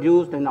being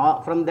produced, and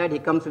from that he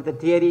comes with a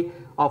theory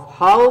of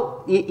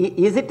how,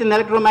 is it an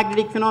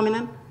electromagnetic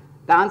phenomenon?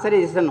 The answer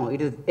is yes or no.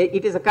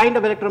 It is a kind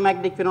of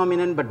electromagnetic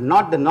phenomenon, but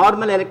not the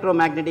normal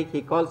electromagnetic.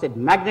 He calls it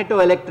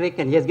magnetoelectric,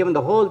 and he has given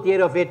the whole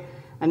theory of it.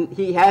 And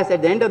he has,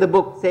 at the end of the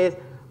book, says,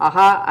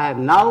 aha, I have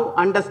now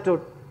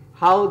understood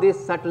how these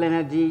subtle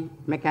energy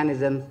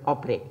mechanisms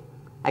operate.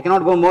 I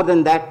cannot go more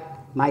than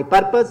that. My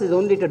purpose is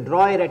only to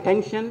draw your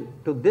attention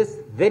to this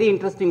very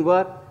interesting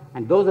work.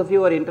 And those of you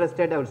who are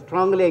interested, I would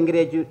strongly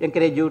encourage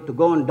you to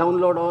go and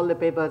download all the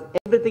papers.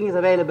 Everything is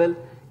available.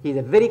 He is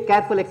a very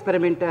careful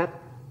experimenter,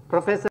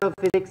 professor of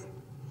physics.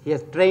 He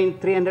has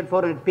trained 300,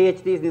 400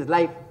 PhDs in his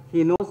life.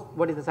 He knows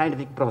what is the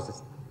scientific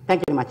process.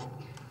 Thank you very much.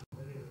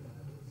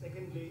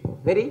 Secondly,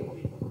 Very? I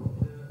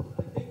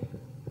think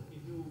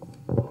if you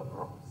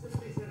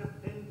simply set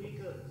up 10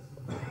 beakers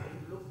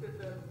and looked at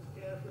them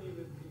carefully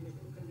with in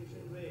a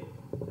conditioned way,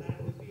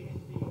 and the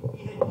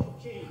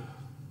pH change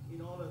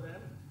in all of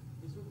them,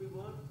 this would be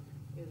worth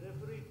a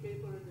referee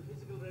paper in the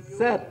physical review.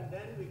 Sir, and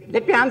then we can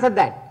let me answer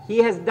that. He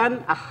has done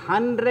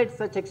 100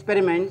 such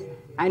experiments,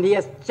 and he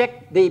has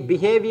checked the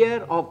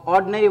behavior of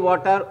ordinary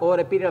water over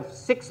a period of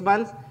 6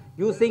 months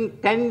using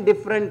 10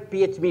 different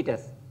pH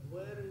meters.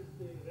 Where is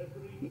the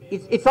referee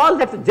paper? It's all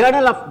that's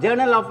Journal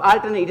of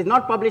Alternate. It is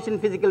not published in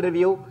Physical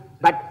Review,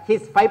 but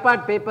his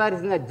 5-part paper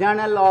is in the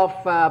Journal of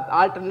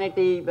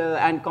Alternative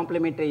and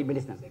Complementary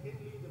Medicine. Secondly,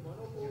 the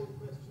monopole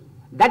question.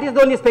 That is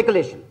the only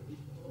speculation.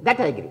 That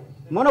I agree.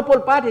 Monopole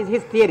part is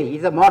his theory,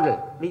 is a model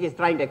which he is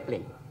trying to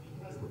explain.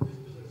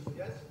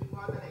 Just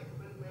because an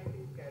experiment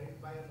is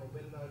carried by a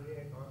Nobel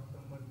laureate or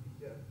someone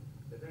teacher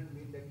doesn't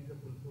mean that it's a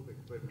foolproof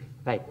experiment.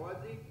 Right. Was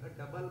it a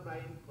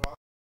double-blind cross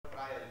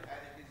trial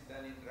as it is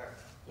done in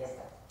drugs? Yes,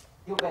 sir.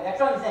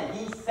 That's what I'm saying.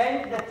 He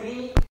sent the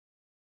 3.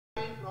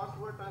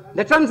 Crossword trial has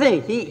That's what I'm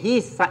saying. He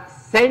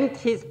sent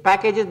his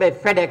packages by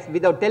FedEx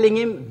without telling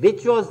him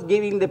which was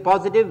giving the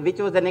positive, which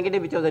was the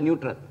negative, which was the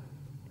neutral.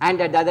 And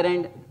at the other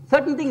end,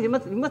 certain things you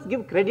must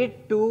give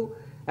credit to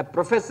a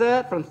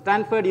professor from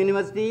Stanford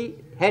University,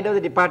 head of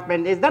the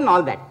department. He's done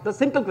all that. Those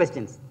simple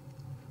questions.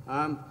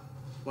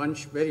 One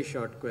very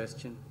short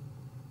question.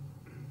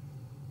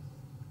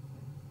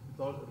 It's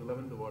all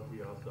relevant to what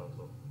he asked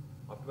also.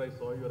 After I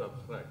saw your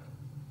abstract,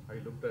 I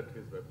looked at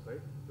his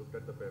website, looked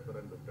at the paper,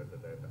 and looked at the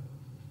data.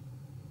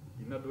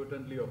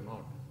 Inadvertently or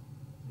not,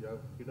 you have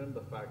hidden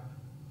the fact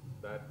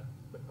that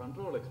the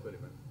control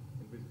experiment,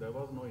 in which there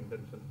was no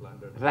intention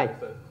planned, Right.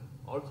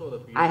 also the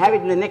pH, I have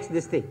it in the next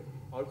this thing.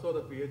 also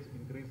the pH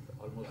increased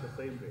almost the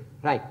same way.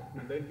 Right.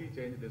 And then he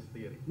changed his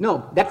theory.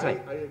 No, that's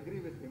right. I agree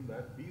with him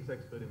that these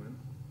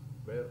experiments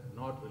were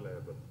not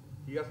reliable.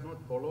 He has not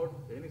followed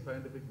any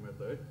scientific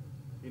method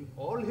in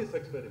all his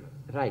experiments.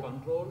 Right.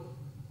 Control,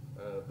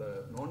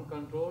 the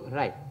non-control,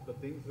 Right. the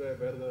things where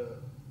the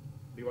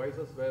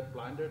devices were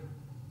planted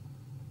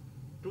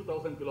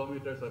 2,000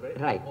 kilometers away.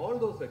 Right. All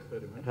those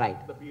experiments,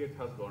 Right. the pH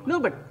has gone No,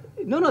 up. but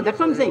no, that's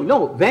what I'm saying.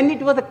 No, when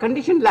it was a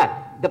conditioned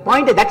lab, the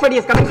point is that's what he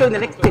is coming to in the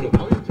next theory.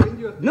 Now you change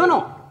your No, theory.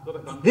 no. So the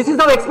control, This is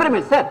our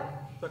experiment, sir.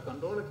 the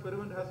control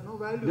experiment has no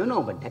value.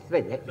 No, but that's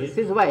why. So This if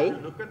is you- why. If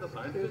you look at the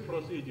scientific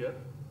procedure,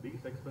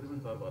 these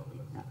experiments are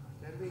worthless.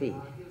 See,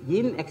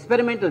 in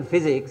experimental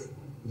physics,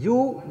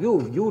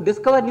 you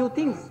discover new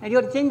things and you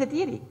have to change the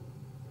theory.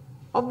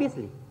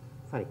 Obviously.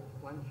 Sorry.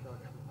 one shot.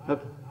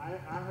 Okay.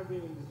 I have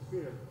been in this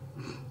field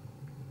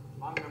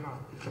long enough.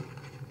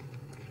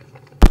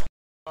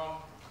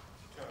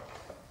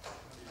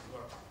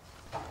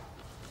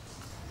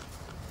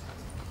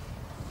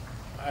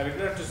 I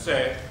regret to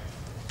say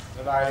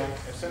that I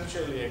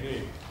essentially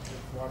agree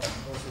with what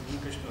Professor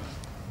Ramakrishna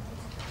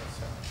has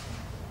said.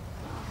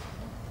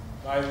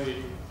 By the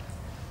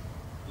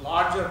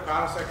larger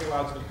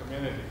parapsychological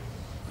community,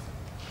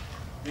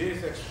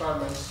 these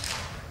experiments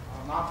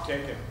are not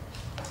taken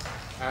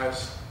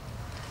as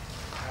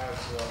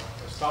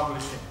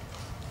establishing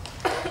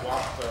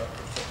what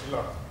Professor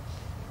Tiller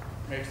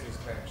makes these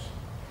claims.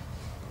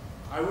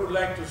 I would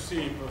like to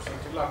see Professor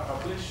Tiller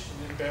publish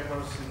these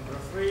papers in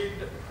refereed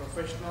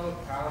professional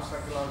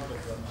parapsychological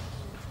journals.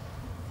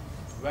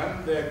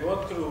 When they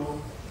go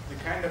through the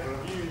kind of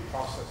reviewing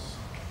process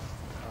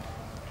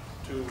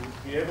to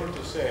be able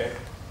to say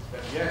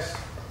that yes,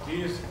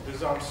 these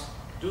results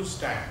do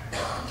stand.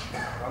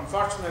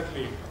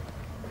 Unfortunately,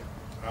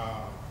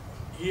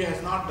 he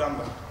has not done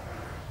that.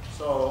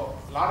 So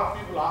a lot of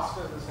people ask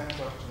us the same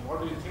question,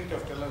 what do you think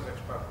of Tiller's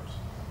experiments?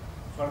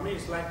 For me,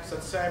 it's like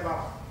Satsai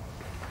Baba.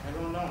 I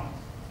don't know,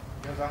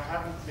 because I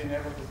haven't been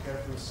able to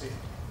carefully see.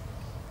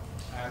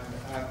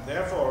 And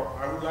therefore,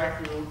 I would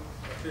like to,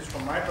 at least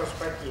from my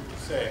perspective, to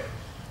say,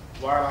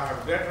 while I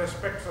have great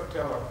respect for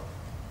Tiller,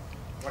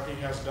 what he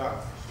has done,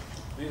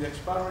 these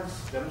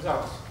experiments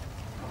themselves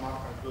are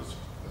not conclusive.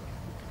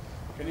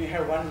 Can you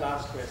have one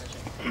last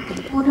question?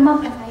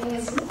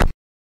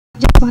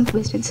 Just one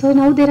question. So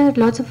now there are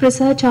lots of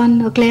research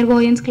on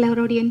clairvoyance,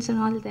 clairaudience and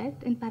all that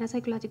in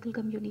parapsychological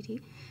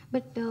community.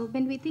 But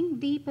when we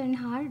think deep and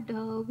hard,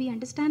 we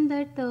understand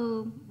that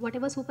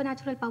whatever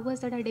supernatural powers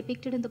that are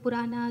depicted in the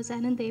Puranas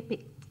and in the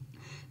epic,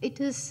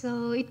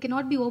 it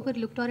cannot be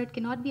overlooked or it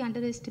cannot be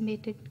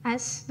underestimated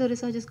as the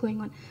research is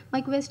going on.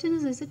 My question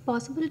is it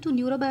possible to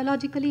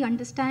neurobiologically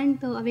understand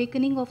the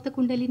awakening of the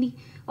Kundalini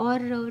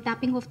or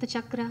tapping of the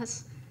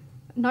chakras?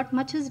 Not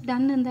much is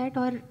done in that,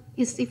 or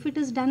if it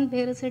is done,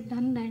 where is it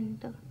done?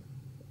 And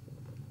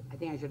I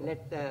think I should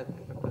let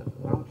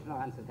Ramakrishna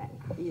answer that.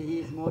 He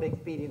is more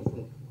experienced in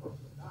it.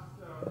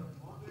 Dr.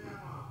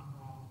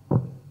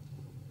 Mahadevan,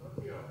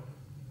 Tokyo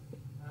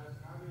has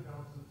carried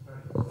out some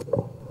studies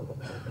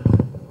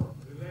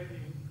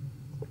relating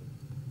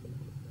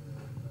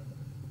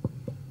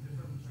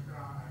different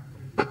chakra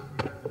activities.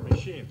 We have the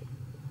machine,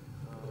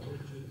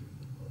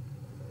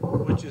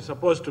 which is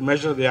supposed to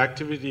measure the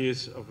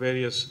activities of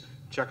various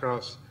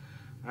chakras,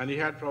 and he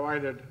had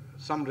provided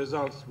some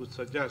results which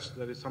suggest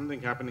there is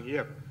something happening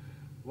here.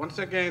 Once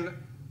again,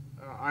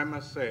 I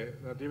must say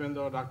that even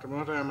though Dr.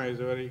 Nataraja is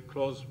a very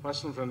close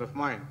personal friend of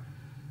mine,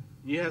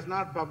 he has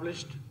not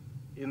published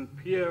in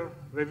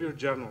peer-reviewed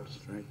journals.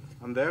 Right.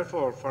 And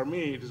therefore, for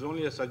me, it is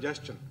only a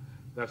suggestion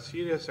that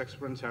serious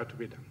experiments have to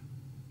be done.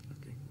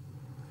 Okay.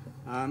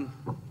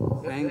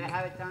 Do I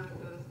have a chance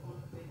to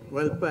respond?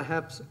 Well,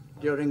 perhaps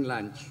during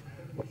lunch.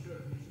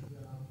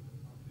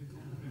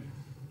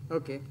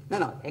 Okay.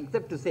 No,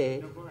 except to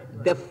say,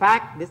 the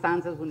fact, this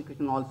answers one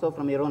question also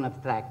from your own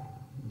abstract.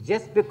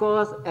 Just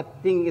because a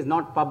thing is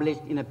not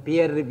published in a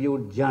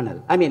peer-reviewed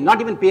journal, I mean,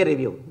 not even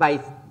peer-reviewed, by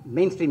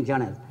mainstream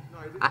journals. No,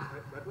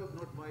 that was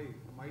not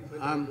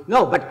my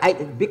no,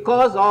 but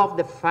because of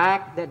the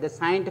fact that the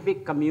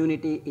scientific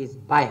community is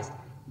biased,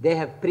 they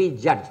have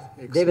prejudged.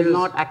 They will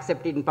not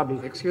accept it in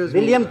public. Excuse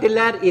me. William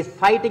Tiller is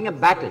fighting a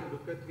battle.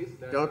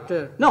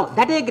 Doctor. No,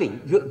 that I agree.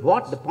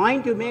 The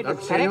point you made is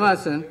correct.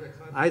 Srinivasan,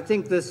 I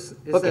think this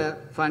is a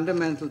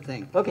fundamental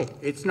thing. Okay.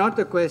 It's not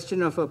the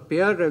question of a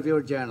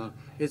peer-reviewed journal.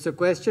 It's a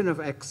question of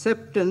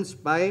acceptance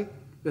by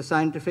the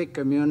scientific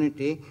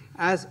community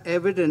as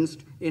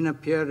evidenced in a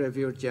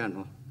peer-reviewed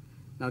journal.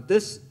 Now,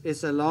 this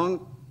is a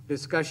long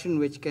discussion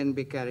which can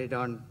be carried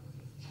on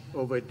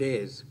over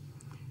days.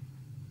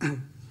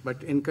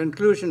 But in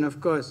conclusion, of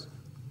course,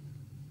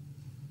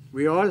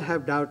 we all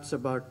have doubts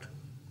about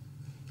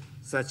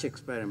such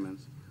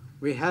experiments.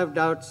 We have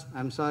doubts,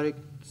 I'm sorry to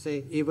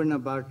say, even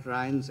about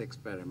Ryan's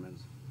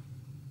experiments.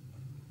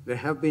 There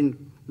have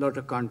been a lot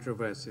of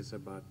controversies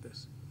about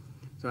this.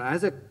 So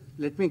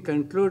let me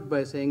conclude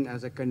by saying,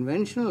 as a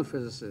conventional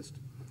physicist,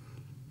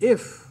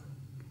 if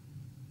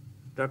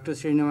Dr.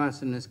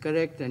 Srinivasan is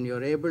correct and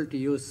you're able to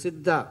use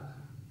Siddha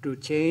to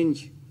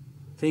change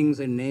things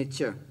in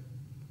nature,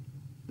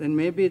 then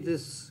maybe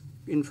this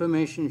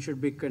information should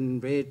be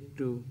conveyed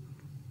to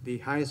the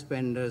high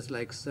spenders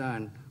like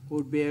CERN, who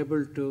would be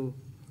able to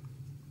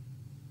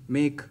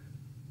make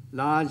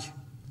large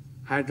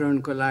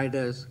hadron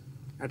colliders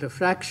at a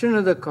fraction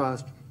of the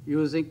cost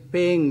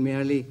paying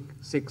merely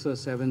 6 or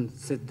 7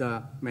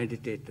 Siddha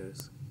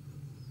meditators.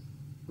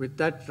 With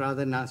that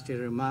rather nasty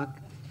remark,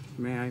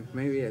 may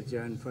we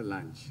adjourn for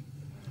lunch?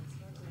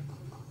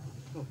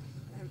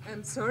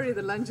 I'm sorry,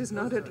 the lunch is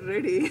not yet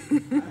ready.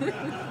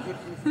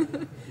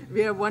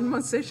 We have one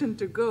more session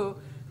to go.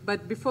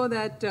 But before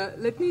that,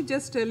 let me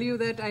just tell you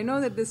that I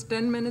know that this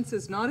 10 minutes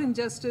is not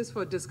injustice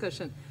for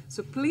discussion.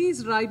 So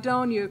please write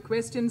down your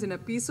questions in a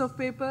piece of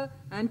paper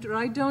and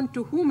write down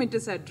to whom it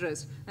is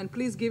addressed. And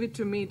please give it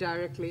to me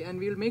directly. And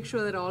we'll make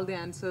sure that all the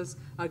answers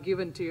are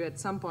given to you at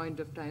some point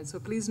of time. So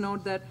please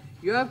note that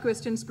you have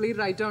questions, please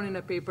write down in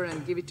a paper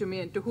and give it to me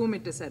and to whom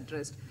it is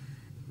addressed.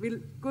 We'll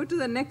go to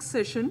the next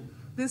session.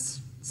 This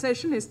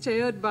session is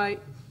chaired by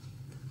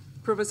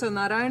Professor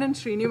Narayanan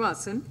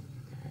Srinivasan.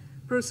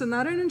 Professor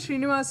Narayanan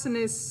Srinivasan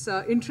is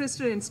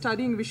interested in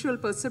studying visual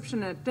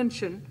perception and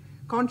attention,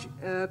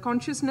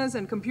 consciousness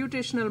and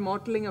computational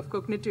modeling of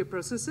cognitive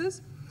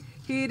processes.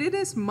 He did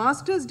his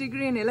master's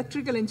degree in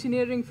electrical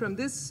engineering from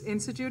this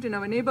institute in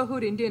our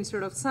neighborhood Indian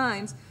Institute of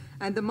Science,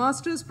 and the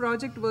master's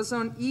project was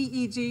on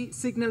EEG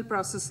signal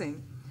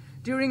processing.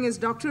 During his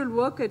doctoral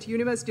work at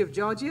University of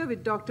Georgia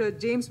with Dr.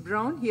 James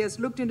Brown, he has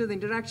looked into the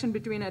interaction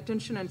between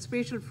attention and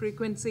spatial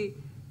frequency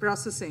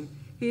processing.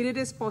 He did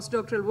his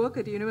postdoctoral work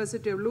at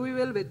University of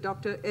Louisville with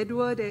Dr.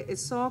 Edward A.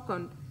 Issac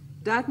on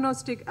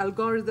diagnostic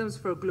algorithms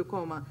for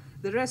glaucoma.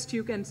 The rest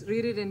you can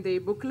read it in the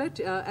booklet.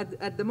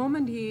 At the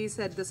moment, he is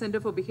at the Center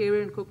for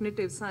Behavior and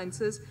Cognitive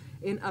Sciences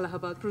in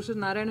Allahabad. Professor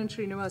Narayanan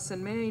Srinivasan,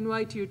 may I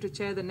invite you to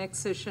chair the next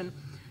session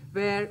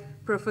where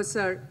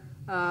Professor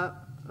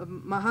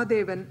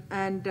Mahadevan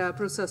and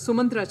Professor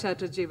Sumantra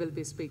Chattarji will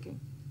be speaking.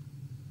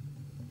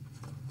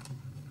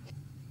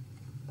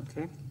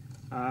 Okay.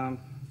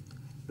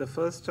 The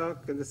first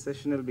talk in this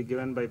session will be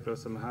given by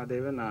Professor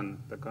Mahadevan on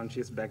the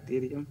conscious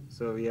bacterium.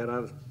 So we are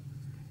all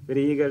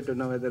very eager to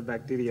know whether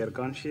bacteria are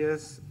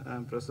conscious.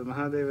 Professor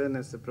Mahadevan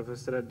is a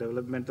professor at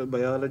developmental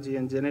biology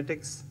and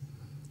genetics,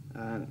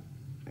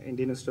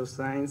 Indian Institute of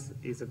Science.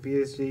 He's a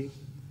PhD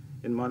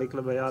in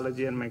molecular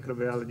biology and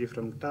microbiology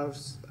from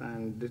Tufts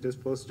and did his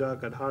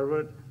postdoc at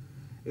Harvard.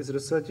 His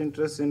research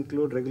interests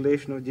include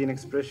regulation of gene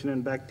expression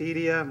in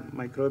bacteria,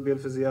 microbial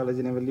physiology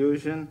and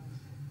evolution.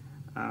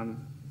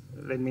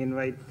 Let me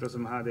invite Professor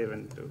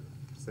Mahadevan to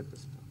set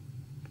this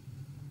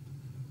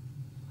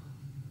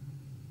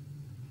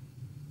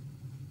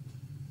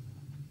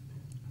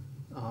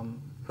talk.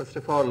 First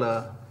of all,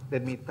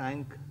 let me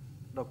thank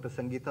Dr.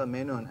 Sangeeta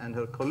Menon and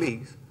her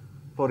colleagues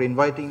for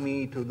inviting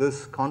me to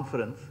this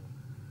conference.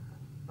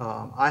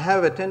 I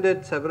have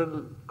attended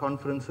several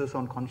conferences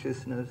on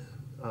consciousness,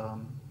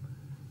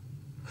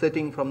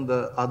 sitting from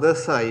the other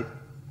side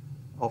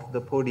of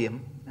the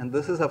podium, and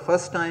this is the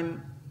first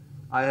time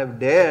I have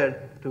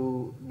dared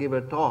to give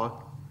a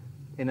talk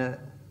in a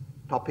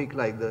topic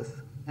like this.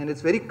 And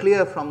it's very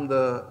clear from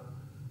the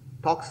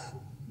talks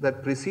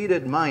that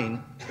preceded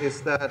mine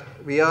is that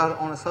we are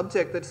on a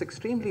subject that's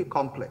extremely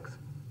complex.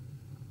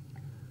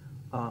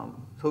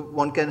 So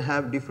one can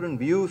have different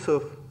views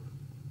of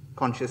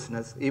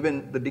consciousness.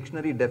 Even the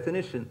dictionary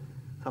definition,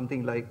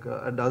 something like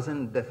a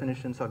dozen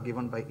definitions are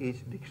given by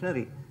each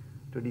dictionary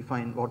to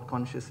define what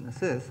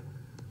consciousness is.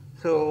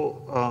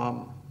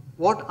 So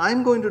what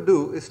I'm going to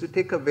do is to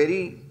take a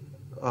very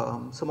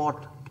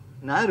somewhat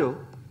narrow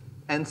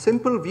and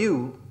simple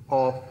view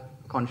of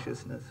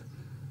consciousness,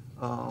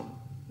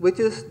 which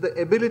is the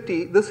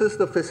ability, this is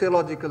the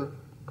physiological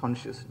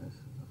consciousness.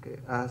 Okay,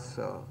 as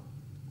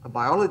a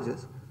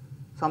biologist,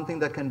 something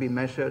that can be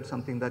measured,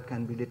 something that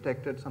can be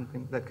detected,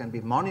 something that can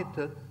be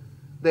monitored,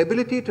 the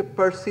ability to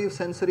perceive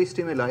sensory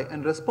stimuli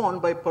and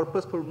respond by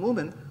purposeful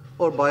movement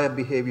or by a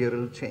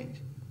behavioral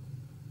change.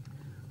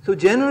 So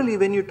generally,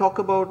 when you talk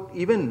about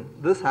even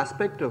this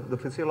aspect of the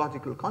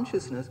physiological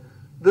consciousness,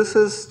 this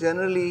is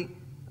generally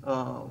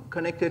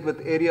connected with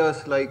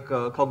areas like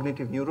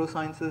cognitive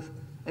neurosciences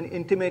and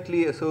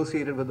intimately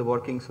associated with the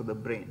workings of the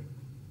brain.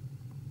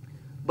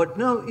 But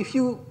now, if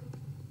you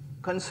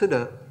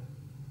consider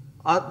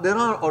there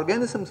are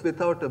organisms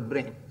without a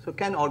brain. So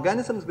can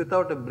organisms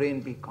without a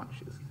brain be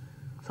conscious?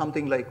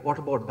 Something like, what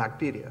about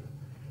bacteria?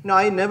 Now,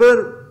 I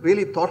never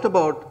really thought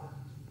about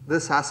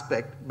this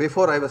aspect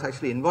before I was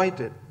actually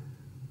invited.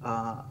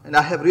 And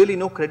I have really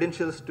no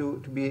credentials to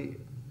be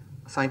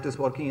a scientist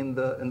working in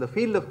the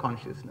field of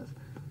consciousness.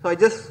 So I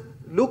just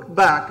looked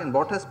back and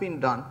what has been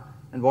done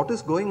and what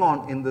is going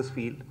on in this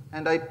field.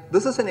 And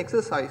this is an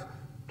exercise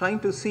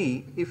trying to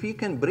see if we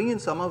can bring in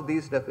some of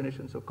these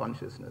definitions of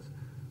consciousness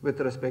with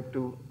respect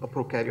to a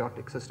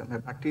prokaryotic system, a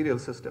bacterial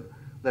system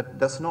that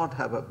does not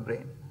have a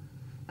brain.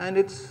 And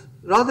it's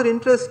rather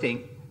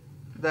interesting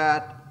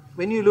that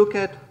when you look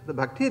at the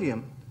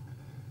bacterium,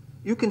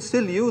 you can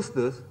still use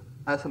this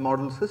as a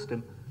model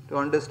system to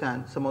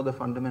understand some of the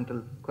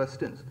fundamental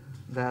questions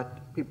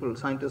that people,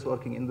 scientists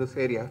working in this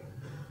area,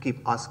 keep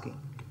asking.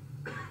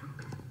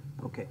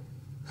 Okay,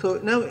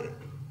 so now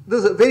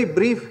there's a very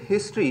brief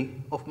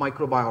history of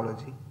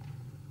microbiology.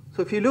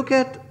 So if you look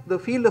at the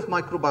field of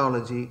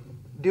microbiology,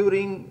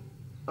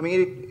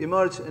 it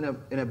emerged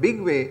in a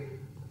big way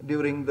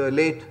during the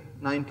late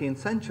 19th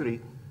century,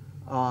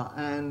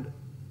 and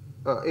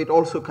it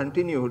also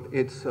continued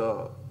its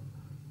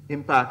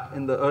impact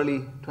in the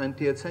early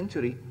 20th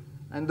century.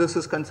 And this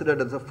is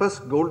considered as the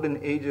first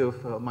golden age of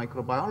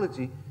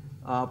microbiology.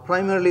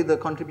 Primarily, the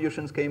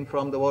contributions came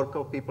from the work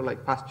of people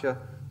like Pasteur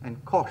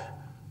and Koch.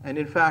 And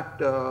in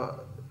fact,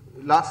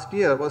 last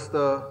year was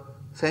the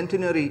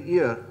centenary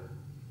year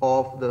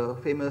of the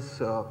famous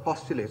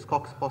postulates,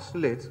 Koch's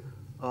postulates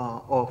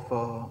of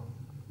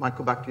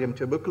Mycobacterium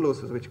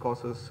tuberculosis, which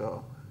causes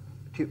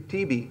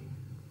TB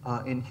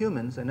in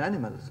humans and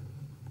animals.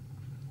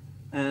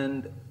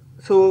 And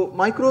so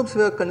microbes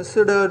were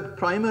considered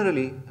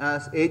primarily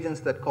as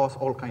agents that cause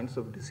all kinds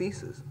of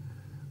diseases.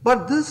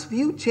 But this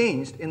view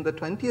changed in the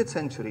 20th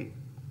century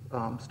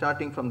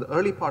starting from the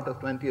early part of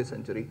 20th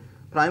century,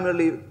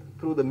 primarily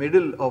through the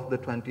middle of the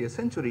 20th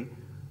century,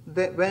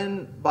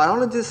 when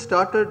biologists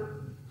started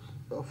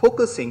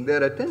focusing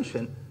their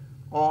attention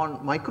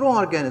on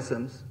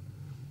microorganisms,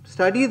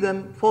 study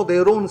them for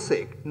their own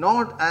sake,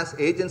 not as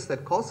agents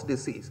that cause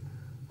disease,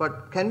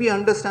 but can we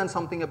understand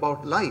something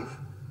about life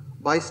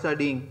by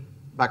studying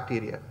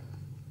bacteria?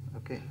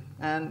 Okay,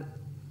 and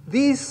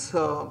these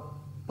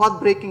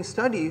path-breaking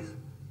studies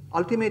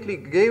ultimately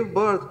gave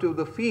birth to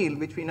the field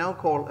which we now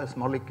call as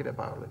molecular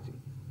biology.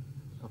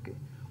 Okay,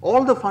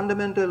 all the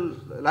fundamental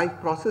life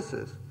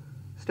processes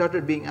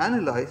started being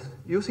analyzed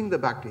using the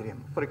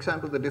bacterium. For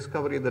example, the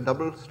discovery of the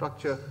double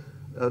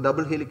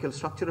helical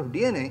structure of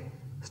DNA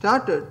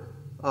started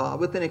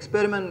with an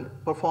experiment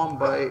performed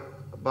by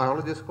a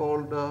biologist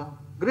called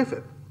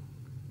Griffith,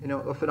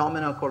 a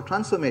phenomena called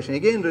transformation,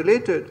 again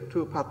related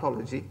to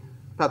pathology,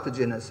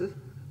 pathogenesis,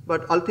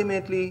 but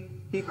ultimately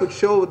he could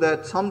show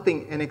that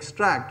an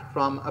extract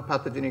from a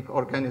pathogenic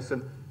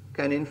organism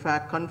can in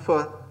fact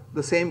confer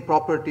the same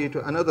property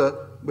to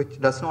another which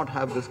does not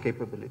have this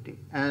capability.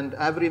 And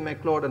Avery,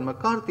 McLeod, and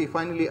McCarthy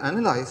finally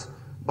analyzed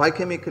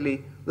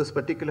biochemically this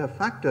particular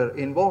factor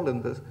involved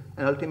in this,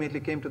 and ultimately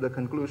came to the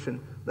conclusion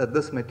that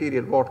this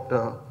material, what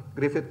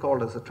Griffith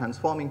called as a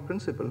transforming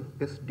principle,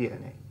 is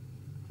DNA.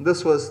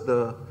 This was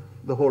the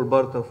whole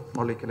birth of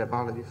molecular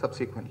biology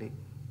subsequently.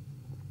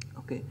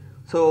 Okay,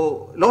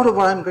 so a lot of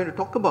what I'm going to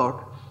talk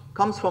about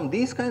comes from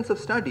these kinds of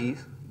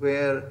studies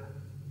where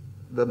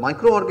the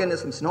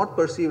microorganism is not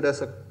perceived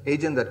as an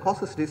agent that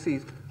causes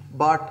disease,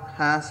 but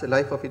has a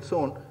life of its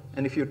own.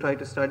 And if you try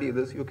to study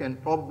this, you can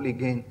probably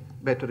gain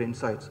better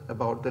insights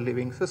about the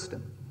living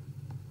system.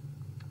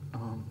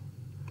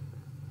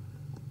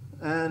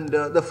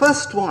 The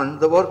first one,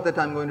 the work that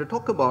I'm going to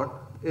talk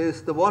about,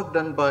 is the work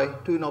done by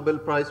two Nobel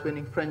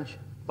Prize-winning French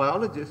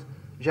biologists,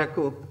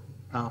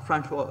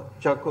 Francois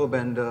Jacob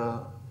and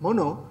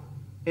Monod.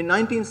 In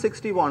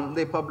 1961,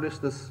 they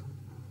published this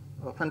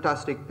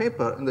fantastic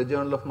paper in the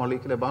Journal of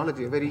Molecular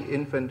Biology, a very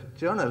infant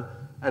journal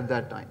at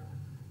that time.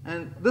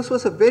 And this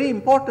was a very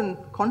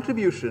important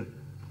contribution,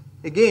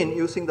 again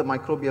using the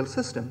microbial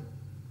system.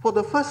 For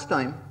the first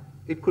time,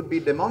 it could be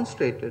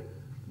demonstrated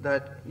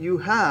that you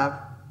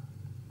have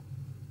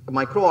a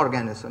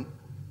microorganism,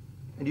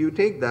 and you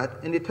take that,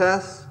 and it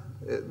has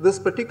this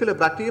particular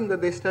bacterium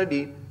that they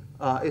studied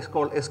is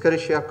called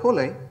Escherichia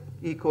coli,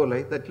 E.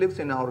 coli, that lives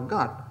in our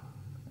gut.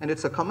 And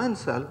it's a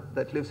commensal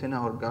that lives in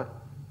our gut.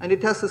 And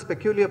it has this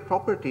peculiar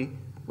property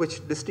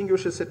which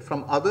distinguishes it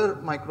from other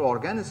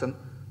microorganisms,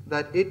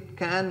 that it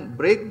can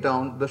break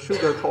down the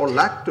sugar called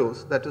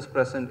lactose that is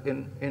present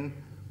in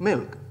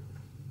milk,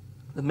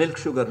 the milk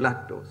sugar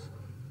lactose.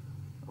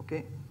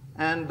 Okay?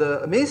 And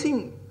the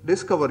amazing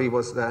discovery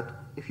was that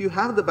if you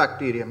have the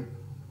bacterium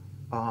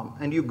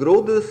and you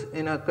grow this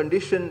in a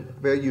condition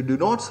where you do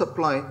not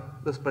supply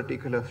this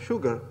particular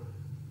sugar,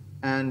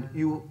 and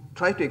you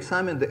try to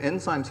examine the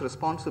enzymes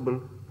responsible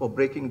for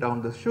breaking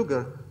down the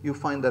sugar, you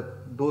find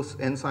that those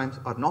enzymes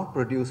are not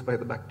produced by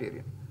the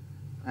bacterium.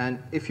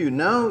 And if you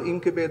now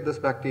incubate this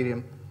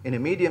bacterium in a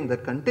medium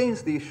that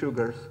contains these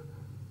sugars,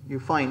 you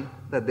find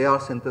that they are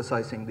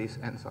synthesizing these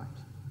enzymes.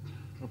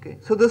 Okay?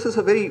 So this is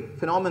a very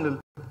phenomenal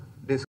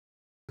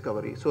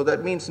discovery. So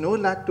that means no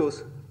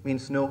lactose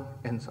means no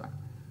enzyme.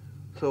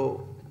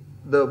 So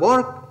the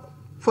work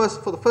for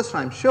the first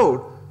time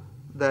showed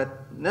that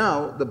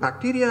now the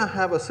bacteria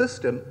have a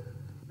system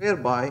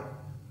whereby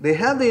they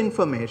have the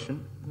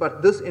information,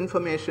 but this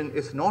information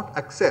is not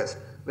accessed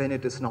when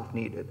it is not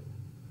needed.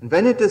 And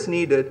when it is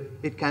needed,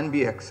 it can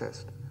be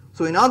accessed.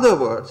 So in other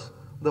words,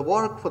 the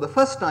work for the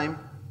first time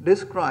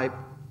described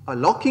a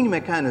locking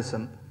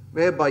mechanism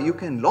whereby you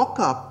can lock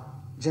up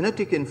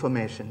genetic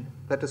information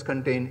that is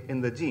contained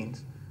in the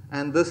genes.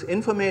 And this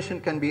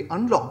information can be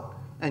unlocked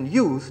and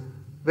used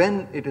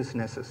when it is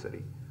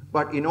necessary.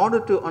 But in order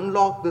to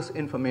unlock this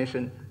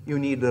information, you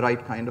need the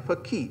right kind of a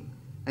key.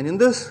 And in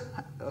this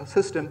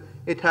system,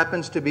 it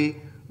happens to be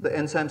the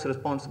enzymes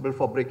responsible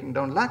for breaking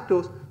down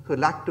lactose. So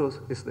lactose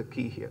is the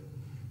key here.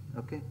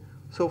 Okay?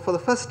 So for the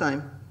first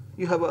time,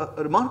 you have a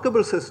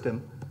remarkable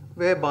system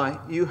whereby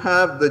you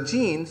have the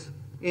genes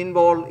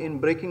involved in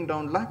breaking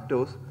down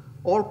lactose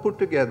all put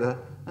together.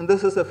 And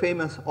this is a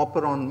famous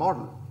operon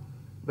model,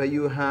 where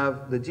you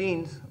have the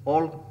genes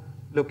all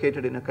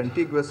located in a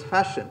contiguous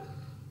fashion.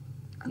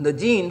 And the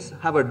genes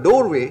have a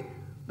doorway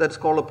that's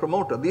called a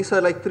promoter. These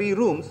are like 3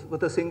 rooms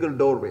with a single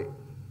doorway.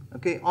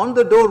 Okay? On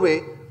the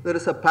doorway, there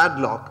is a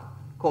padlock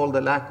called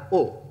the lac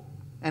O.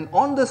 And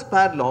on this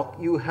padlock,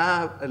 you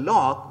have a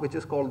lock which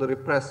is called the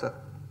repressor.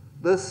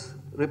 This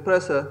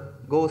repressor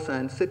goes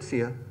and sits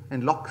here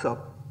and locks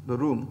up the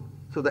room.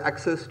 So the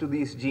access to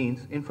these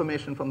genes,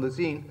 information from the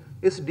gene,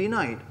 is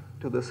denied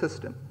to the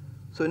system.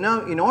 So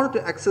now, in order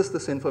to access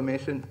this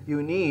information,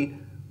 you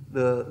need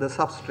the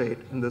substrate,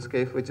 in this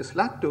case, which is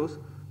lactose,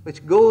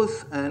 which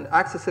goes and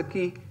acts as a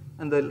key,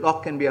 and the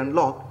lock can be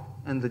unlocked,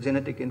 and the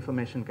genetic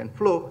information can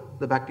flow.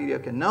 The bacteria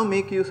can now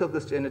make use of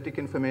this genetic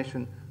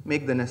information,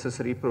 make the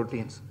necessary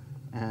proteins,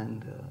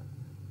 and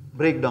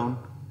break down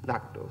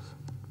lactose.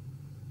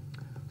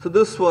 So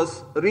this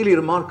was a really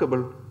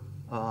remarkable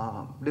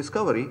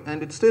discovery,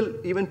 and it still,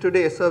 even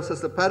today, serves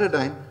as the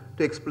paradigm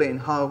to explain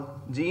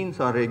how genes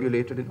are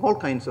regulated in all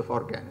kinds of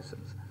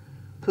organisms.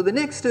 So the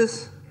next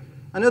is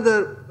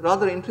another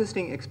rather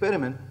interesting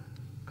experiment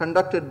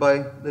conducted by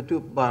the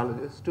two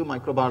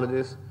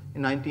microbiologists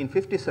in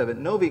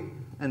 1957, Novick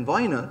and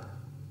Weiner,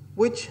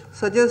 which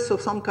suggests of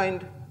some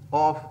kind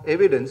of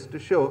evidence to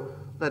show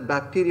that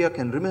bacteria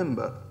can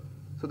remember.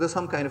 So there's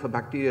some kind of a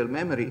bacterial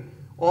memory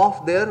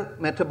of their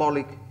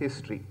metabolic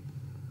history.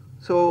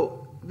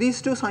 So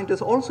these two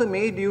scientists also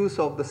made use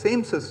of the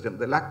same system,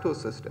 the lactose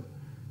system.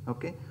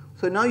 Okay?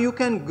 So now you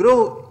can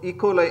grow E.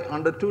 coli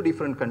under two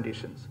different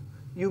conditions.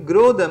 You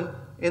grow them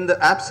in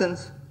the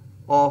absence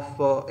of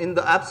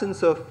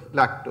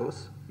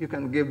lactose. You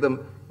can give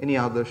them any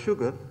other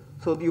sugar.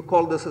 So you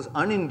call this as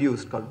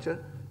uninduced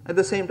culture. At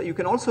the same time, you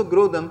can also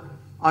grow them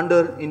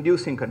under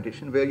inducing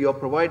condition where you are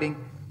providing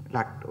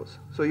lactose.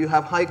 So you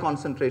have high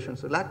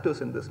concentrations of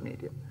lactose in this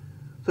medium.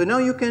 So now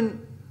you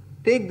can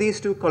take these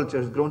two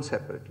cultures grown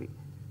separately,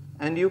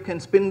 and you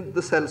can spin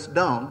the cells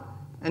down,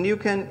 and you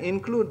can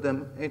include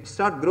them and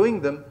start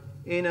growing them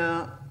in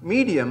a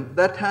medium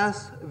that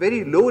has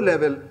very low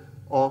level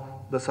of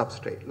the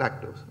substrate,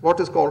 lactose,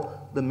 what is called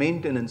the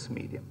maintenance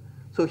medium.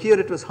 So here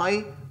it was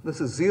high, this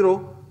is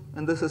 0,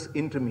 and this is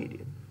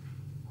intermediate.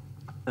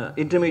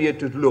 Intermediate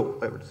to low,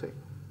 I would say.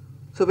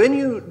 So when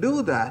you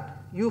do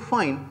that, you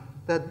find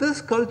that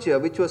this culture,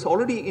 which was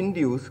already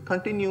induced,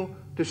 continue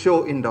to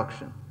show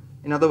induction.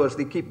 In other words,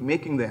 they keep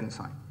making the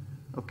enzyme.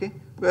 Okay?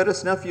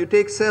 Whereas now if you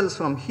take cells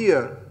from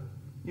here,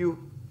 you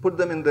put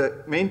them in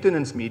the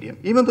maintenance medium.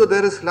 Even though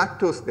there is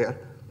lactose there,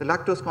 the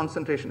lactose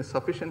concentration is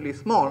sufficiently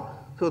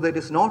small so that it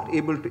is not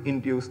able to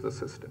induce the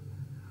system.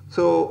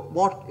 So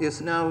what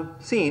is now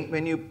seen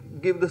when you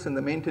give this in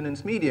the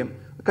maintenance medium,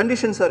 the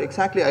conditions are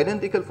exactly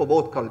identical for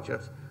both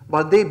cultures,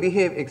 but they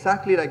behave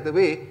exactly like the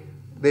way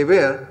they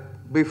were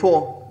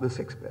before this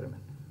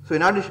experiment. So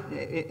in addition,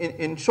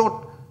 in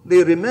short,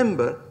 they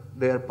remember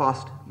their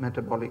past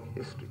metabolic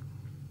history.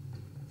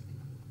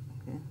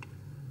 Okay.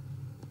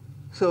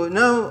 So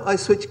now I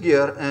switch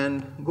gear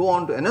and go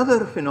on to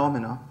another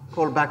phenomena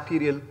called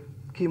bacterial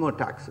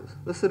chemotaxis.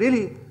 This is a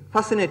really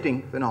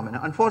fascinating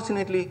phenomena.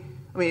 Unfortunately,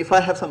 I mean, if I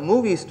have some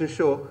movies to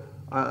show,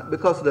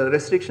 because of the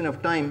restriction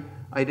of time,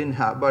 I didn't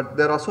have, but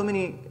there are so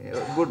many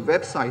good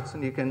websites,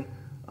 and you can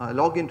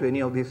log into any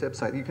of these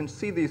websites. You can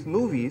see these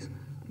movies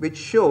which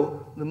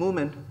show the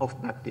movement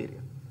of bacteria.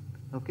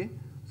 Okay?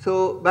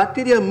 So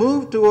bacteria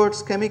move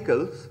towards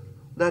chemicals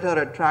that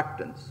are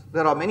attractants.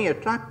 There are many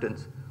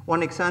attractants.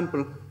 One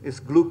example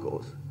is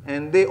glucose.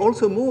 And they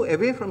also move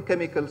away from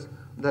chemicals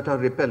that are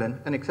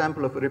repellent. An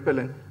example of a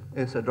repellent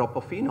is a drop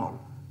of phenol,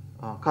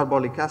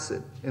 carbolic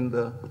acid in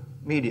the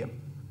medium.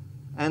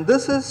 And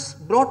this is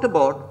brought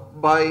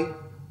about by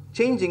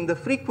changing the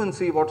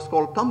frequency, what's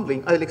called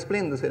tumbling. I'll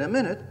explain this in a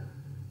minute.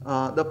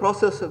 The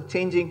process of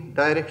changing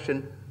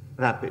direction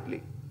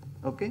rapidly.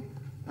 Okay?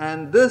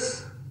 And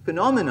this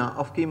phenomena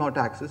of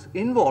chemotaxis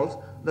involves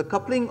the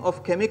coupling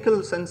of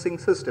chemical sensing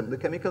system.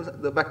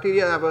 The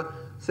bacteria have a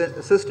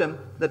system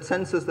that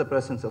senses the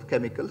presence of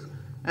chemicals,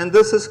 and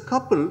this is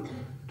coupled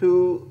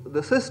to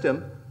the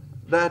system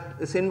that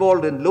is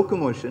involved in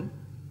locomotion,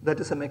 that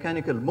is a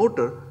mechanical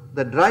motor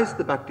that drives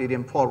the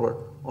bacterium forward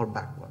or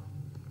backward.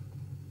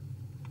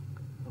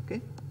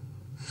 Okay?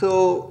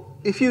 So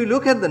if you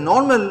look at the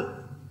normal,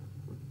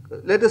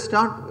 let us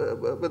start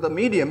with a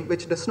medium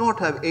which does not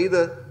have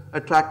either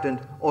attractant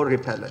or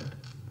repellent.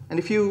 And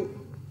if you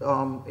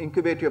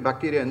incubate your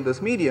bacteria in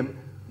this medium,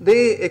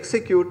 they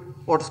execute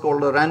what's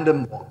called a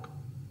random walk,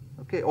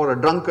 okay, or a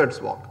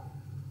drunkard's walk,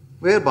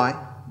 whereby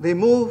they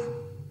move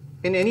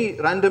in any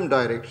random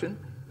direction,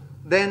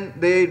 then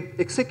they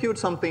execute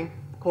something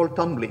called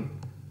tumbling,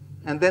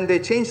 and then they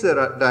change their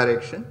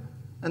direction,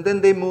 and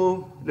then they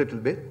move a little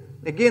bit.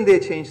 Again, they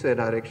change their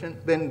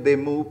direction, then they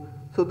move.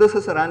 So this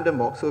is a random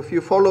walk. So if you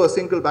follow a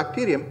single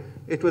bacterium,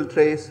 it will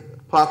trace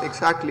path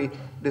exactly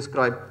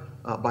described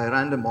by a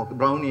random walk,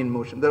 Brownian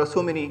motion. There are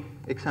so many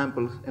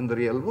examples in the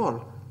real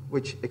world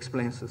which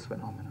explains this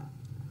phenomenon.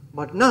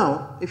 But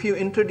now, if you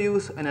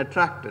introduce an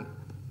attractant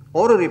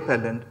or a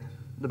repellent,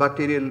 the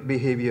bacterial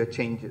behavior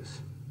changes.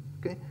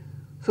 Okay?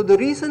 So the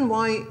reason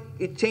why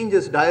it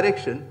changes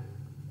direction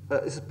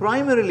is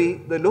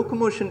primarily the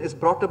locomotion is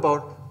brought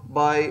about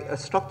by a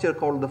structure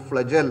called the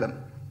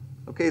flagellum.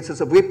 Okay?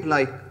 It's a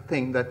whip-like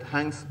thing that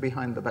hangs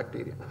behind the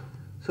bacteria.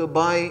 So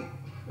by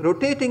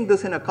rotating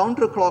this in a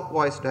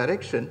counterclockwise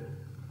direction,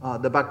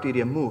 the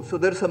bacteria moves. So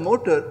there's a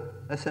motor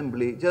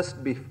assembly just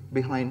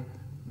behind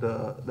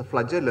the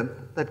flagellum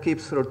that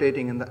keeps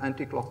rotating in the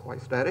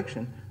anticlockwise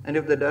direction. And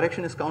if the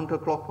direction is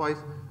counterclockwise,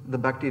 the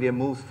bacteria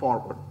moves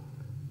forward.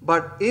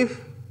 But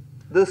if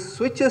this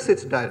switches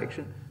its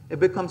direction, it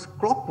becomes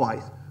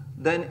clockwise,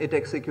 then it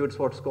executes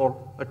what's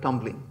called a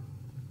tumbling.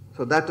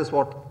 So that is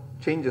what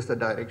changes the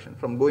direction.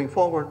 From going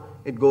forward,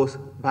 it goes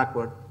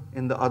backward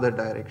in the other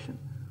direction.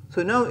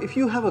 So now if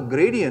you have a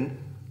gradient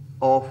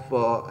of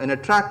an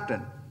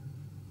attractant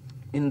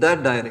in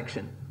that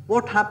direction,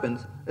 what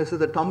happens is that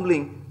the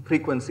tumbling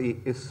frequency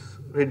is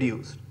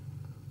reduced.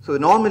 So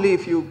normally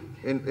if you,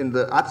 in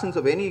the absence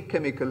of any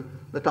chemical,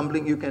 the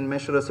tumbling, you can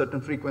measure a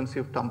certain frequency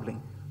of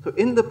tumbling. So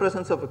in the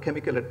presence of a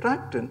chemical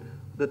attractant,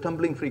 the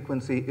tumbling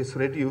frequency is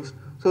reduced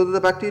so that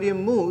the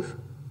bacterium moves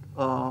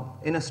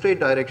in a straight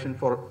direction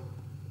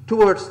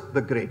towards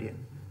the gradient.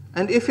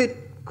 And if it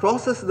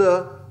crosses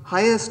the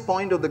highest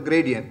point of the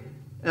gradient,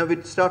 and if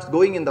it starts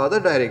going in the other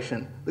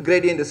direction, the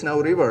gradient is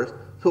now reversed,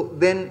 so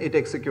then it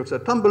executes a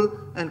tumble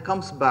and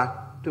comes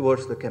back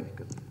towards the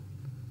chemical.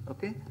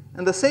 Okay?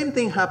 And the same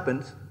thing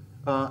happens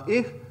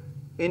if,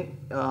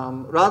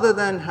 rather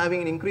than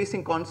having an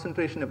increasing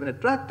concentration of an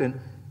attractant,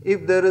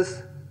 if there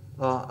is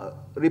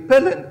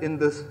repellent in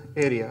this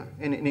area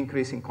in an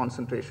increasing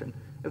concentration.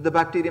 If the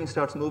bacterium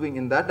starts moving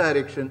in that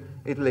direction,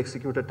 it will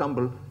execute a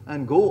tumble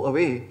and go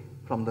away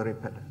from the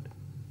repellent.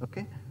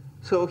 Okay?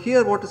 So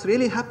here what is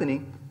really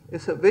happening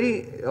is a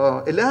very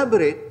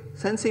elaborate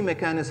sensing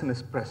mechanism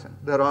is present.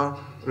 There are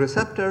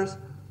receptors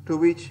to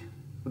which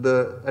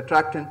the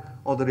attractant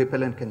or the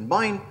repellent can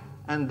bind,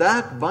 and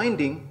that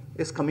binding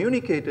is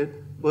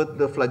communicated with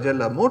the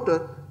flagellar motor,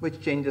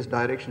 which changes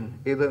direction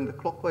either in the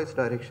clockwise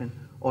direction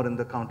or in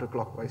the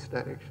counterclockwise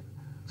direction.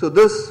 So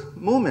this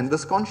movement,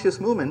 this conscious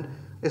movement,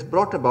 is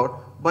brought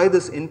about by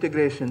this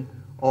integration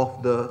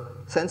of the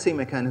sensing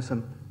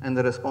mechanism and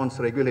the response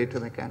regulator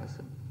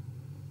mechanism.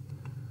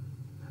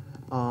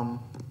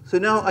 So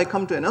now I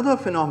come to another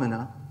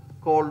phenomena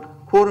called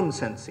quorum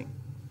sensing.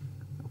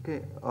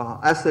 Okay,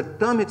 as the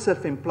term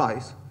itself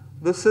implies,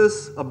 this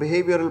is a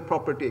behavioral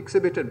property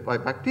exhibited by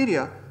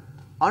bacteria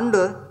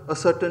under a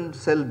certain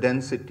cell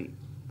density.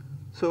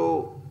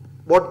 So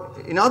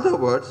in other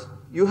words,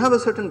 you have a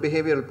certain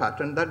behavioral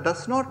pattern that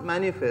does not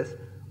manifest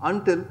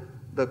until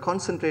the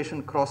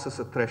concentration crosses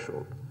a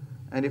threshold.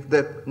 And if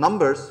the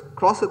numbers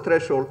cross a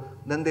threshold,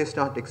 then they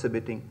start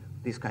exhibiting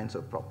these kinds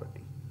of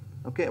property.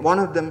 Okay? One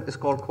of them is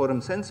called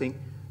quorum sensing,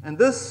 and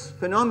this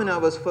phenomena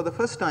was for the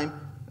first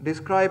time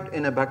described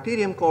in a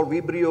bacterium called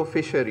Vibrio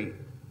fischeri.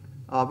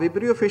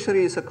 Vibrio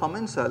fischeri is a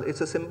commensal.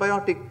 It's a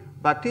symbiotic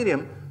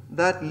bacterium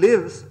that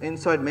lives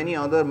inside many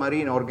other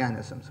marine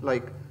organisms.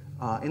 Like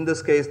in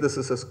this case, this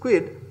is a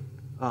squid,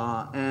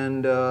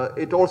 and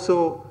it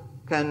also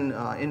can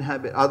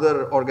inhabit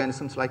other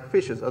organisms like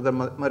fishes, other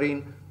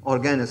marine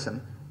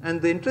organisms. And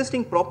the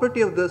interesting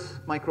property of this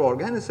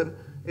microorganism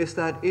is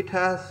that it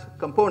has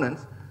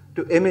components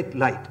to emit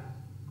light.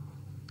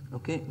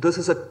 Okay? This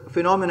is a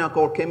phenomena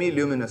called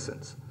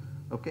chemiluminescence.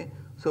 Okay?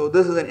 So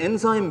this is an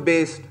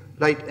enzyme-based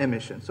light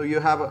emission. So you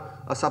have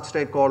a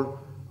substrate called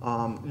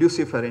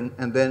luciferin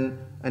and then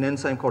an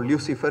enzyme called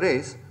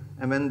luciferase.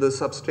 And when the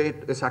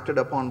substrate is acted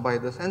upon by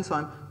this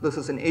enzyme, this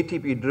is an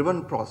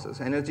ATP-driven process,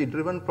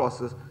 energy-driven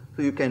process,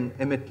 so you can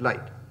emit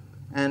light.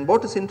 And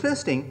what is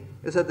interesting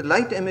is that the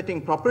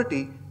light-emitting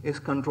property is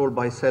controlled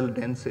by cell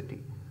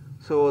density.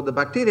 So the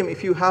bacterium,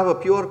 if you have a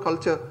pure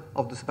culture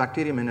of this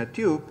bacterium in a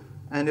tube,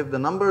 and if the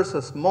numbers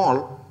are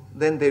small,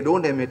 then they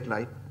don't emit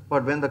light.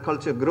 But when the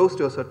culture grows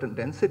to a certain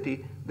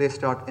density, they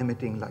start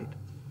emitting light.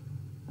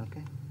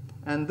 Okay?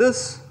 And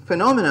this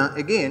phenomena,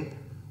 again,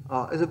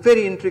 is a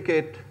very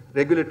intricate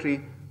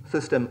regulatory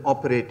system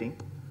operating.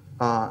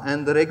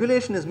 And the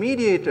regulation is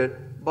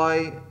mediated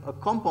by a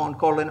compound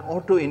called an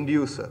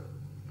autoinducer.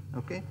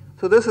 Okay?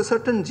 So there's a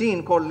certain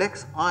gene called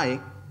LEX-I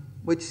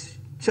which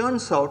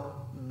churns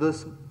out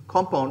this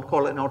compound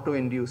called an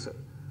autoinducer.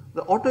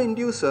 The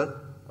autoinducer,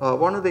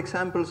 one of the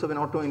examples of an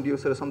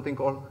autoinducer is something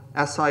called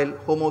acyl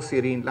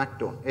homoserine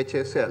lactone,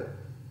 HSL.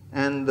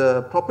 And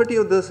the property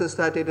of this is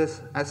that it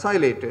is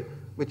acylated,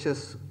 which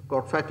has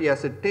got fatty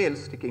acid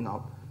tails sticking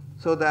out,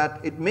 so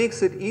that it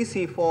makes it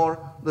easy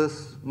for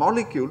this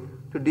molecule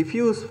to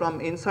diffuse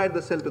from inside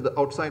the cell to the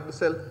outside the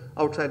cell.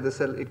 Outside the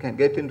cell, it can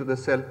get into the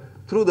cell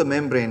through the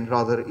membrane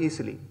rather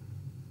easily.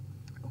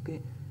 Okay?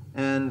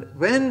 And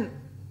when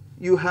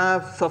you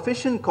have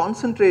sufficient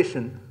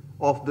concentration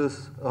of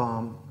this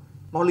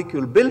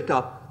molecule built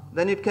up,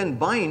 then it can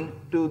bind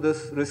to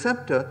this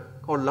receptor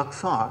called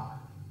LuxR.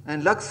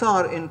 And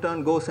LuxR in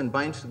turn goes and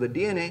binds to the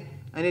DNA,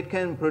 and it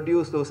can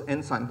produce those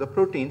enzymes, the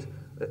proteins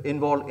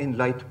involved in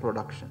light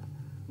production.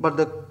 But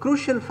the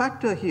crucial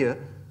factor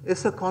here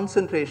is the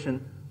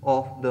concentration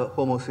of the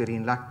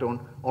homoserine lactone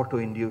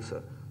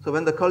autoinducer. So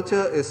when the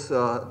culture is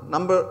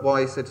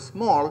number-wise it's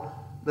small,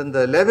 then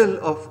the level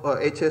of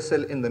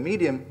HSL in the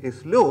medium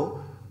is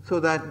low, so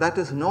that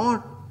is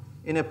not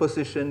in a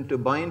position to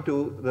bind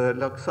to the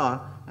LuxR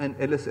and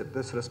elicit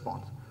this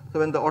response. So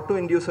when the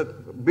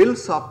autoinducer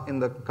builds up in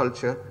the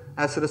culture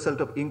as a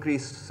result of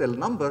increased cell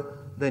number,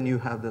 then you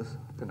have this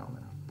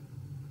phenomenon.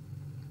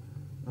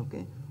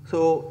 Okay?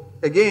 So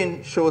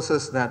again shows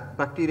us that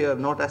bacteria are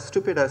not as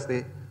stupid as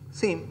they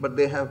seem, but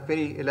they have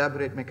very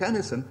elaborate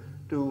mechanism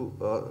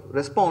to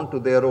respond to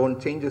their own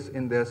changes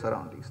in their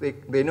surroundings.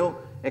 They know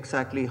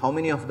exactly how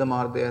many of them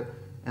are there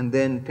and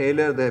then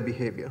tailor their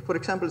behavior. For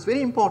example, it's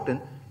very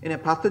important in a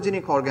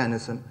pathogenic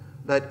organism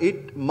that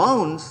it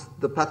mounts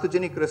the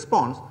pathogenic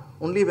response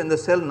only when the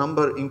cell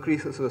number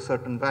increases to a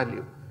certain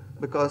value.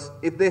 Because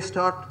if they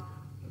start,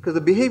 because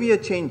the behavior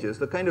changes,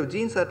 the kind of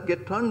genes that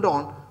get turned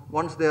on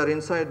once they are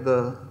inside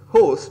the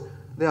host,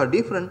 they are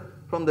different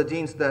from the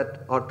genes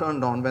that are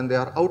turned on when they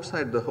are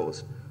outside the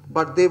host.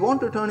 But they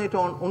want to turn it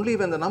on only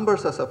when the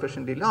numbers are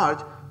sufficiently large,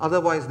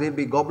 otherwise they'll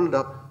be gobbled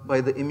up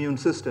by the immune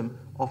system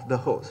of the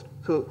host.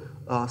 So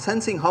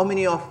sensing how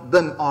many of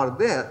them are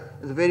there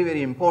is very,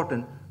 very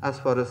important as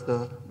far as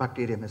the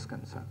bacterium is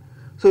concerned.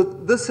 So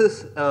this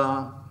is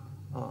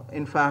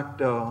in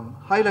fact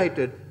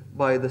highlighted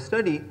by the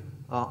study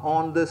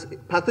on this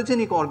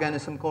pathogenic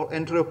organism called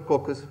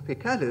Enterococcus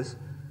faecalis.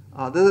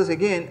 This is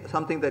again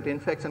something that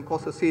infects and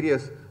causes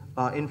serious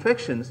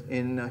infections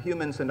in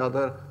humans and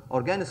other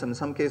organisms. In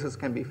some cases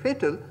can be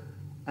fatal,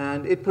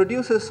 and it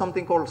produces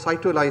something called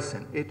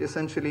cytolysin. It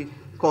essentially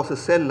causes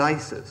cell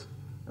lysis,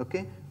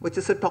 okay, which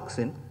is a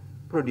toxin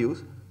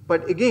produced.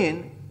 But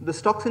again,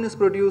 this toxin is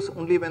produced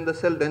only when the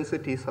cell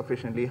density is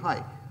sufficiently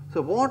high.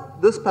 So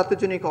what this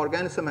pathogenic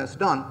organism has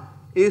done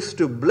is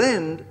to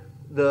blend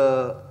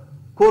the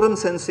quorum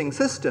sensing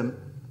system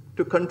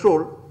to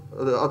control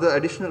the other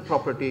additional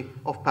property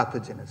of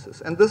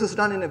pathogenesis. And this is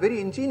done in a very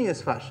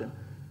ingenious fashion.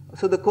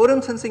 So the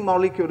quorum sensing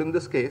molecule in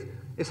this case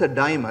is a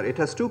dimer. It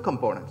has two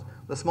components,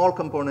 the small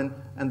component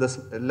and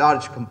the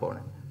large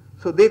component.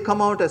 So they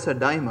come out as a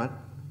dimer,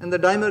 and the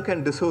dimer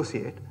can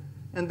dissociate,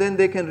 and then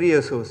they can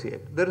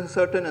reassociate. There is a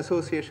certain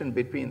association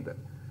between them.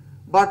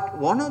 But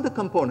one of the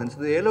components,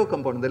 the yellow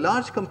component, the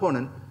large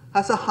component,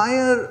 has a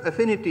higher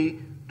affinity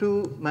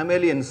to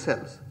mammalian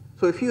cells.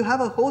 So if you have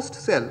a host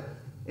cell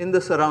in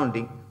the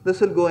surrounding,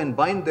 this will go and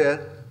bind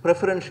there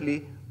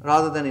preferentially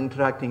rather than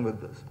interacting with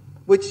this,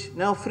 which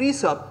now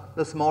frees up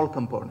the small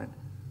component.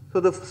 So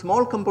the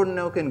small component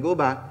now can go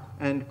back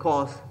and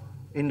cause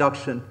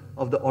induction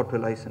of the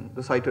autolysin,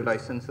 the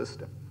cytolysin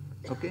system.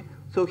 Okay?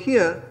 So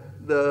here,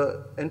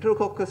 the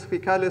Enterococcus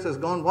faecalis has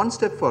gone one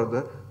step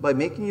further by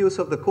making use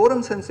of the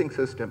quorum sensing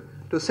system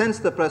to sense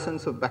the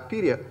presence of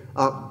bacteria,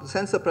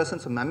 sense the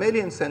presence of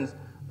mammalian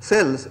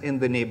cells in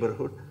the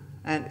neighborhood.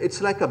 And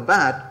it's like a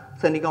bat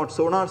sending out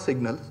sonar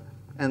signals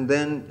and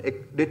then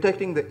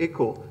detecting the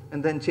echo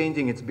and then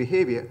changing its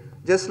behavior.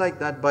 Just like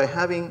that, by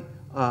having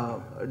a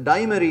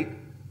dimeric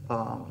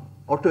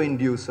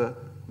autoinducer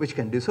which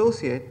can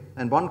dissociate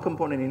and one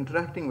component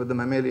interacting with the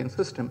mammalian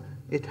system,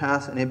 it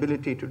has an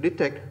ability to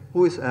detect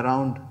who is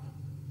around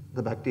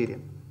the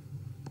bacterium.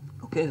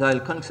 Okay,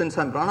 so since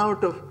I'm run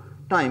out of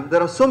time,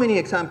 there are so many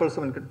examples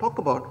one could talk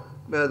about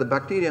where the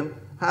bacterium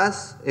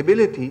has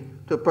ability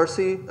to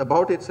perceive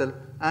about itself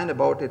and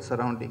about its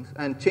surroundings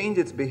and change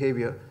its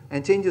behavior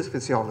and change its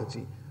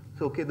physiology.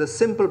 So okay, the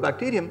simple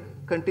bacterium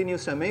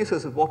continues to amaze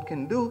us of what it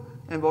can do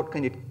and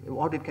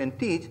what it can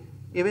teach,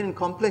 even in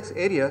complex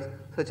areas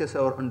such as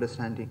our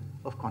understanding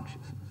of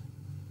consciousness.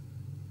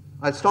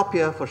 I'll stop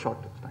here for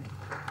short time.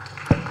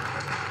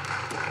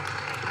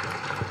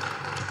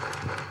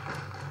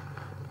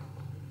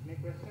 Any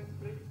questions,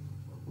 please?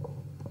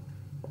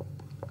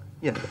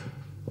 Yes.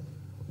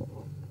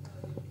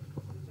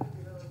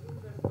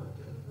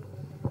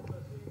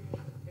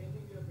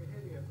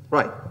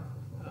 Right.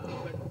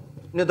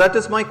 No, that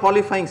is my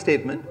qualifying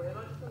statement.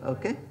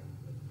 Okay.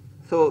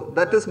 So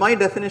that is my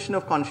definition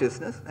of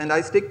consciousness, and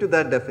I stick to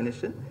that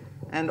definition.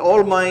 And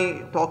all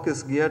my talk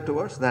is geared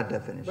towards that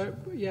definition.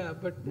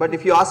 But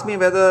if you ask me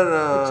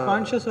whether it's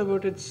conscious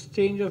about its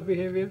change of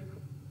behavior.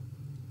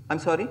 I'm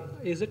sorry?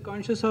 Is it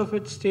conscious of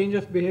its change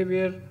of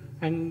behavior?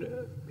 And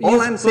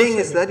all I'm saying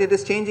is that it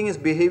is changing its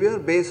behavior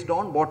based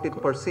on what it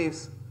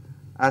perceives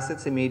as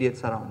its immediate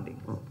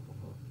surroundings.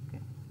 Okay.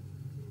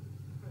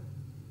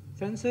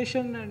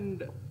 Sensation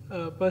and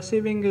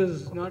perceiving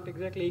is not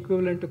exactly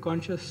equivalent to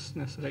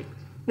consciousness, right?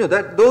 No,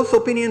 those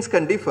opinions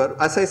can differ.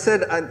 As I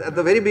said at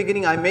the very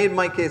beginning, I made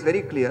my case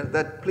very clear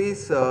that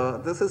please,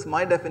 this is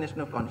my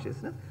definition of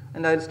consciousness,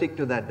 and I'll stick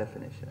to that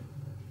definition.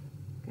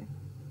 Okay.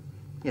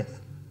 Yes.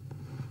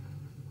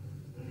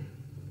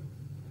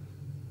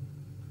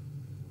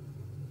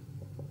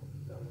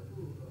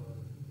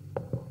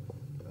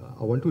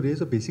 I want to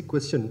raise a basic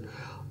question.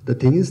 The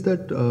thing is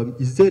that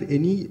is there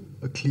any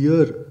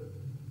clear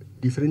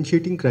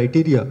differentiating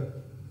criteria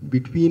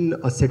between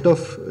a set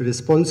of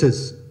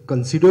responses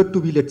considered to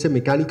be, let's say,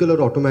 mechanical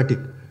or automatic,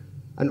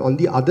 and on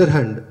the other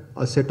hand,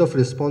 a set of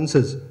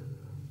responses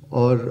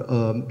or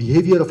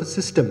behavior of a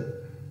system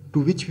to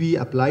which we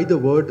apply the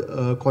word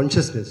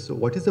consciousness? So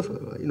what is the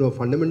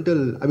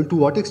fundamental, I mean, to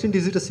what extent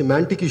is it a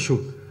semantic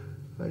issue,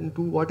 and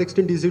to what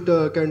extent is it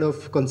a kind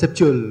of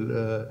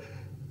conceptual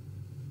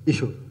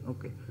issue?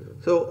 Okay.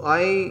 So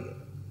I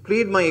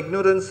plead my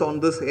ignorance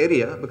on this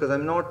area because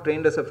I'm not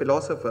trained as a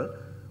philosopher,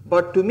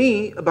 but to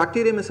me, a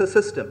bacterium is a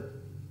system.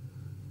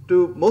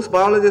 To most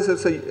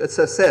biologists, it's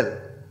a cell.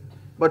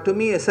 But to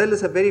me, a cell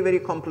is a very, very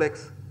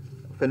complex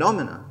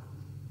phenomena.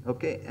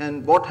 Okay?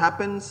 And what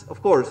happens,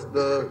 of course,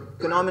 the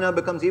phenomena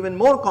becomes even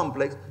more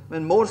complex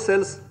when more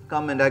cells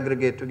come and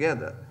aggregate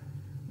together.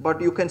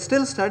 But you can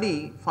still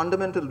study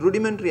fundamental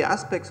rudimentary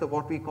aspects of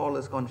what we call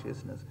as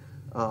consciousness.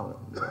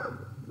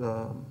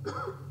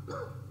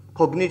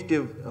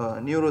 Cognitive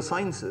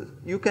neurosciences.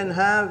 You can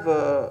have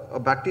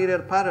a bacterial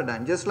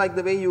paradigm, just like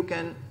the way you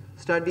can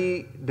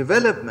study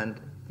development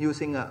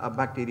using a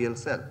bacterial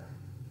cell.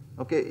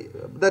 Okay,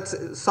 that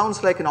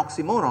sounds like an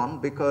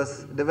oxymoron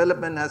because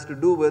development has to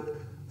do with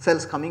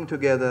cells coming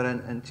together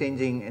and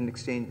changing and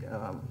exchange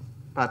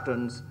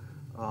patterns,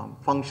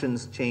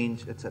 functions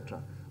change,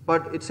 etc.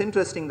 But it's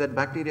interesting that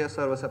bacteria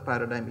serve as a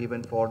paradigm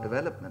even for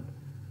development,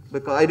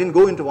 because I didn't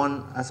go into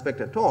one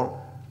aspect at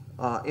all.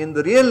 In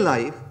the real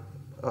life,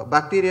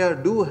 bacteria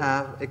do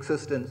have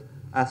existence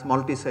as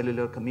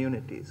multicellular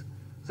communities.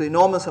 So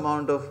enormous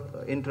amount of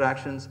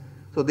interactions.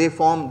 So they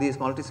form these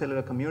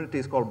multicellular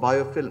communities called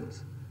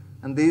biofilms.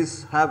 And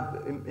these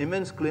have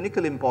immense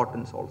clinical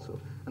importance also.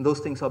 And those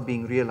things are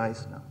being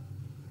realized now.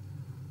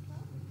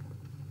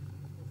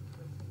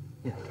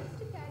 Yeah. Just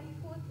to carry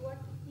forth what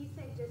he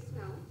said just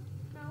now.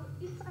 Now,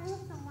 if I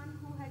was someone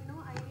who had no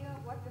idea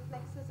what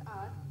reflexes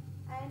are,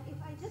 and if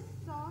I just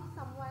saw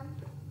someone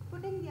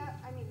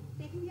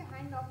taking their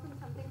hand off from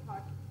something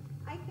hot,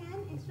 I can,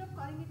 instead of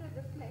calling it a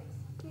reflex,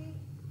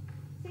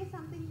 say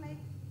something like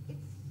it's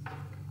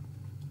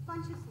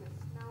consciousness.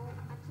 Now,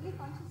 actually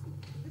consciousness,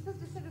 this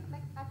is just a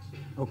reflex action.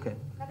 Okay.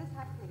 That is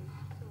happening.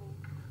 So.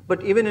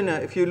 But even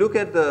if you look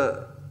at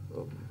the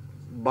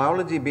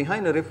biology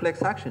behind a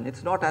reflex action,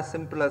 it's not as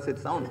simple as it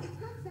sounds.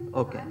 It's not simple.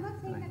 Okay. I'm not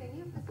saying that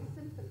any of this is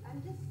simple.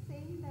 I'm just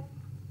saying that,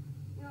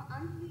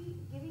 aren't we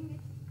giving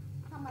it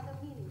some other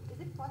meaning? Is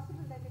it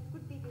possible that it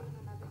could be given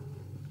another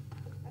meaning?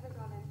 That is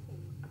all I'm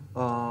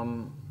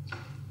saying.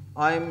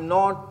 I'm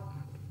not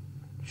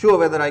sure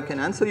whether I can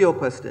answer your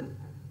question,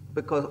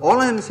 because all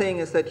I'm saying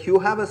is that you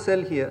have a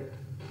cell here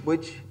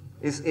which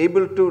is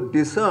able to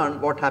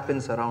discern what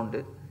happens around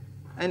it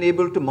and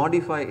able to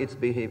modify its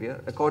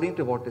behavior according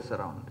to what is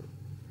around it.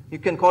 You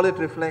can call it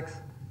reflex.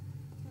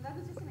 That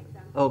was just an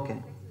example.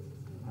 Okay.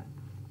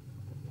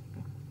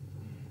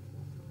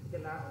 The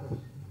last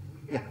question.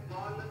 We can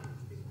call us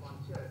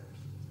conscious.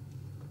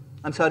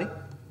 I'm sorry?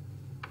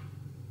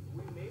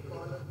 We may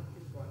call us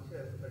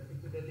conscious,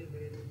 particularly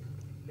when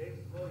let's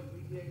go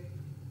immediate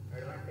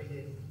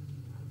advantages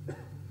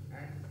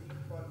and seek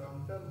for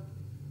long-term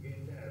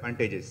gains and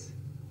advantages.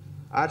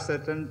 Are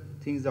certain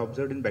things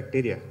observed in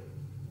bacteria?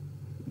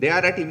 They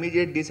are at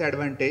immediate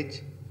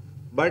disadvantage,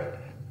 but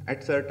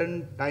at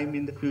certain time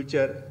in the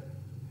future,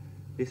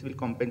 this will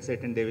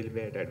compensate and they will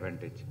be at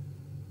advantage.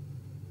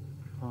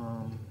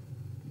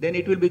 Then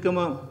it will become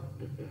a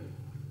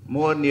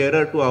more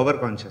nearer to our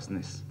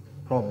consciousness.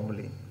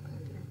 Probably.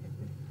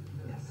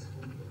 Yes.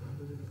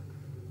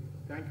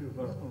 Thank you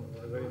for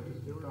a very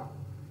interesting talk.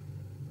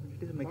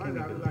 It is What I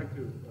mechanical. would like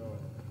to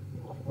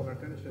call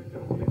attention to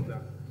is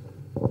that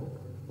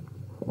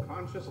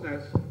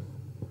consciousness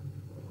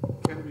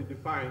can be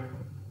defined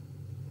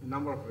in a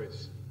number of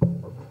ways.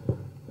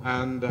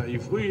 And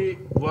if we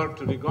were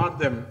to regard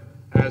them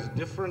as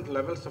different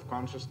levels of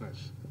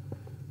consciousness,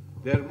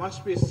 there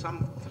must be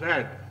some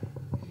thread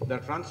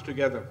that runs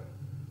together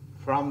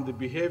from the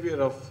behavior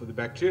of the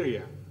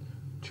bacteria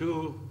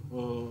to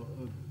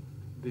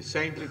the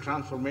saintly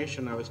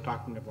transformation I was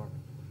talking about.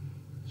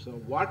 So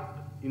what,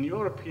 in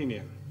your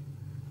opinion,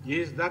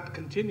 is that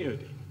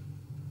continuity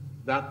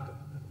that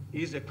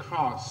is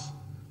across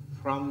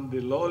from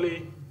the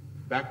lowly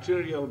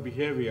bacterial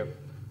behavior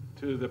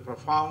to the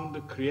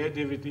profound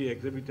creativity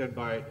exhibited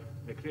by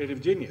a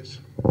creative genius?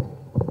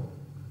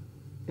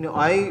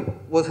 I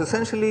was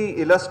essentially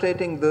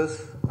illustrating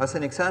this as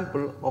an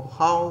example of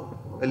how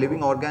a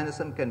living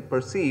organism can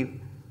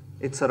perceive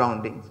its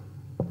surroundings,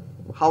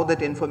 how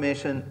that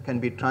information can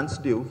be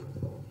transduced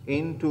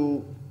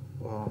into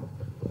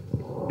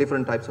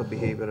different types of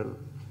behavioral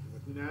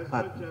As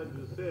much as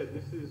you say,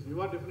 this is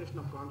your definition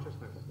of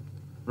consciousness.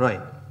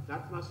 Right.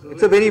 That must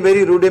It's a very,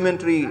 very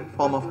rudimentary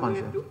form of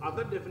relate consciousness. to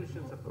other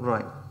definitions of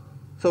consciousness. Right.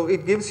 So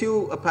it gives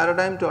you a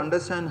paradigm to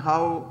understand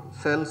how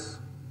cells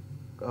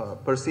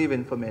perceive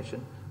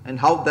information and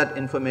how that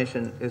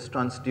information is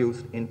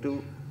transduced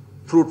into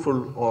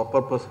fruitful or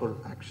purposeful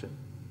action.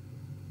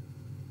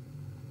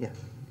 Yes.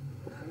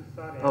 I'm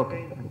sorry,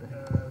 Okay.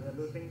 we're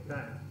losing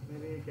time.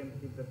 Maybe you can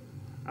keep the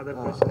other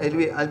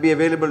questions. I'll be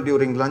available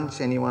during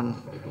lunch. Anyone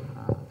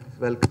is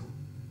welcome.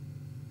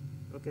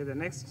 Okay, the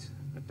next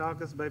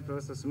talk is by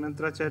Professor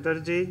Sumantra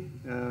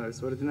Chattarji.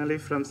 He's originally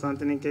from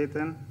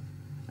Santiniketan,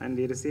 and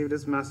he received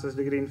his master's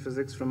degree in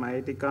physics from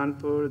IIT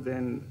Kanpur,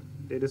 then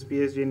did his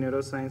PhD in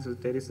neuroscience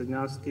with Terry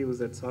Sejnowski, who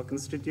was at Salk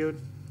Institute.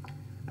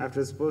 After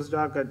his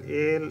postdoc at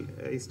Yale,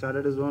 he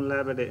started his own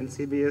lab at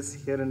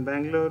NCBS here in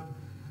Bangalore.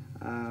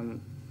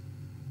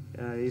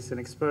 He's an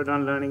expert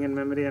on learning and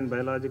memory and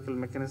biological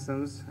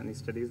mechanisms, and he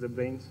studies the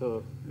brain.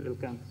 So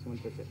welcome,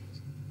 Sumantra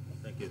Chattarji.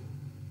 Thank you.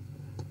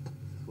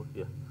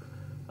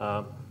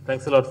 Yeah.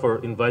 Thanks a lot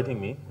for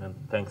inviting me, and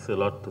thanks a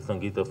lot to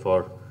Sangeeta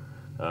for,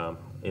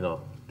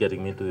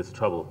 getting me into this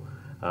trouble.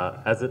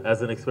 As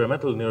an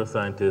experimental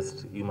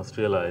neuroscientist, you must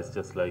realize,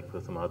 just like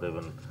Professor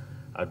Mahadevan,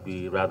 I'd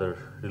be rather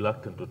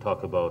reluctant to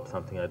talk about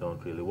something I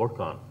don't really work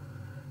on.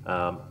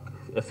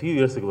 A few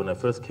years ago, when I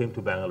first came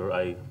to Bangalore,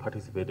 I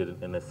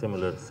participated in a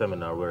similar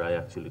seminar where I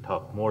actually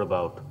talked more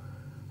about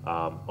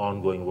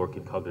ongoing work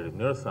in cognitive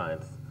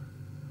neuroscience,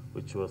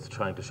 which was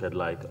trying to shed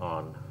light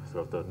on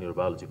sort of the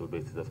neurobiological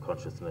basis of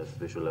consciousness,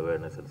 visual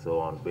awareness, and so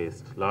on,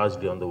 based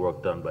largely on the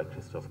work done by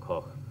Christoph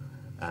Koch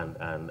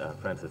and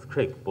Francis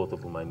Crick, both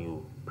of whom I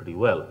knew pretty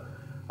well.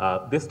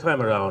 This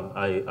time around,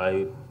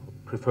 I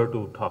prefer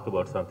to talk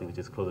about something which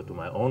is closer to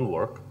my own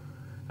work,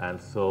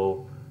 and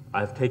so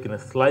I've taken a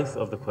slice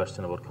of the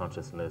question about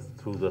consciousness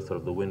through the sort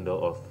of the window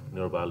of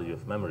neurobiology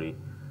of memory,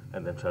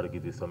 and then try to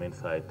give you some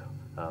insight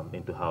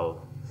into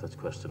how such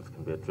questions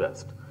can be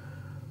addressed.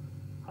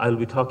 I'll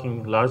be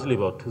talking largely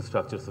about two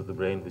structures of the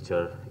brain which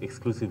are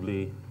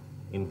exclusively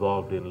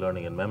involved in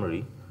learning and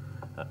memory,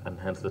 and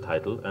hence the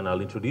title. And I'll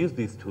introduce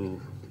these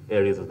two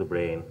areas of the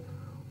brain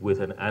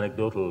with an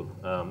anecdotal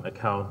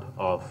account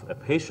of a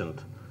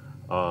patient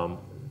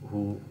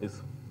who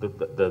is,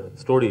 the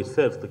story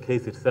itself, the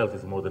case itself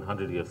is more than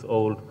 100 years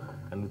old,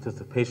 and it is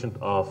a patient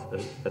of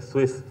a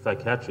Swiss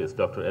psychiatrist,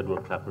 Dr.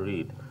 Edward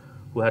Clapper-Reid,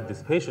 who had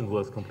this patient who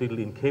was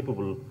completely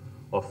incapable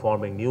of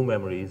forming new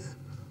memories,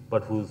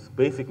 but whose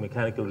basic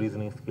mechanical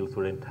reasoning skills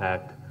were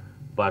intact,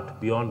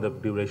 but beyond the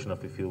duration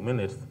of a few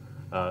minutes,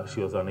 she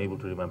was unable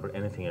to remember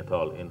anything at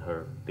all in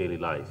her daily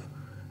life.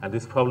 And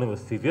this problem was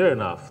severe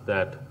enough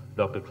that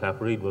Dr.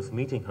 Clapper-Reid was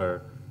meeting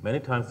her many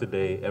times a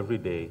day, every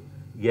day,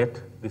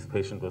 yet this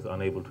patient was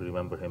unable to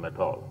remember him at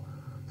all.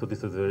 So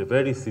this was a very,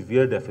 very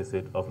severe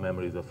deficit of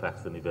memories of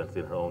facts and events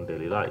in her own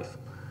daily life.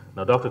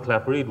 Now, Dr.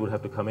 Clapper-Reid would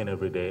have to come in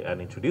every day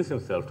and introduce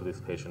himself to this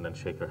patient and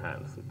shake her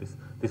hands.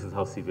 This is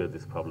how severe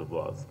this problem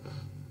was.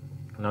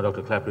 Now,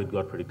 Dr. Clapper-Reid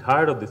got pretty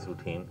tired of this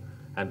routine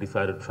and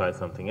decided to try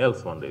something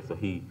else one day. So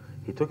he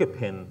took a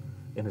pin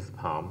in his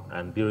palm,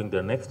 and during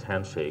their next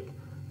handshake,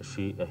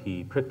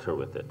 he pricked her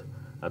with it.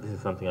 This is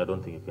something I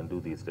don't think you can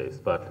do these days,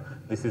 but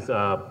this is,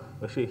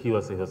 he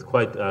was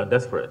quite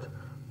desperate.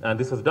 And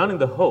this was done in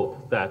the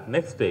hope that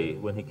next day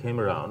when he came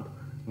around,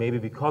 maybe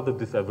because of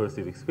this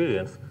aversive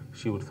experience,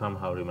 she would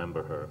somehow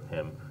remember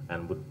him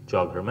and would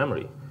jog her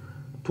memory.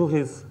 To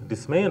his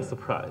dismay and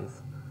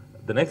surprise,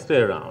 the next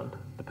day around,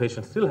 the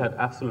patient still had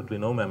absolutely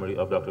no memory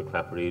of Dr.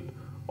 Clapper-Reid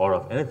or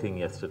of anything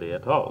yesterday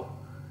at all.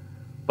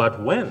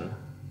 But when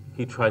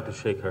he tried to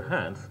shake her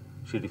hands,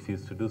 she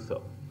refused to do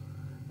so.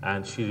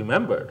 And she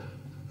remembered,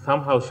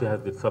 somehow she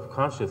has this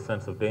subconscious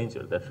sense of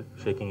danger that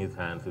shaking his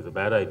hands is a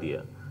bad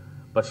idea,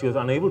 but she was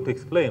unable to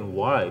explain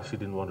why she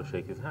didn't want to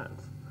shake his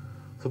hands.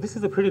 So this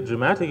is a pretty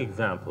dramatic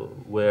example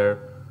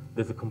where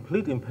there's a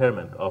complete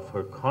impairment of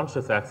her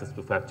conscious access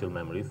to factual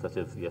memories, such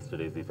as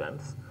yesterday's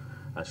events.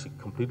 She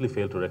completely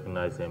failed to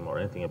recognize him or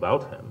anything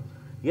about him.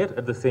 Yet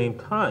at the same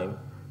time,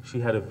 she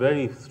had a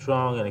very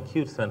strong and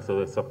acute sense of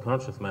a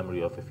subconscious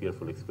memory of a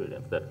fearful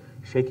experience, that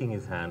shaking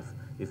his hands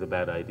is a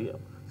bad idea.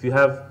 So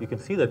you can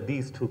see that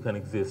these two can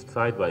exist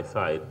side by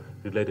side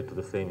related to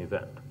the same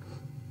event.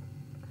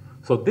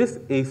 So this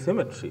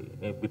asymmetry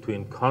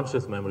between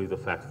conscious memories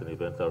of facts and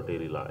events in our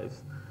daily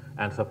lives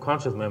and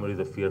subconscious memories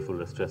of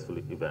fearful or stressful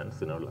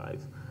events in our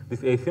lives,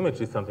 this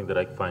asymmetry is something that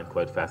I find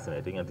quite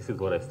fascinating, and this is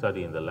what I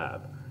study in the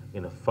lab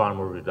in a far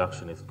more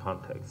reductionist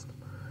context.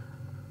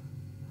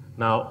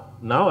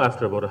 Now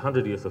after about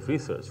 100 years of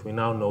research, we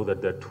now know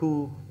that there are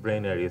two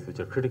brain areas which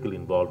are critically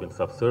involved in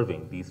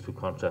subserving these two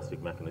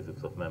contrasting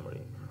mechanisms of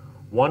memory.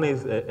 One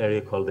is an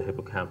area called the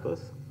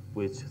hippocampus,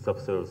 which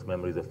subserves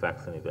memories of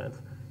facts and events.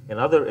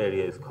 Another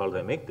area is called the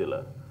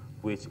amygdala,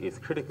 which is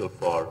critical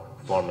for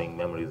forming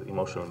memories,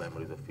 emotional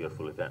memories of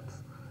fearful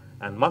events.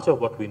 And much of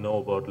what we know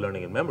about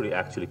learning and memory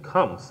actually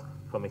comes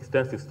from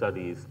extensive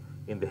studies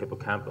in the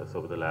hippocampus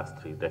over the last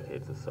 3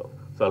 decades or so.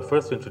 So I'll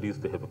first introduce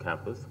the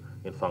hippocampus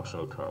in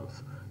functional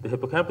terms. The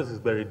hippocampus is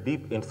buried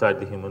deep inside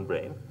the human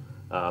brain,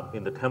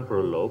 in the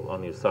temporal lobe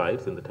on your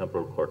sides, in the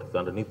temporal cortex,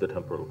 underneath the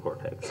temporal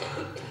cortex.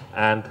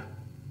 And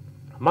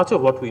much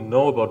of what we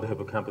know about the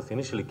hippocampus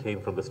initially came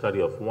from the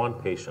study of one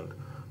patient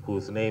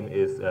whose name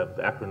is,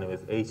 the acronym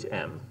is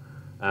HM.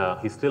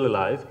 He's still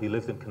alive, he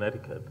lives in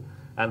Connecticut.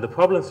 And the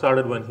problem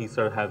started when he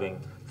started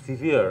having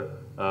severe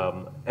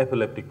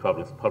epileptic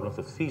problems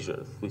of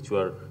seizures, which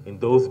were in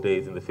those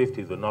days, in the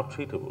 50s, were not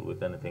treatable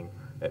with anything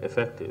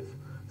effective.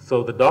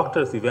 So the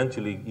doctors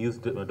eventually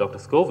used, Dr.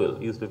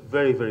 Scoville used a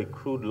very, very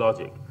crude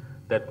logic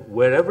that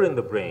wherever in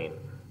the brain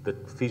the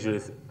seizure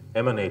is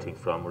emanating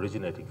from,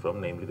 originating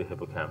from, namely the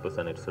hippocampus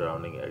and its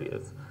surrounding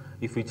areas,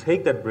 if we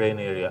take that brain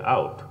area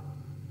out,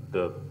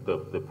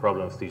 the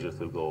problem of seizures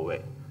will go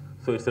away.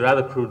 So it's a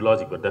rather crude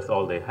logic, but that's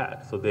all they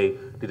had. So they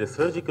did a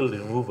surgical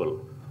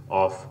removal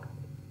of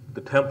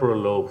the temporal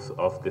lobes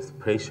of this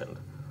patient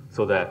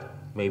so that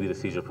maybe the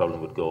seizure problem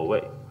would go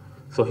away.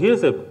 So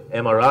here's an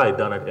MRI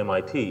done at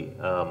MIT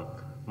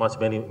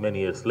many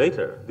years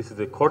later. This is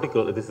a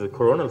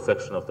coronal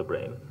section of the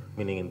brain,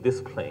 meaning in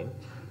this plane.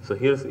 So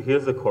here's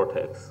the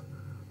cortex,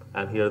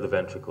 and here are the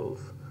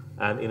ventricles.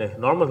 And in a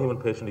normal human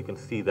patient, you can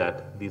see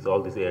that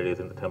all these areas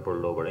in the temporal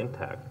lobe are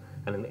intact.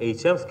 And in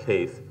HM's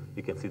case,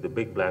 you can see the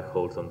big black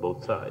holes on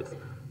both sides,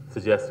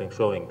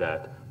 showing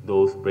that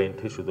those brain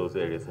tissue, those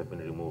areas have been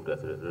removed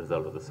as a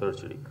result of the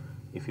surgery.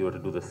 If you were to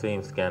do the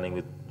same scanning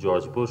with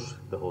George Bush,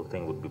 the whole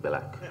thing would be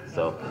black.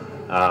 So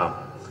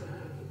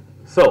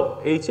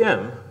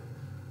HM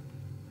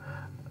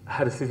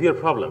had a severe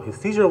problem. His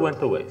seizure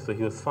went away, so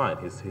he was fine.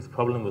 His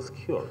problem was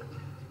cured.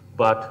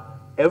 But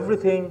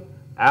everything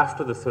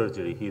after the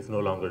surgery, he is no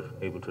longer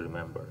able to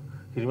remember.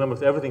 He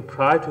remembers everything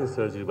prior to his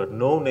surgery, but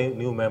no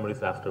new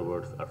memories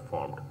afterwards are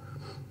formed.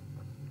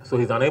 So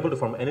he's unable to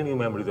form any new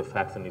memories of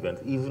facts and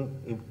events,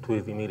 even to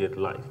his immediate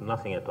life,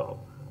 nothing at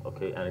all.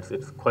 Okay, and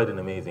it's quite an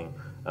amazing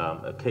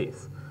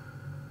case.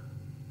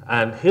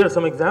 And here are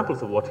some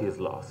examples of what he has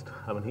lost.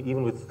 I mean,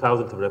 even with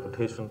thousands of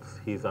repetitions,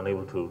 he's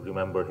unable to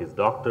remember his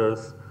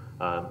doctors.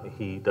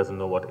 He doesn't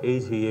know what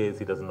age he is.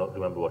 He doesn't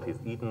remember what he's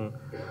eaten.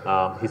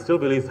 He still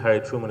believes Harry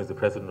Truman is the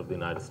president of the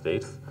United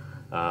States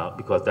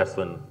because that's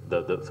when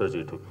the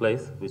surgery took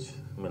place, which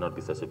may not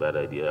be such a bad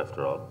idea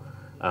after all.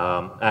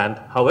 And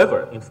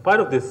however, in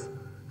spite of this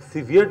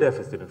severe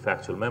deficit in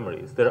factual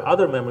memories, there are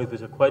other memories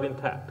which are quite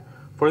intact.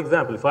 For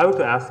example, if I were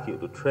to ask you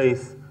to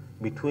trace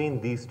between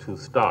these two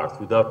stars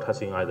without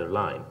touching either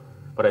line,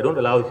 but I don't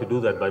allow you to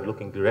do that by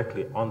looking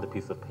directly on the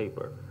piece of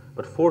paper,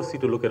 but force you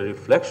to look at a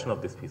reflection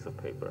of this piece of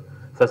paper,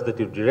 such that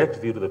your direct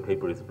view to the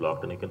paper is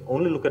blocked, and you can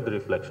only look at the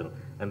reflection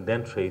and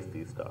then trace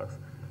these stars.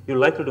 You're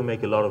likely to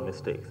make a lot of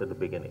mistakes at the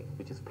beginning,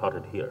 which is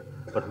plotted here.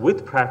 But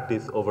with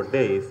practice over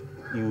days,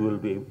 you will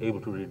be able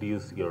to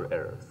reduce your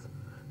errors.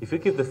 If you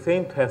give the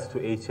same test to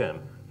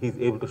HM, he's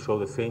able to show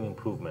the same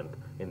improvement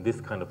in this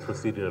kind of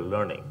procedural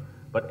learning.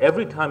 But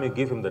every time you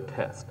give him the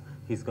test,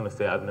 he's going to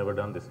say, I've never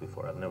done this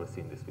before, I've never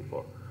seen this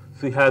before.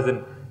 So he has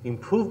an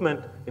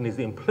improvement in his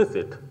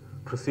implicit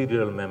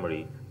procedural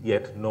memory,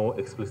 yet no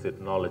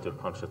explicit knowledge or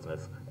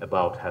consciousness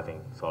about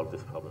having solved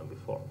this problem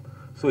before.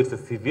 So it's a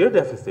severe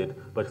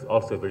deficit, but it's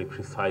also a very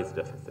precise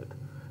deficit.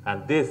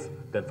 And this,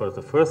 then for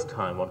the first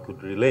time, one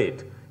could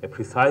relate a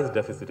precise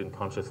deficit in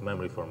conscious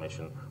memory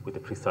formation with a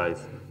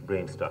precise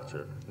brain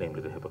structure,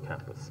 namely the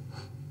hippocampus.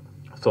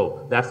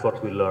 So that's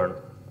what we learn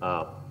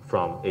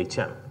from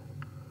HM.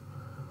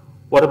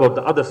 What about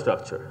the other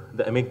structure,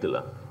 the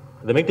amygdala?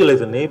 The amygdala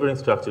is a neighboring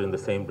structure in the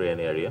same brain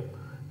area,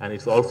 and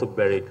it's also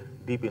buried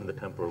deep in the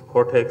temporal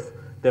cortex.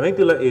 The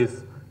amygdala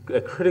is a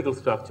critical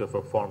structure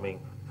for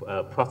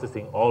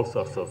processing all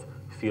sorts of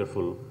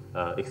fearful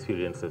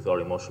experiences or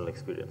emotional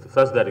experiences,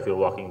 such that if you're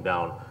walking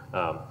down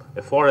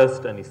a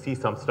forest and you see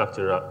some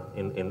structure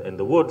in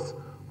the woods,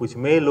 which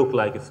may look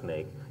like a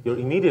snake, your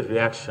immediate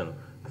reaction,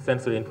 the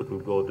sensory input will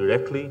go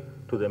directly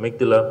to the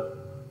amygdala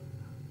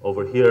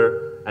over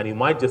here, and you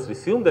might just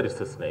assume that it's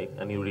a snake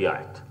and you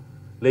react.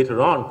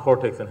 Later on,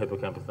 cortex and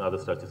hippocampus and other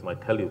structures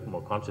might tell you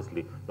more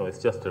consciously, no, it's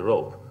just a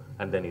rope,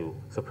 and then you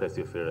suppress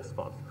your fear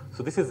response.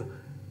 So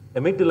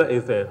amygdala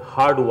is a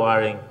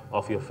hardwiring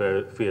of your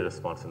fear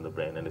response in the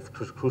brain, and it's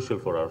crucial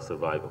for our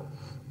survival.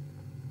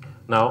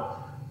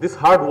 Now, this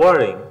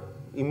hardwiring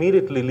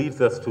immediately leads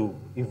us to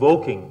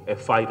evoking a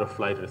fight or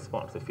flight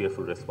response, a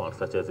fearful response,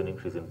 such as an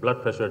increase in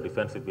blood pressure,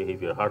 defensive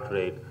behavior, heart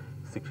rate,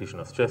 secretion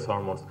of stress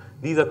hormones.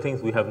 These are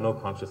things we have no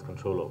conscious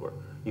control over.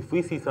 If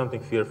we see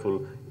something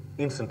fearful,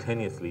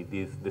 instantaneously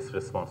this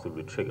response will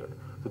be triggered.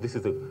 So this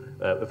is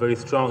a very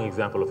strong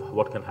example of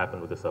what can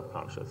happen with the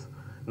subconscious.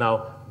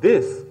 Now,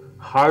 this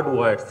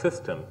hardwired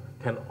system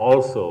can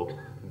also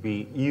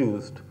be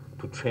used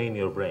to train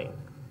your brain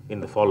in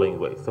the following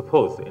way.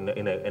 Suppose in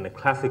a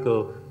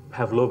classical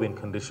Pavlovian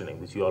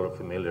conditioning, which you all are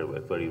familiar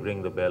with, where you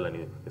ring the bell and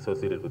you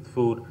associate it with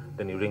food,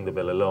 then you ring the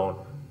bell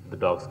alone, the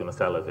dog's going to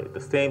salivate.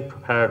 The same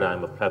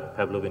paradigm of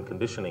Pavlovian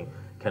conditioning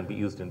can be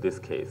used in this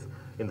case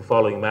in the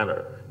following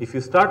manner. If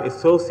you start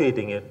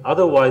associating it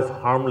otherwise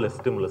harmless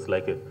stimulus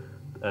like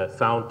a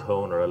sound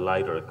tone or a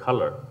light or a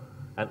color,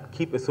 and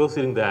keep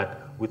associating that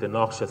with a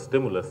noxious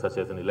stimulus such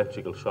as an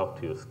electrical shock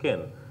to your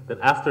skin, then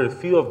after a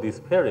few of these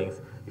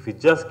pairings, if you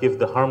just give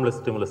the harmless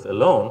stimulus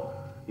alone,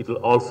 it will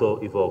also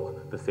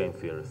evoke the same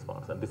fear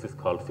response, and this is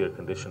called fear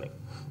conditioning.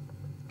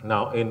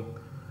 Now,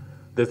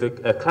 there's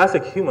a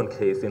classic human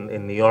case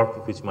in New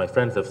York, which my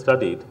friends have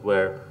studied,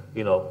 where,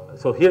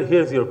 so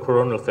here's your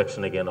coronal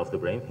section again of the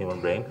brain,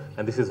 human brain,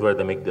 and this is where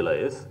the amygdala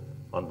is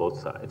on both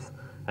sides.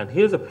 And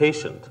here's a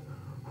patient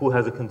who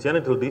has a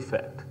congenital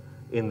defect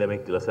in the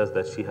amygdala, says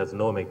that she has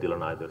no amygdala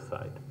on either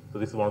side. So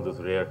this is one of those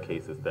rare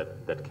cases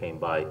that came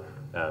by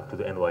to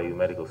the NYU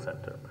Medical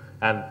Center.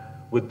 And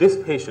with this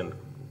patient,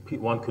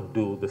 one could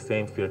do the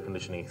same fear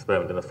conditioning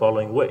experiment in the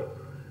following way.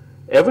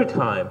 Every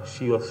time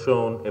she was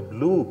shown a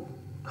blue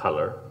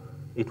color,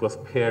 it was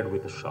paired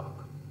with a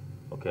shock.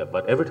 Okay,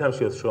 but every time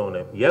she was shown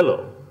a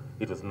yellow,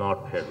 it was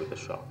not paired with a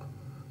shock.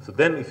 So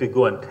then if you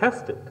go and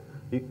test it,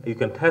 you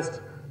can test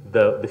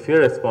the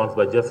fear response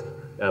by just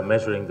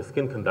measuring the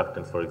skin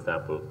conductance, for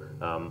example,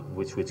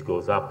 which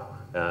goes up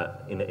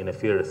in a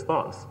fear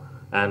response.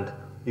 And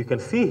you can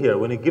see here,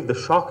 when you give the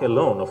shock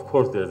alone, of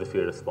course there is a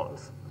fear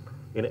response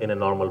in a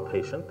normal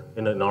patient,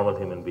 in a normal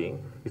human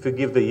being. If you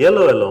give the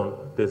yellow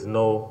alone, there's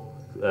no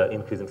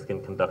increase in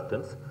skin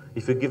conductance.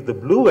 If you give the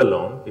blue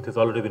alone, it has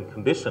already been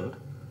conditioned,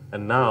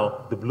 and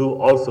now the blue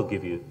also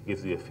gives you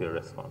a fear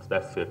response.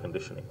 That's fear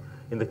conditioning.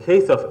 In the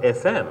case of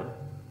SM,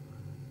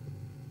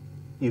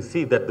 you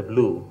see that the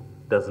blue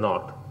does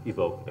not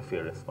evoke a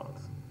fear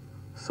response.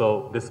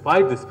 So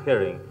despite this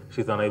pairing,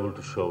 she's unable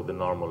to show the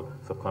normal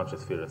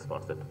subconscious fear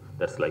response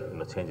that's like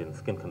change in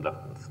skin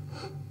conductance.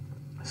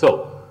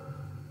 So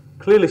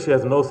clearly she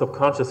has no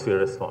subconscious fear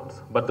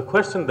response. But the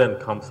question then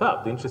comes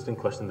up, the interesting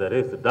question that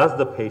is, does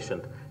the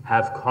patient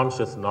have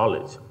conscious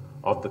knowledge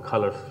of the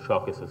color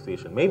shock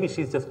association? Maybe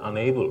she's just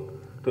unable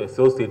to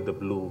associate the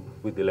blue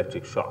with the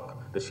electric shock,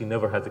 that she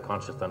never has a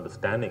conscious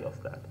understanding of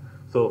that.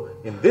 So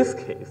in this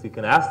case, you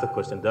can ask the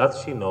question,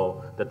 does she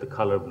know that the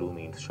color blue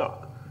means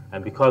shock?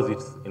 And because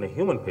it's in a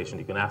human patient,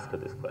 you can ask her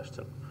this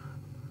question.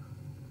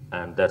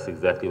 And that's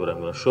exactly what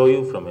I'm going to show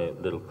you from a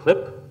little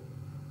clip.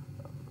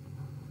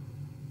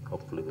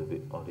 Hopefully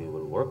the audio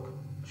will work.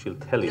 She'll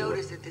tell you.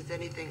 Notice if there's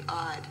anything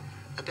odd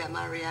about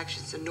my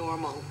reactions to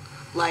normal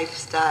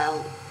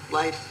lifestyle,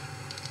 life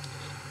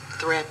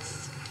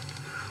threats.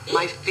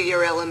 My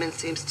fear element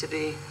seems to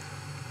be,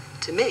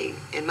 to me,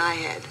 in my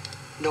head,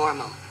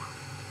 normal.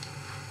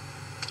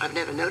 I've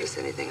never noticed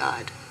anything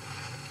odd.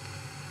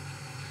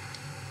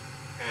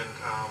 And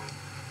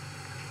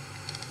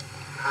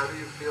how do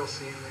you feel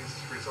seeing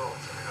these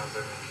results? I mean, how does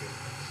that make you?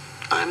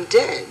 I'm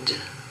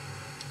dead.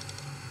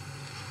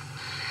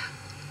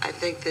 I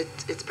think that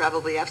it's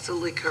probably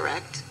absolutely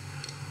correct.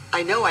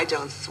 I know I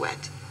don't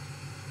sweat.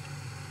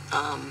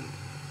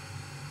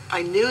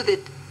 I knew that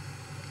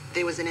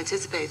there was an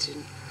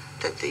anticipation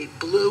that the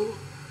blue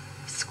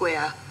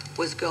square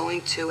was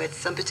going to, at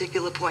some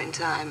particular point in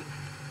time,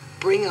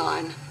 bring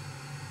on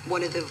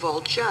one of the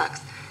volt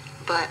shocks.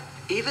 But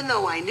even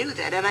though I knew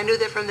that, and I knew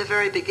that from the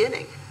very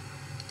beginning,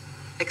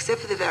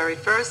 except for the very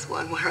first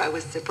one where I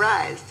was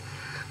surprised,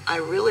 I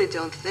really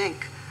don't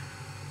think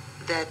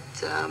that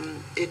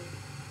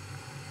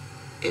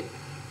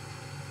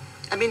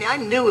I mean, I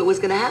knew it was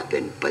going to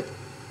happen, but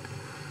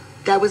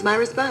that was my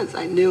response.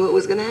 I knew it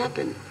was going to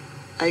happen.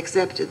 I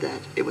accepted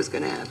that it was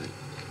going to happen.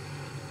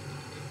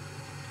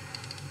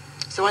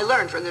 So I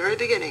learned from the very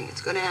beginning,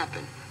 it's going to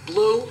happen.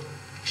 Blue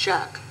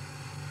shock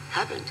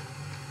happened.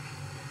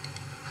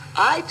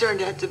 I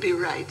turned out to be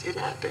right. It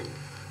happened.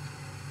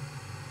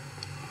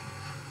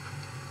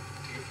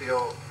 Do you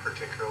feel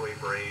particularly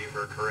brave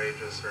or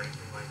courageous or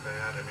anything like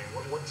that? I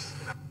mean, what's...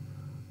 You know?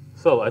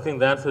 So I think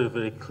the answer is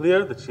very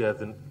clear, that she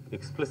has an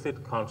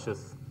explicit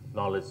conscious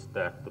knowledge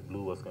that the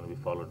blue was going to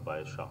be followed by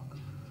a shock.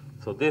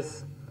 So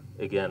this,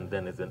 again,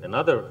 then is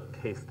another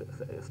case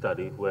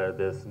study where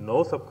there's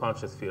no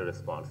subconscious fear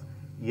response,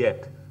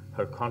 yet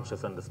her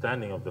conscious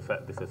understanding of the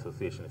fact this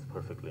association is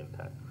perfectly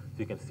intact. So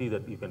you can see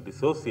that you can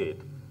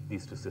dissociate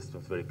these two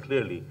systems very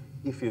clearly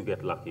if you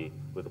get lucky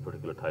with a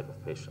particular type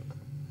of patient.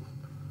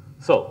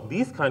 So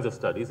these kinds of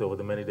studies over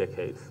the many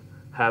decades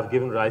have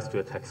given rise to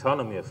a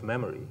taxonomy of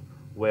memory,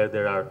 where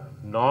there are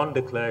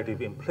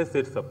non-declarative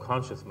implicit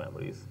subconscious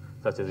memories,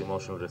 such as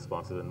emotional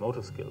responses and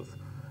motor skills,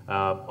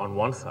 on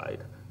one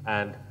side,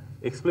 and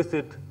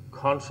explicit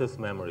conscious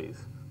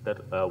memories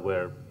that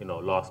were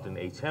lost in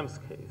HM's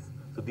case.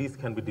 So these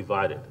can be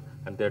divided,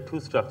 and there are two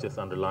structures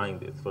underlying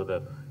this. For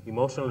the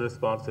emotional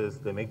responses,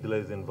 the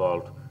amygdala is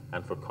involved,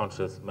 and for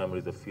conscious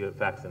memories of fear,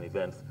 facts and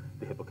events,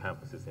 the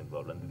hippocampus is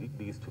involved. And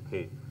these two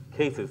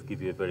cases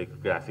give you a very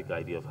graphic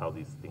idea of how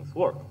these things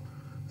work.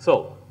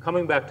 So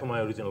coming back to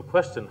my original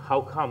question,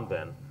 how come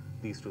then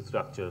these two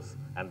structures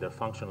and their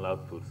functional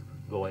outputs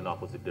go in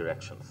opposite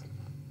directions?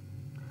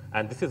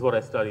 And this is what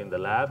I study in the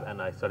lab,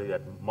 and I study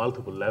at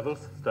multiple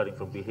levels, starting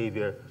from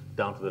behavior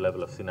down to the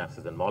level of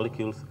synapses and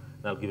molecules.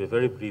 And I'll give a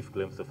very brief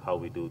glimpse of how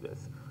we do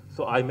this.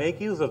 So I make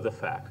use of the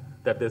fact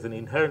that there's an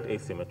inherent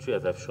asymmetry,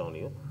 as I've shown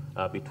you,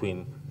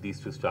 between these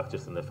two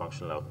structures and their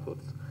functional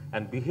outputs.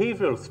 And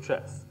behavioral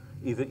stress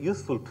is a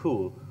useful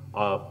tool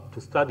to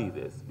study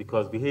this,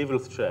 because behavioral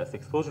stress,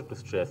 exposure to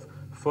stress,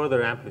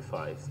 further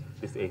amplifies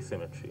this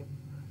asymmetry.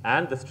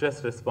 And the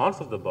stress response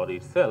of the body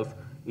itself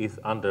is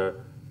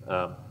under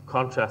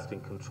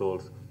contrasting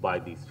controls by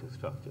these two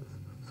structures.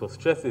 So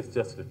stress is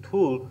just a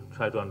tool to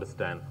try to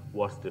understand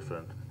what's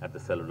different at the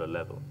cellular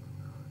level.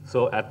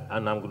 So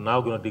and I'm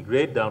now going to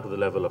degrade down to the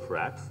level of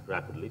rats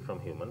rapidly from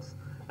humans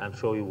and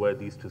show you where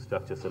these two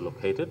structures are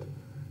located,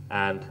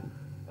 and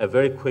a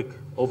very quick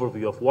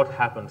overview of what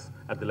happens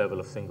at the level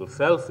of single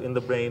cells in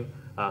the brain.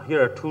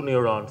 Here are two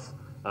neurons.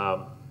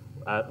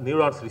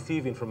 Neurons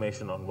receive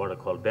information on what are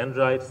called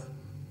dendrites,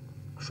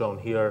 shown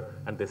here,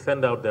 and they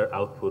send out their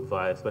output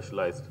via a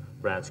specialized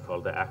branch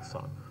called the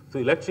axon. So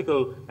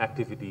electrical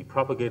activity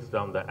propagates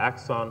down the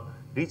axon,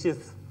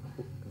 reaches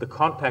the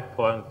contact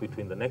point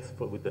between the next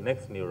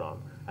neuron,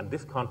 and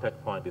this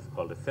contact point is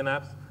called a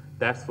synapse.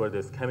 That's where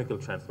there's chemical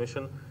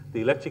transmission.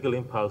 The electrical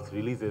impulse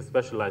releases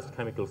specialized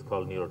chemicals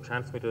called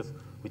neurotransmitters,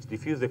 which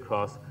diffuse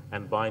across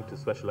and bind to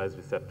specialized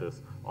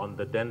receptors on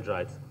the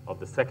dendrites of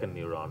the second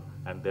neuron,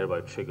 and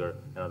thereby trigger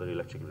another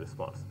electrical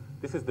response.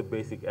 This is the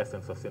basic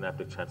essence of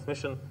synaptic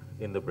transmission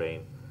in the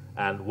brain.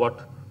 And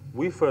what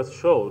we first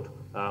showed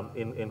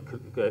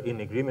in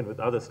agreement with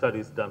other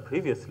studies done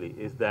previously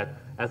is that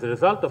as a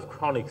result of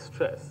chronic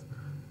stress,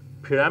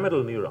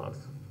 pyramidal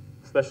neurons,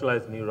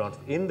 specialized neurons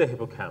in the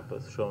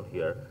hippocampus, shown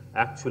here,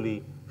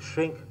 actually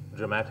shrink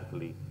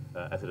dramatically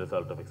as a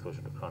result of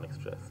exposure to chronic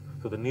stress.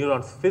 So the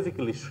neurons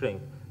physically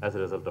shrink as a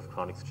result of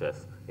chronic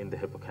stress in the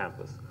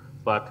hippocampus.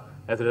 But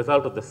as a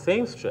result of the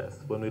same stress,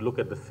 when we look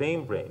at the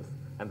same brains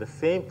and the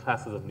same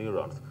classes of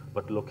neurons,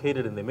 but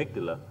located in the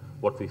amygdala,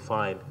 what we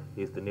find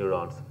is the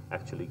neurons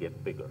actually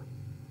get bigger.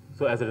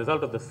 So as a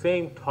result of the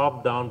same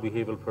top-down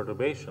behavioral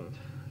perturbation,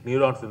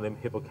 neurons in the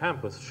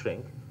hippocampus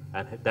shrink,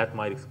 and that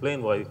might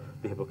explain why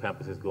the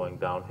hippocampus is going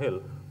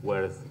downhill,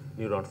 whereas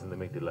neurons in the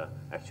amygdala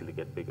actually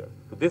get bigger.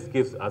 So this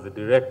gives us a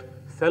direct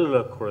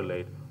cellular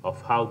correlate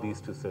of how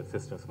these two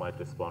systems might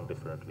respond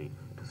differently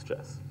to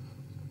stress.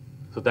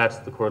 So that's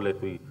the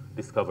correlate we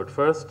discovered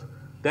first.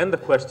 Then the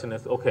question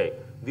is, okay,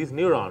 these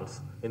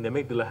neurons in the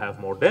amygdala have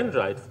more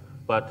dendrites,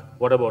 but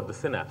what about the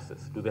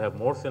synapses? Do they have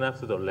more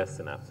synapses or less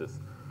synapses?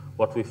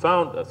 What we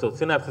found, so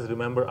synapses,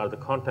 remember, are the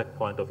contact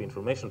point of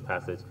information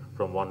passage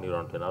from one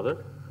neuron to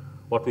another.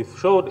 What we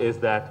showed is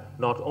that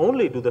not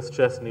only do the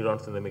stressed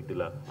neurons in the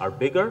amygdala are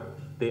bigger,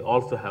 they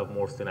also have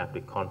more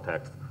synaptic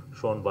contacts,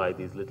 shown by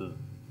these little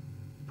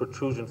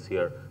protrusions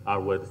here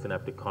are where the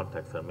synaptic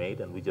contacts are made,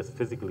 and we just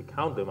physically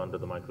count them under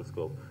the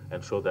microscope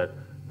and show that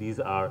these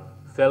are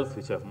cells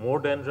which have more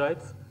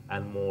dendrites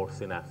and more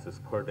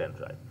synapses per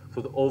dendrite.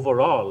 So the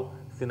overall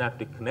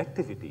synaptic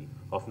connectivity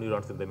of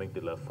neurons in the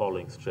amygdala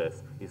following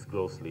stress is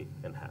grossly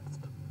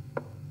enhanced.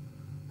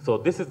 So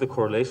this is the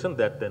correlation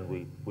that then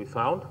we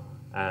found.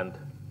 And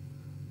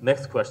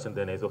next question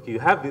then is, okay, you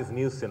have these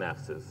new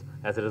synapses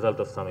as a result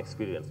of some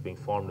experience being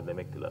formed in the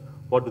amygdala.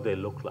 What do they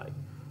look like?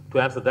 To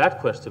answer that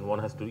question, one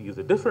has to use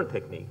a different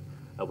technique,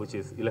 which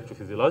is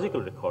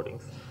electrophysiological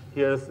recordings.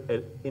 Here's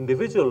an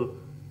individual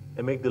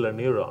amygdala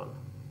neuron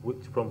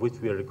from which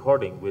we are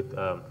recording with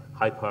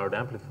high-powered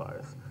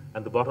amplifiers.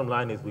 And the bottom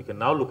line is we can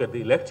now look at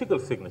the electrical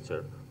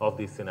signature of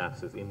these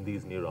synapses in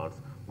these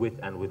neurons with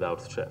and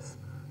without stress.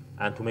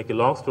 And to make a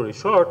long story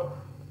short,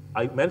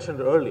 I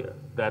mentioned earlier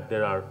that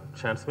there are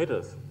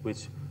transmitters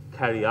which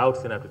carry out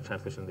synaptic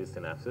transmission in these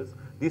synapses.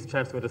 These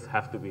transmitters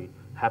happen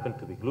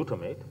to be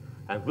glutamate,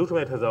 and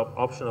glutamate has the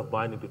option of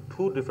binding to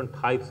two different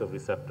types of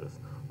receptors.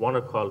 One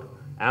are called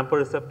AMPA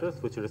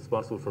receptors, which are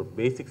responsible for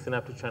basic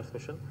synaptic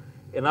transmission.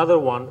 Another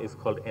one is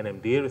called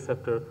NMDA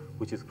receptor,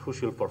 which is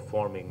crucial for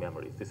forming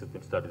memories. This has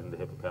been studied in the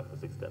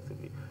hippocampus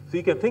extensively. So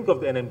you can think of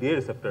the NMDA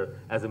receptor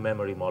as a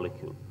memory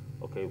molecule,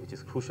 okay, which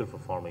is crucial for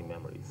forming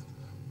memories.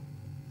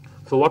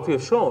 So what we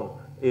have shown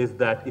is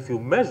that if you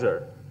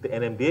measure the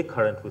NMDA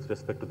current with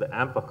respect to the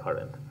AMPA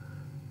current,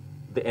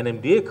 the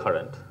NMDA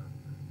current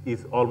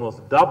is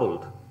almost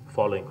doubled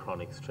following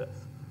chronic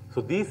stress. So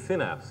these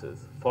synapses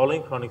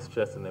following chronic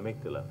stress in the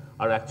amygdala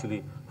are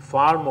actually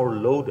far more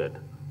loaded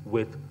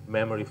with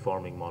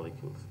memory-forming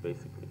molecules,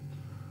 basically.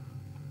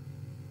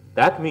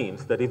 That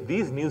means that if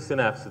these new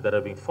synapses that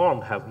are being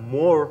formed have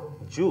more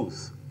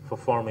juice for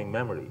forming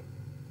memory,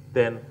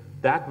 then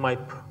that might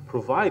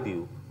provide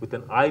you with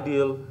an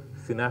ideal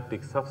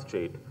synaptic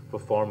substrate for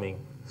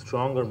forming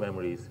stronger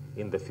memories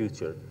in the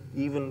future,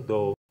 even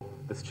though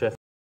the stress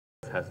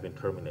has been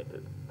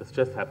terminated. The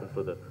stress happened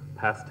for the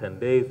past 10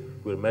 days.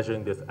 We're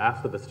measuring this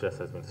after the stress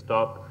has been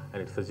stopped,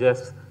 and it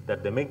suggests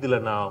that the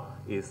amygdala now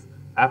is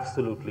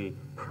absolutely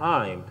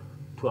primed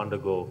to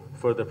undergo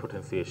further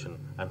potentiation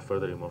and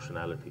further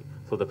emotionality.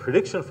 So the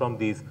prediction from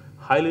these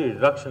highly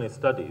reductionist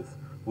studies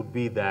would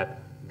be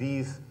that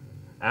these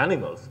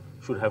animals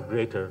should have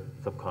greater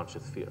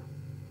subconscious fear.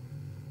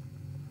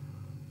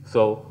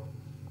 So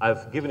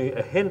I've given you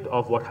a hint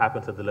of what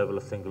happens at the level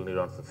of single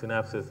neurons and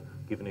synapses,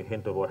 given you a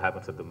hint of what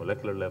happens at the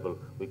molecular level.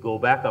 We go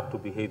back up to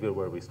behavior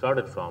where we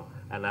started from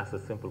and ask a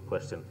simple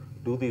question: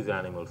 do these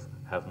animals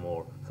have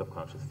more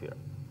subconscious fear?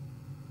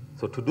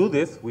 So to do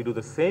this, we do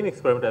the same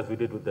experiment as we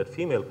did with that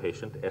female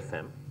patient,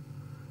 SM.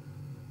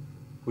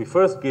 We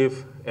first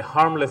give a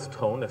harmless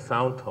tone, a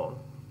sound tone,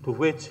 to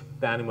which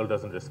the animal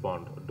doesn't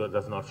respond,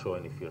 does not show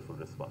any fearful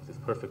response. It's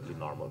perfectly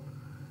normal.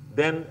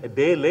 Then a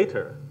day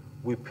later,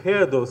 we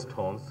pair those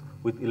tones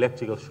with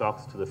electrical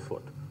shocks to the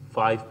foot,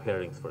 5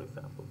 pairings, for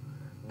example.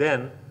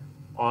 Then,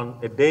 on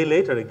a day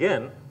later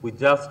again, we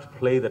just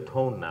play the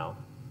tone now,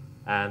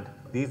 and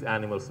these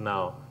animals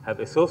now have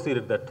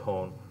associated that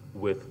tone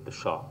with the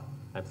shock,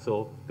 and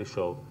so they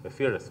show a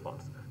fear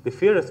response. The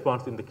fear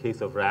response in the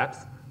case of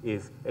rats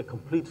is a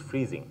complete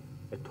freezing,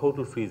 a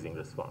total freezing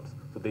response.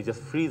 So they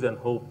just freeze and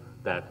hope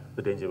that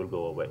the danger will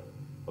go away.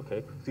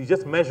 Okay? So you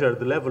just measure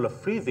the level of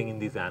freezing in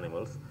these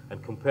animals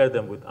and compare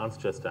them with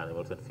unstressed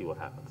animals and see what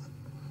happens.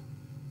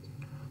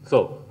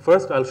 So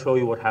first I'll show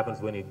you what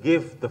happens when you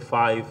give the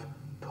 5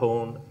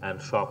 tone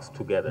and shocks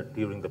together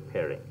during the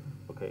pairing.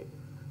 Okay?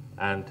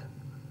 And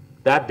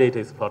that data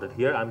is plotted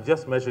here. I'm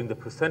just measuring the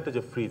percentage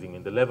of freezing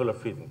and the level of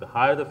freezing. The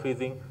higher the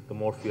freezing, the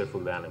more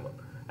fearful the animal.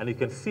 And you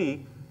can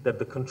see that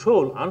the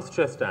control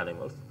unstressed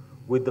animals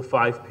with the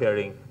 5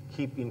 pairing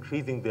keep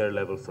increasing their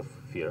levels of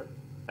fear,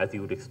 as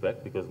you would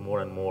expect, because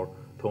more and more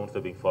tones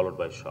are being followed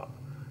by shock.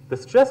 The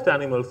stressed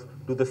animals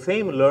do the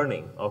same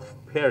learning of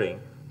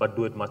pairing, but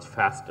do it much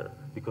faster,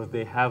 because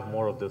they have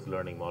more of those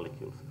learning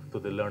molecules. So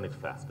they learn it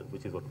faster,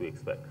 which is what we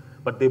expect.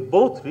 But they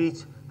both reach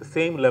the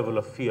same level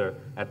of fear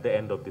at the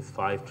end of this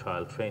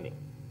 5-trial training.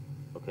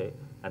 Okay?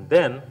 And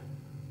then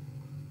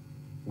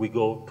we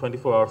go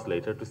 24 hours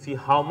later to see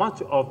how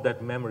much of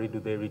that memory do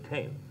they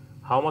retain.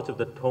 How much of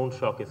the tone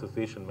shock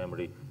association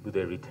memory do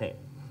they retain?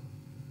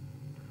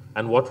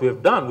 And what we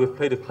have done, we've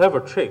played a clever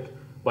trick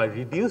by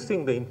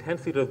reducing the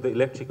intensity of the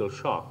electrical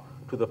shock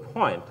to the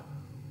point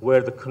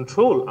where the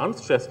control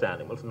unstressed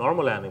animals,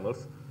 normal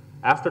animals,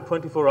 after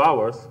 24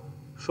 hours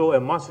show a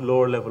much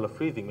lower level of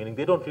freezing, meaning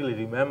they don't really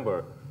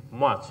remember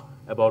much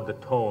about the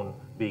tone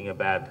being a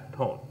bad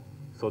tone.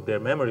 So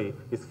their memory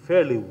is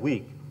fairly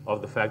weak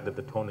of the fact that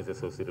the tone is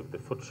associated with the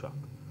foot shock.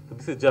 So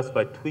this is just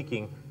by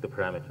tweaking the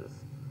parameters.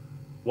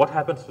 What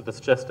happens to the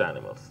stressed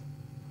animals?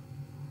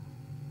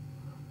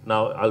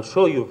 Now, I'll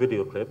show you a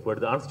video clip where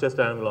the unstressed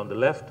animal on the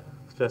left,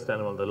 stressed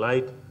animal on the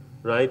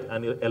right,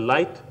 and a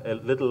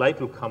little light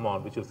will come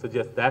on, which will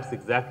suggest that's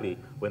exactly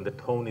when the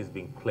tone is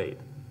being played.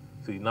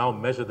 So you now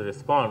measure the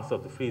response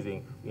of the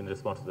freezing in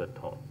response to that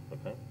tone,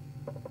 okay?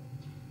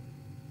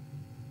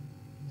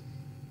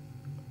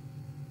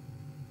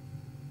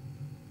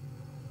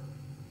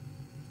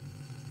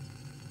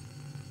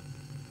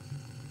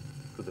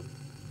 So they're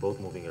both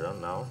moving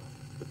around now.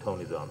 The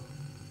tone is on.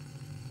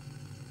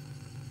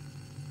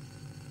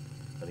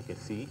 And you can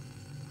see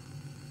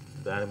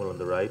the animal on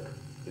the right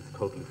is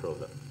totally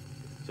frozen.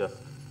 It's just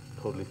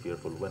totally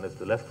fearful, whereas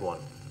the left one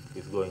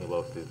is going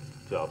about his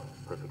job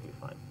perfectly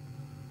fine.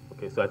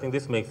 Okay, so I think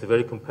this makes a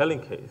very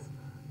compelling case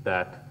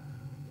that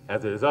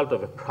as a result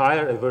of a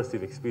prior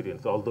aversive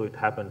experience, although it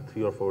happened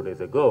 3 or 4 days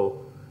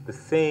ago, the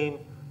same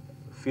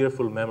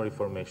fearful memory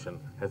formation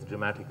has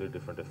dramatically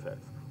different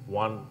effects.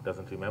 One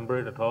doesn't remember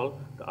it at all,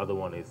 the other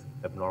one is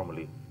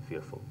abnormally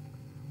fearful.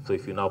 So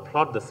if you now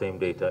plot the same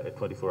data at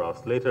 24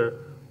 hours later,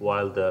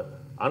 while the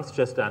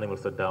unstressed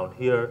animals are down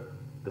here,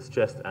 the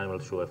stressed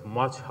animals show a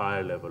much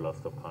higher level of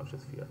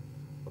subconscious fear.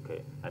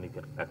 Okay, and you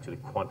can actually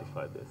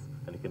quantify this,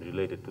 and you can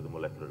relate it to the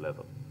molecular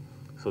level.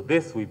 So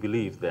this, we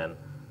believe, then,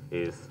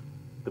 is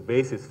the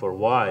basis for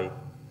why,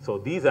 so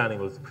these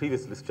animals,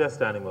 previously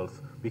stressed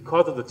animals,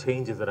 because of the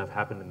changes that have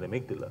happened in the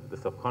amygdala, the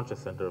subconscious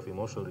center of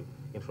emotional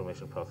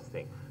information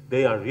processing,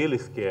 they are really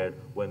scared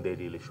when they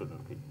really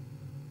shouldn't be.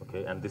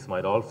 Okay, and this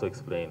might also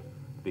explain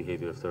the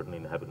behavior of certain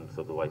inhabitants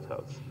of the White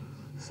House.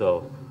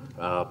 So,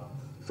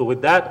 so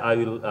with that, I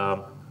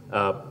will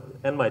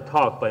end my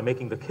talk by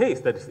making the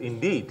case that it's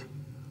indeed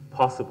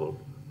possible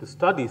to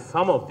study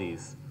some of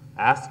these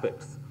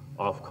aspects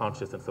of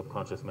conscious and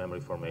subconscious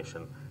memory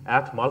formation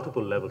at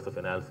multiple levels of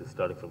analysis,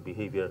 starting from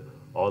behavior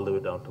all the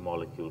way down to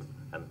molecules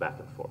and back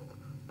and forth,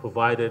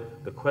 provided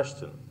the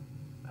question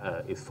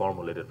is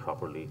formulated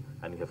properly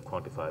and you have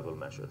quantifiable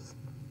measures.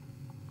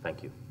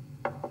 Thank you.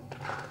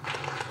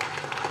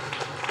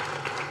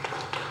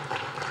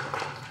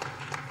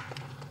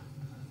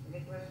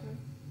 Any questions?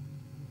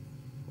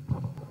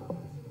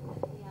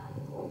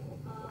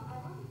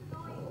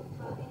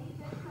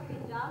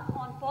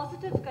 On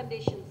positive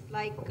conditions,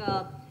 like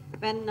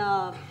when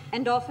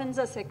endorphins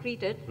are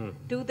secreted,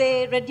 do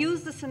they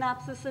reduce the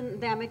synapses in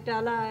the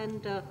amygdala,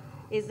 and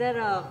is there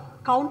a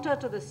counter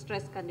to the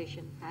stress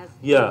condition?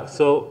 Yeah,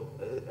 so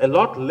a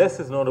lot less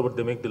is known about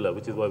the amygdala,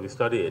 which is why we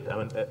study it. I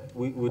mean,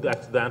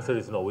 actually, the answer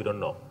is no, we don't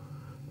know.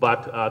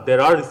 But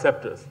there are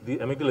receptors. The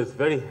amygdala is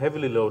very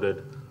heavily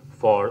loaded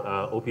for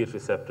opiate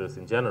receptors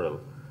in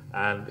general.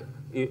 And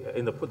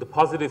in the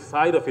positive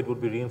side of it would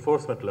be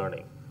reinforcement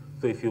learning.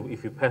 So if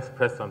you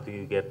press something,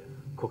 you get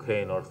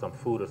cocaine or some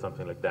food or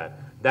something like that.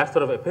 That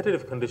sort of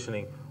appetitive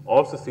conditioning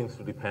also seems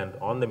to depend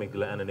on the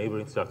amygdala and a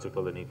neighboring structure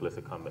called the nucleus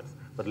accumbens.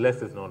 But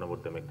less is known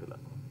about the amygdala.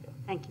 Yeah.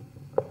 Thank you.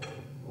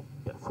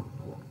 Yes.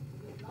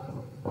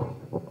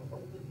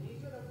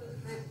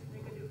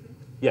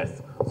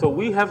 Yes. So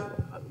we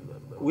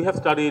have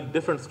studied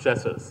different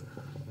stressors.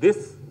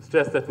 This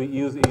stress that we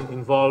use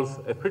involves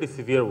a pretty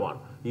severe one.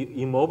 You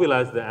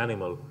immobilize the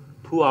animal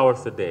 2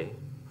 hours a day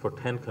for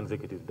 10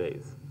 consecutive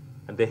days.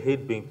 And they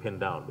hate being pinned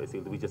down,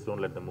 basically. We just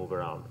don't let them move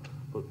around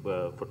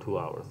for 2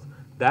 hours.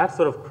 That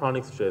sort of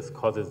chronic stress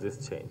causes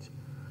this change.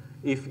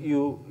 If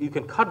you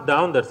can cut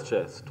down that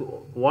stress to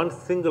one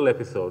single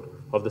episode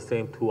of the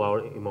same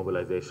 2-hour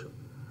immobilization.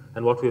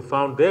 And what we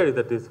found there is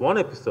that this one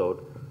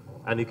episode,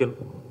 and you can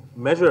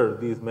measure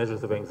these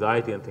measures of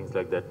anxiety and things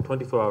like that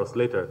 24 hours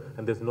later,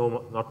 and there's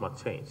not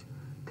much change.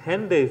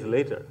 10 days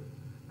later,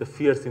 the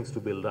fear seems to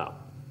build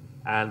up,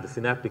 and the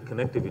synaptic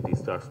connectivity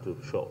starts to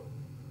show.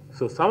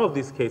 So some of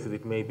these cases,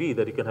 it may be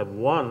that you can have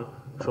one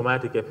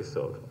traumatic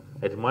episode.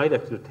 It might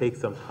actually take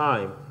some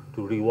time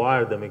to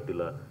rewire the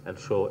amygdala and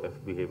show a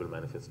behavioral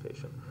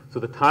manifestation. So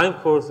the time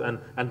course, and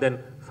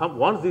then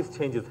once these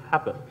changes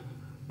happen,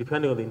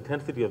 depending on the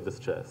intensity of the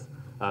stress,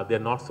 they're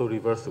not so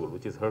reversible,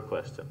 which is her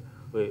question.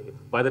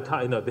 By the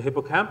time, the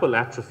hippocampal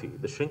atrophy,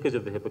 the shrinkage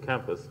of the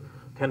hippocampus,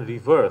 can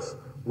reverse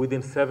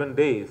within 7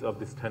 days of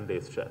this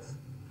 10-day stress.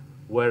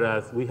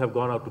 Whereas we have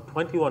gone out to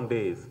 21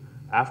 days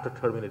after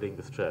terminating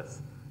the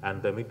stress, and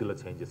the amygdala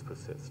changes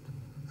persist.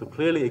 So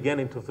clearly,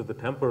 again, in terms of the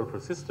temporal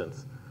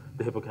persistence,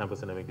 the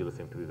hippocampus and amygdala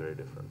seem to be very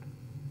different.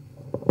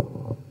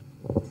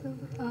 So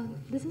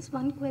this is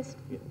one question.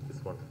 Yeah,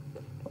 this one.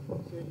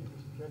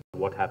 Yeah.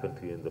 What happened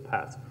to you in the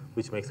past,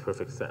 which makes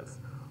perfect sense.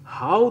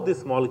 How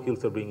these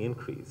molecules are being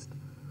increased,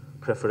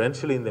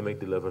 preferentially in the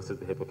amygdala versus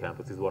the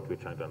hippocampus, is what we're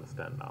trying to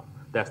understand now.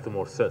 That's the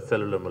more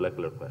cellular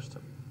molecular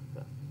question.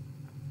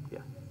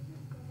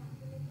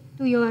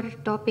 To your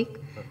topic,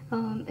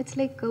 it's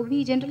like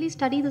we generally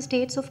study the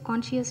states of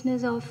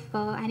consciousness of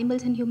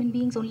animals and human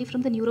beings only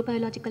from the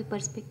neurobiological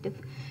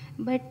perspective.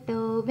 But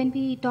when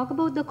we talk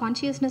about the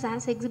consciousness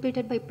as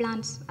exhibited by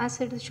plants, as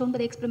it is shown by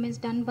the experiments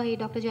done by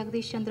Dr.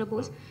 Jagdish Chandra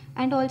Bose,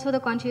 and also the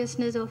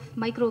consciousness of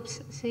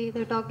microbes, say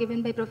the talk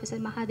given by Professor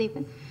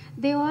Mahadevan,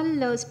 they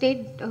all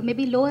state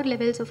maybe lower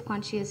levels of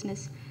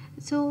consciousness.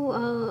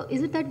 So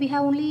is it that we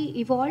have only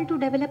evolved to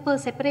develop a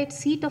separate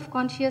seat of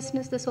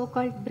consciousness, the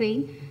so-called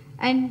brain?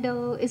 And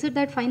is it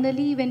that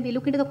finally when we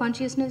look into the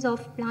consciousness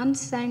of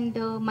plants and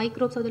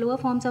microbes or the lower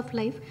forms of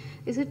life,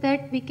 is it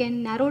that we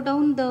can narrow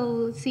down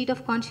the seat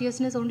of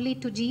consciousness only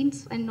to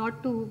genes and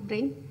not to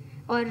brain?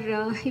 Or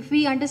if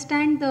we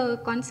understand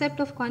the concept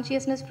of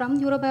consciousness from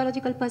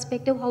neurobiological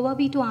perspective, how are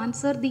we to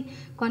answer the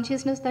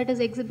consciousness that is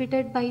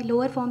exhibited by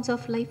lower forms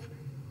of life?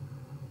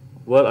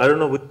 Well, I don't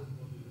know which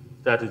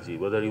strategy,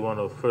 whether you want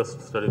to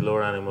first study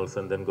lower animals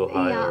and then go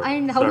higher. Yeah,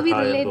 and how do we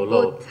relate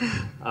both,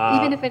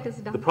 even if it is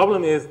done? The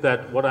problem is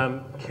that what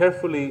I'm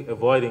carefully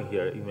avoiding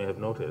here, you may have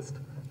noticed,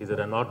 is that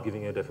I'm not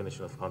giving you a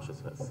definition of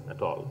consciousness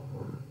at all.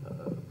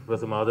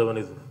 Professor Mahadevan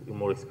is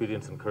more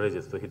experienced and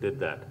courageous, so he did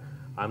that.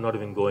 I'm not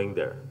even going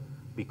there,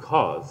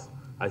 because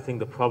I think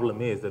the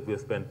problem is that we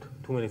have spent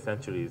too many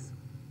centuries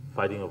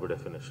fighting over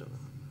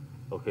definitions.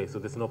 Okay, so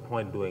there's no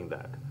point doing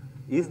that.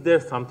 Is there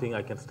something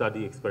I can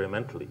study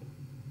experimentally,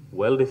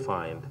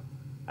 well-defined,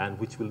 and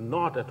which will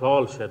not at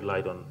all shed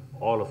light on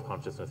all of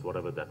consciousness,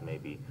 whatever that may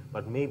be,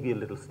 but maybe a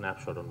little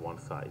snapshot on one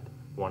side,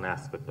 one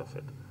aspect of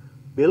it.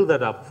 Build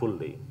that up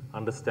fully,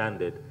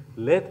 understand it,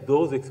 let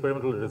those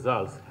experimental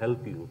results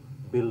help you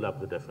build up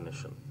the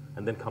definition,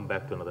 and then come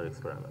back to another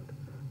experiment.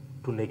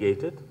 To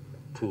negate it,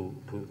 to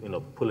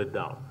pull it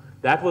down.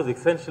 That was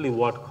essentially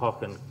what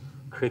Koch and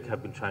Crick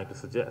have been trying to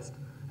suggest.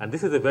 And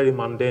this is a very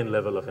mundane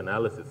level of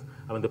analysis.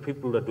 I mean, the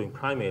people that are doing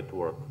primate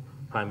work,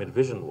 primate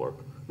vision work,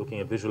 looking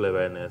at visual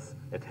awareness,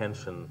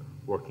 attention,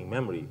 working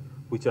memory,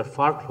 which are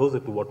far closer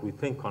to what we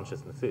think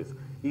consciousness is.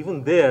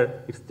 Even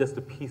there, it's just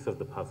a piece of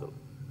the puzzle.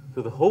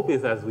 So the hope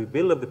is as we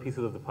build up the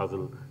pieces of the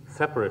puzzle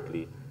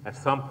separately, at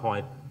some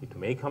point it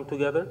may come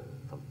together,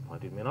 some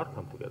point it may not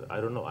come together. I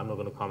don't know. I'm not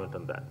going to comment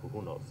on that.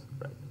 Who knows,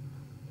 right?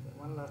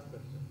 One last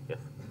question. Yes.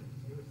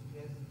 You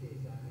stress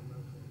these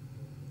animals.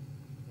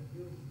 Have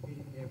you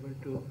been able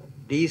to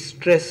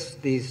de-stress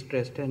these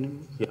stressed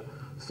animals? Yeah.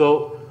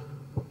 So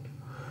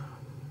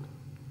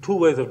two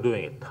ways of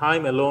doing it.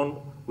 Time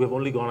alone, we have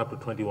only gone up to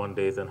 21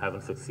 days and haven't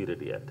succeeded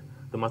yet.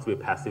 There must be a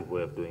passive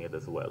way of doing it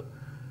as well.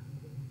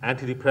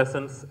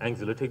 Antidepressants,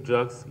 anxiolytic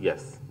drugs,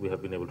 yes, we have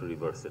been able to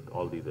reverse it,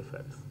 all these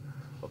effects.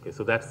 Okay,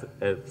 so that's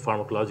a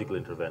pharmacological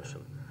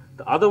intervention.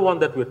 The other one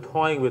that we're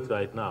toying with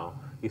right now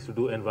is to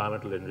do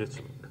environmental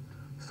enrichment.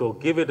 So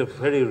give it a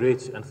very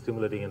rich and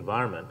stimulating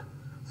environment.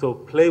 So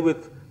play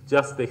with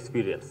just the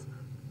experience.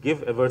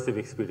 Give aversive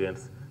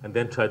experience and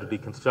then try to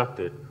deconstruct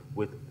it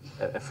with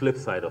a flip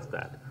side of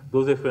that.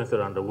 Those experiments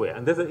are underway.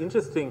 And there's an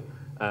interesting,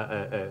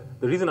 the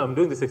reason I'm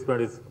doing this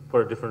experiment is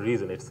for a different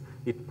reason.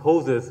 It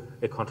poses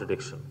a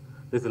contradiction.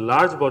 There's a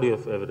large body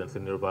of evidence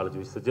in neurobiology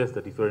which suggests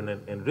that if you're in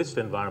an enriched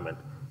environment,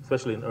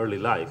 especially in early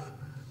life,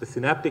 the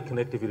synaptic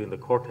connectivity in the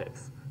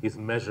cortex is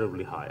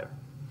measurably higher.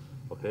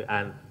 Okay?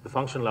 And the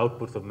functional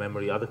outputs of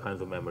memory, other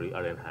kinds of memory,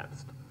 are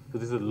enhanced. So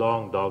this is a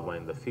long dogma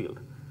in the field.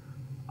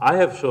 I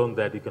have shown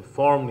that you can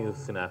form new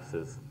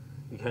synapses.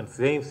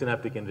 Same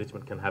synaptic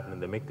enrichment can happen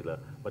in the amygdala,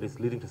 but it's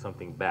leading to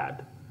something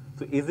bad.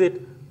 So is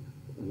it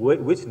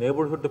which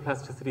neighborhood the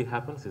plasticity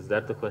happens? Is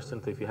that the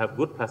question? So if you have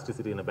good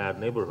plasticity in a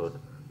bad neighborhood,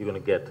 you're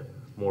going to get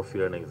more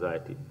fear and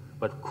anxiety.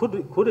 But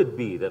could it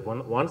be that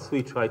once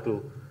we try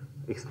to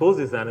expose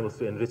these animals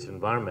to enriched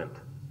environment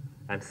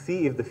and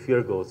see if the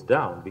fear goes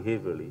down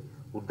behaviorally,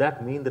 would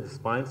that mean that the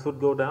spines would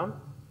go down?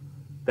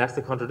 That's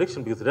the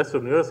contradiction, because the rest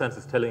of neuroscience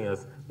is telling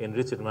us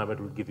enriched environment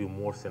will give you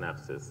more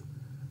synapses.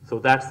 So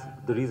that's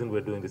the reason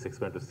we're doing this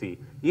experiment, to see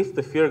if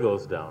the fear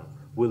goes down,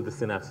 will the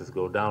synapses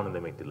go down in the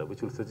amygdala,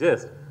 which will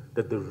suggest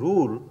that the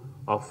rule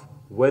of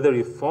whether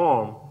you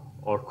form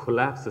or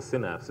collapse a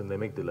synapse in the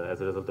amygdala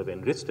as a result of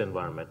enriched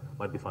environment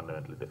might be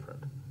fundamentally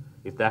different.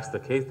 If that's the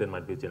case, there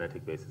might be a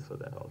genetic basis for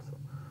that also.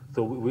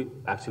 So we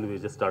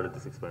just started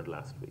this experiment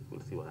last week.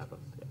 We'll see what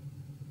happens. Yeah.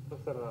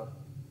 Professor,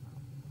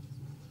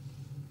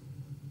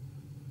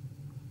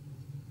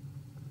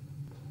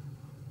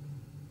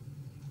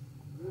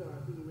 we are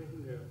actually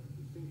making a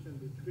distinction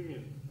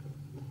between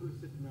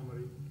implicit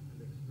memory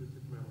and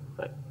explicit memory.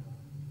 Right.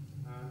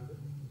 And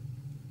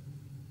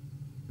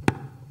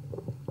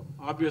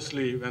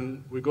obviously,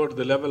 when we go to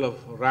the level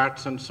of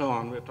rats and so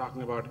on, we're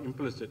talking about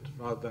implicit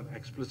rather than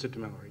explicit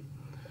memory.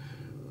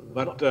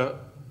 But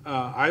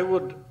I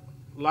would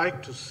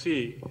like to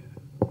see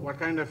what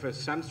kind of a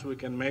sense we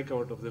can make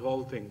out of the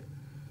whole thing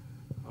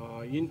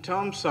in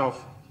terms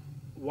of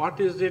what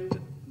is it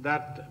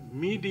that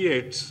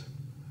mediates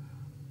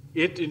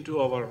it into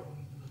our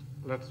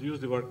let's use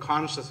the word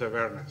conscious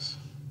awareness.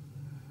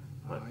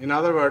 In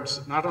other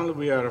words, not only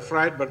we are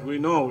afraid, but we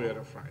know we are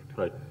afraid.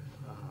 Right.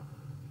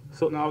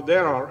 So now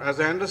there are, as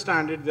I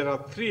understand it, there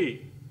are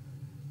three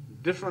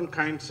different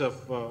kinds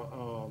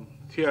of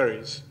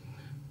theories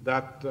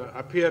that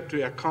appear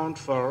to account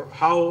for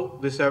how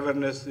this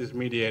awareness is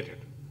mediated.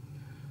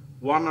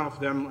 One of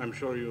them, I'm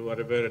sure you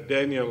are aware,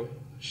 Daniel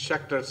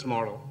Schechter's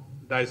model,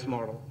 DICE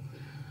model,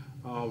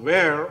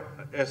 where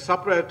a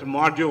separate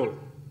module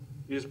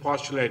is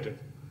postulated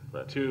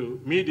to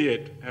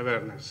mediate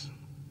awareness.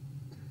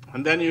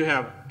 And then you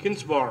have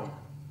Kinsborn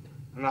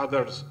and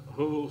others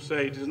who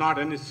say it is not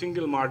any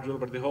single module,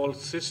 but the whole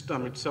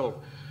system itself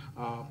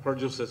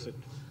produces it.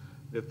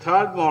 The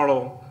third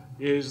model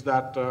is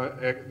that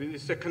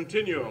it's a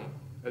continuum.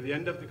 At the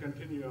end of the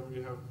continuum,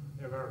 you have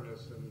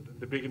awareness, and at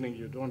the beginning,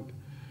 you don't.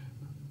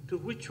 To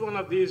which one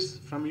of these,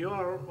 from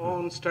your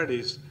own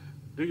studies,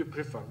 do you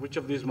prefer? Which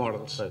of these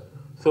models? Right.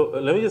 So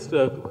let me just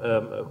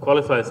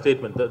qualify a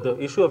statement. The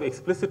issue of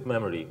explicit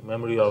memory,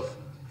 memory of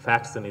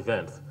facts and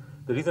events,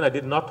 the reason I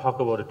did not talk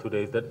about it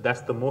today is that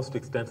that's the most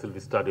extensively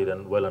studied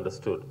and well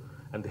understood.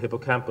 And the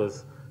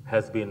hippocampus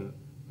has been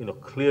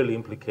clearly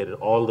implicated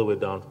all the way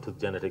down to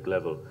genetic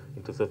level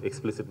in terms of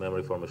explicit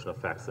memory formation of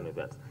facts and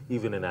events,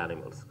 even in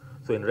animals.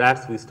 So in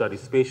rats, we study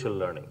spatial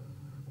learning.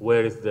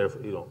 Where is there,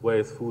 where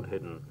is food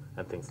hidden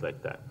and things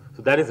like that.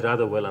 So that is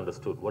rather well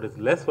understood. What is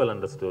less well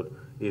understood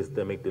is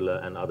the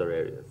amygdala and other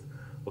areas.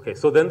 Okay,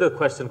 so then the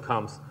question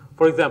comes,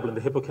 for example, in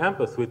the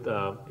hippocampus with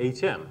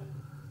HM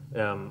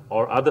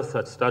or other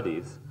such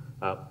studies,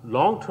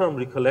 long-term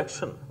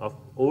recollection of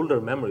older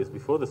memories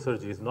before the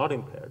surgery is not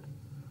impaired,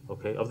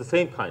 okay, of the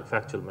same kind,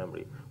 factual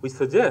memory, which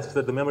suggests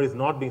that the memory is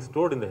not being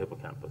stored in the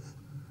hippocampus.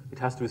 It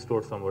has to be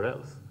stored somewhere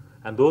else.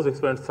 And those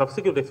experiments,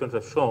 subsequent experiments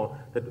have shown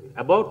that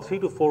about 3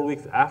 to 4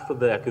 weeks after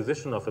the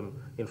acquisition of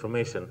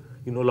information,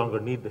 you no longer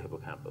need the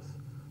hippocampus.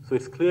 So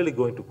it's clearly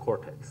going to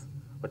cortex.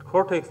 But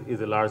cortex is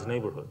a large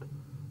neighborhood.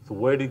 So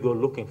where do you go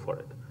looking for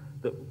it?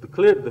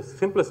 The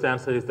simplest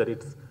answer is that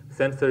it's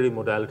sensory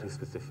modality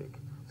specific.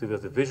 So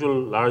if there's a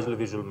largely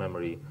visual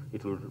memory,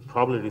 it will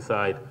probably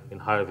reside in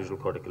higher visual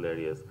cortical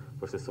areas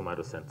versus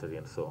somatosensory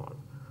and so on.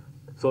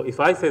 So if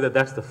I say that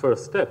that's the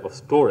first step of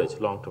storage,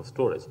 long-term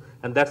storage,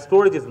 and that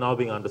storage is now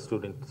being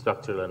understood in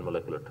structural and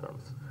molecular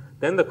terms,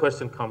 then the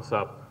question comes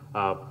up,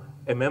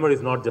 a memory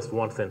is not just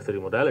one sensory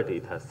modality.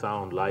 It has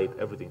sound, light,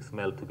 everything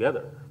smelled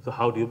together. So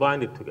how do you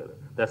bind it together?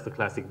 That's the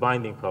classic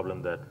binding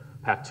problem that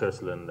Pat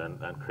Churchland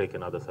and Craig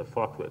and others have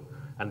fought with.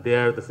 And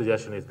there the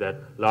suggestion is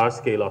that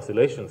large-scale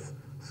oscillations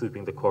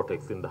sweeping the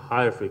cortex in the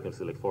higher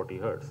frequency, like 40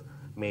 hertz,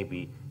 may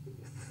be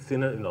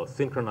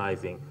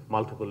synchronizing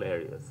multiple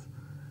areas.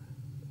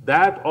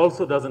 That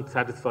also doesn't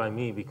satisfy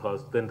me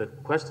because then the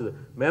question,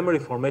 memory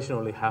formation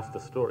only half the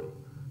story.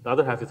 The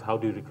other half is how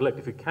do you recollect?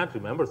 If you can't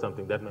remember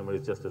something, that memory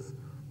is just as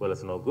well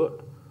as no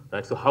good,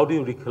 right? So how do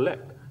you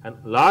recollect? And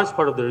large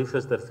part of the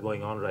research that's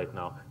going on right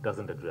now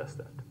doesn't address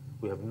that.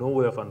 We have no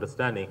way of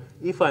understanding,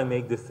 if I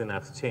make this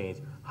synapse change,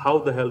 how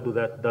the hell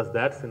does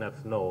that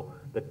synapse know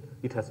that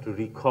it has to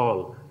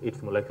recall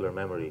its molecular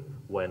memory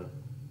when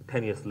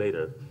 10 years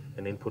later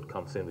an input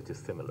comes in which is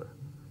similar?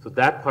 So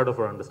that part of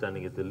our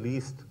understanding is the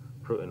least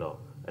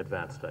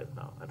advanced right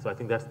now. And so I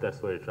think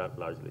that's where it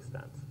largely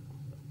stands.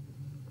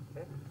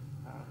 Okay.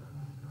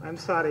 I'm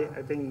sorry,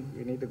 I think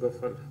we need to go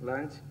for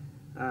lunch.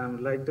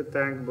 I'd like to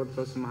thank both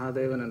Professor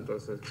Mahadevan and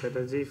Professor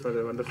Chattarji for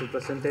the wonderful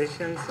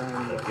presentations.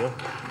 And, thank you.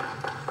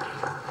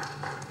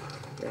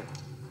 Yeah,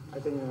 I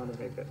think we want to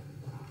make it.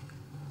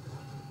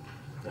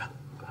 Yeah,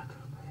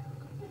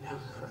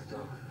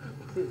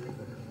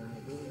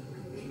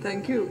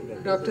 Thank you,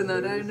 Dr.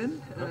 Narayanan,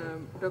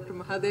 Dr.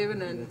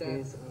 Mahadevan, and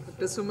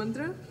Dr.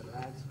 Sumantra.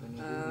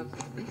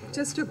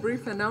 Just a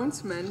brief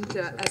announcement.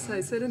 As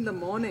I said in the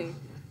morning,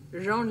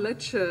 Jean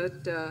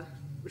Letchert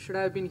should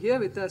have been here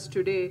with us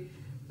today.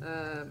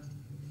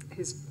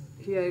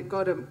 He had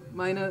got a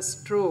minor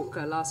stroke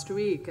last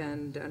week,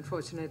 and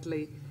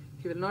unfortunately,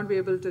 he will not be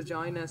able to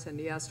join us, and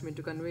he asked me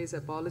to convey his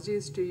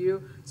apologies to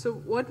you. So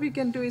what we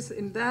can do is,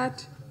 in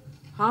that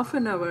half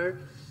an hour,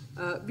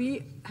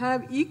 we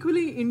have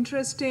equally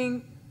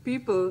interesting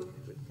people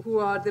who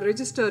are the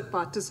registered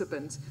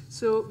participants.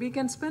 So we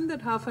can spend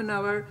that half an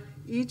hour,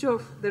 each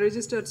of the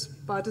registered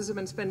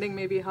participants spending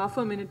maybe half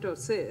a minute or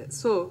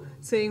so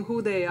saying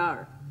who they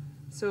are.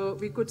 So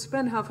we could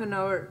spend half an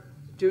hour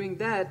doing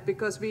that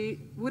because we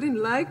wouldn't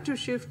like to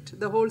shift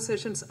the whole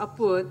sessions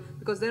upward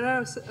because there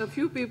are a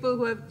few people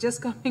who have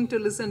just coming to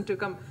listen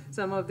to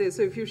some of this.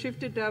 So if you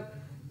shift it up,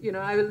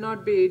 I will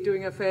not be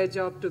doing a fair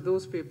job to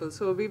those people.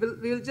 So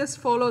we'll just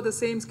follow the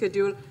same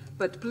schedule,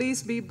 but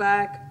please be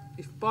back,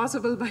 if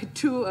possible, by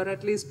 2 or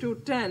at least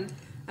 2:10,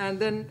 and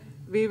then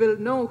we will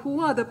know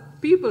who are the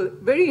people,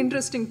 very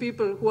interesting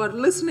people who are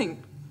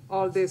listening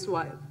all this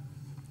while.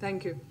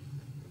 Thank you.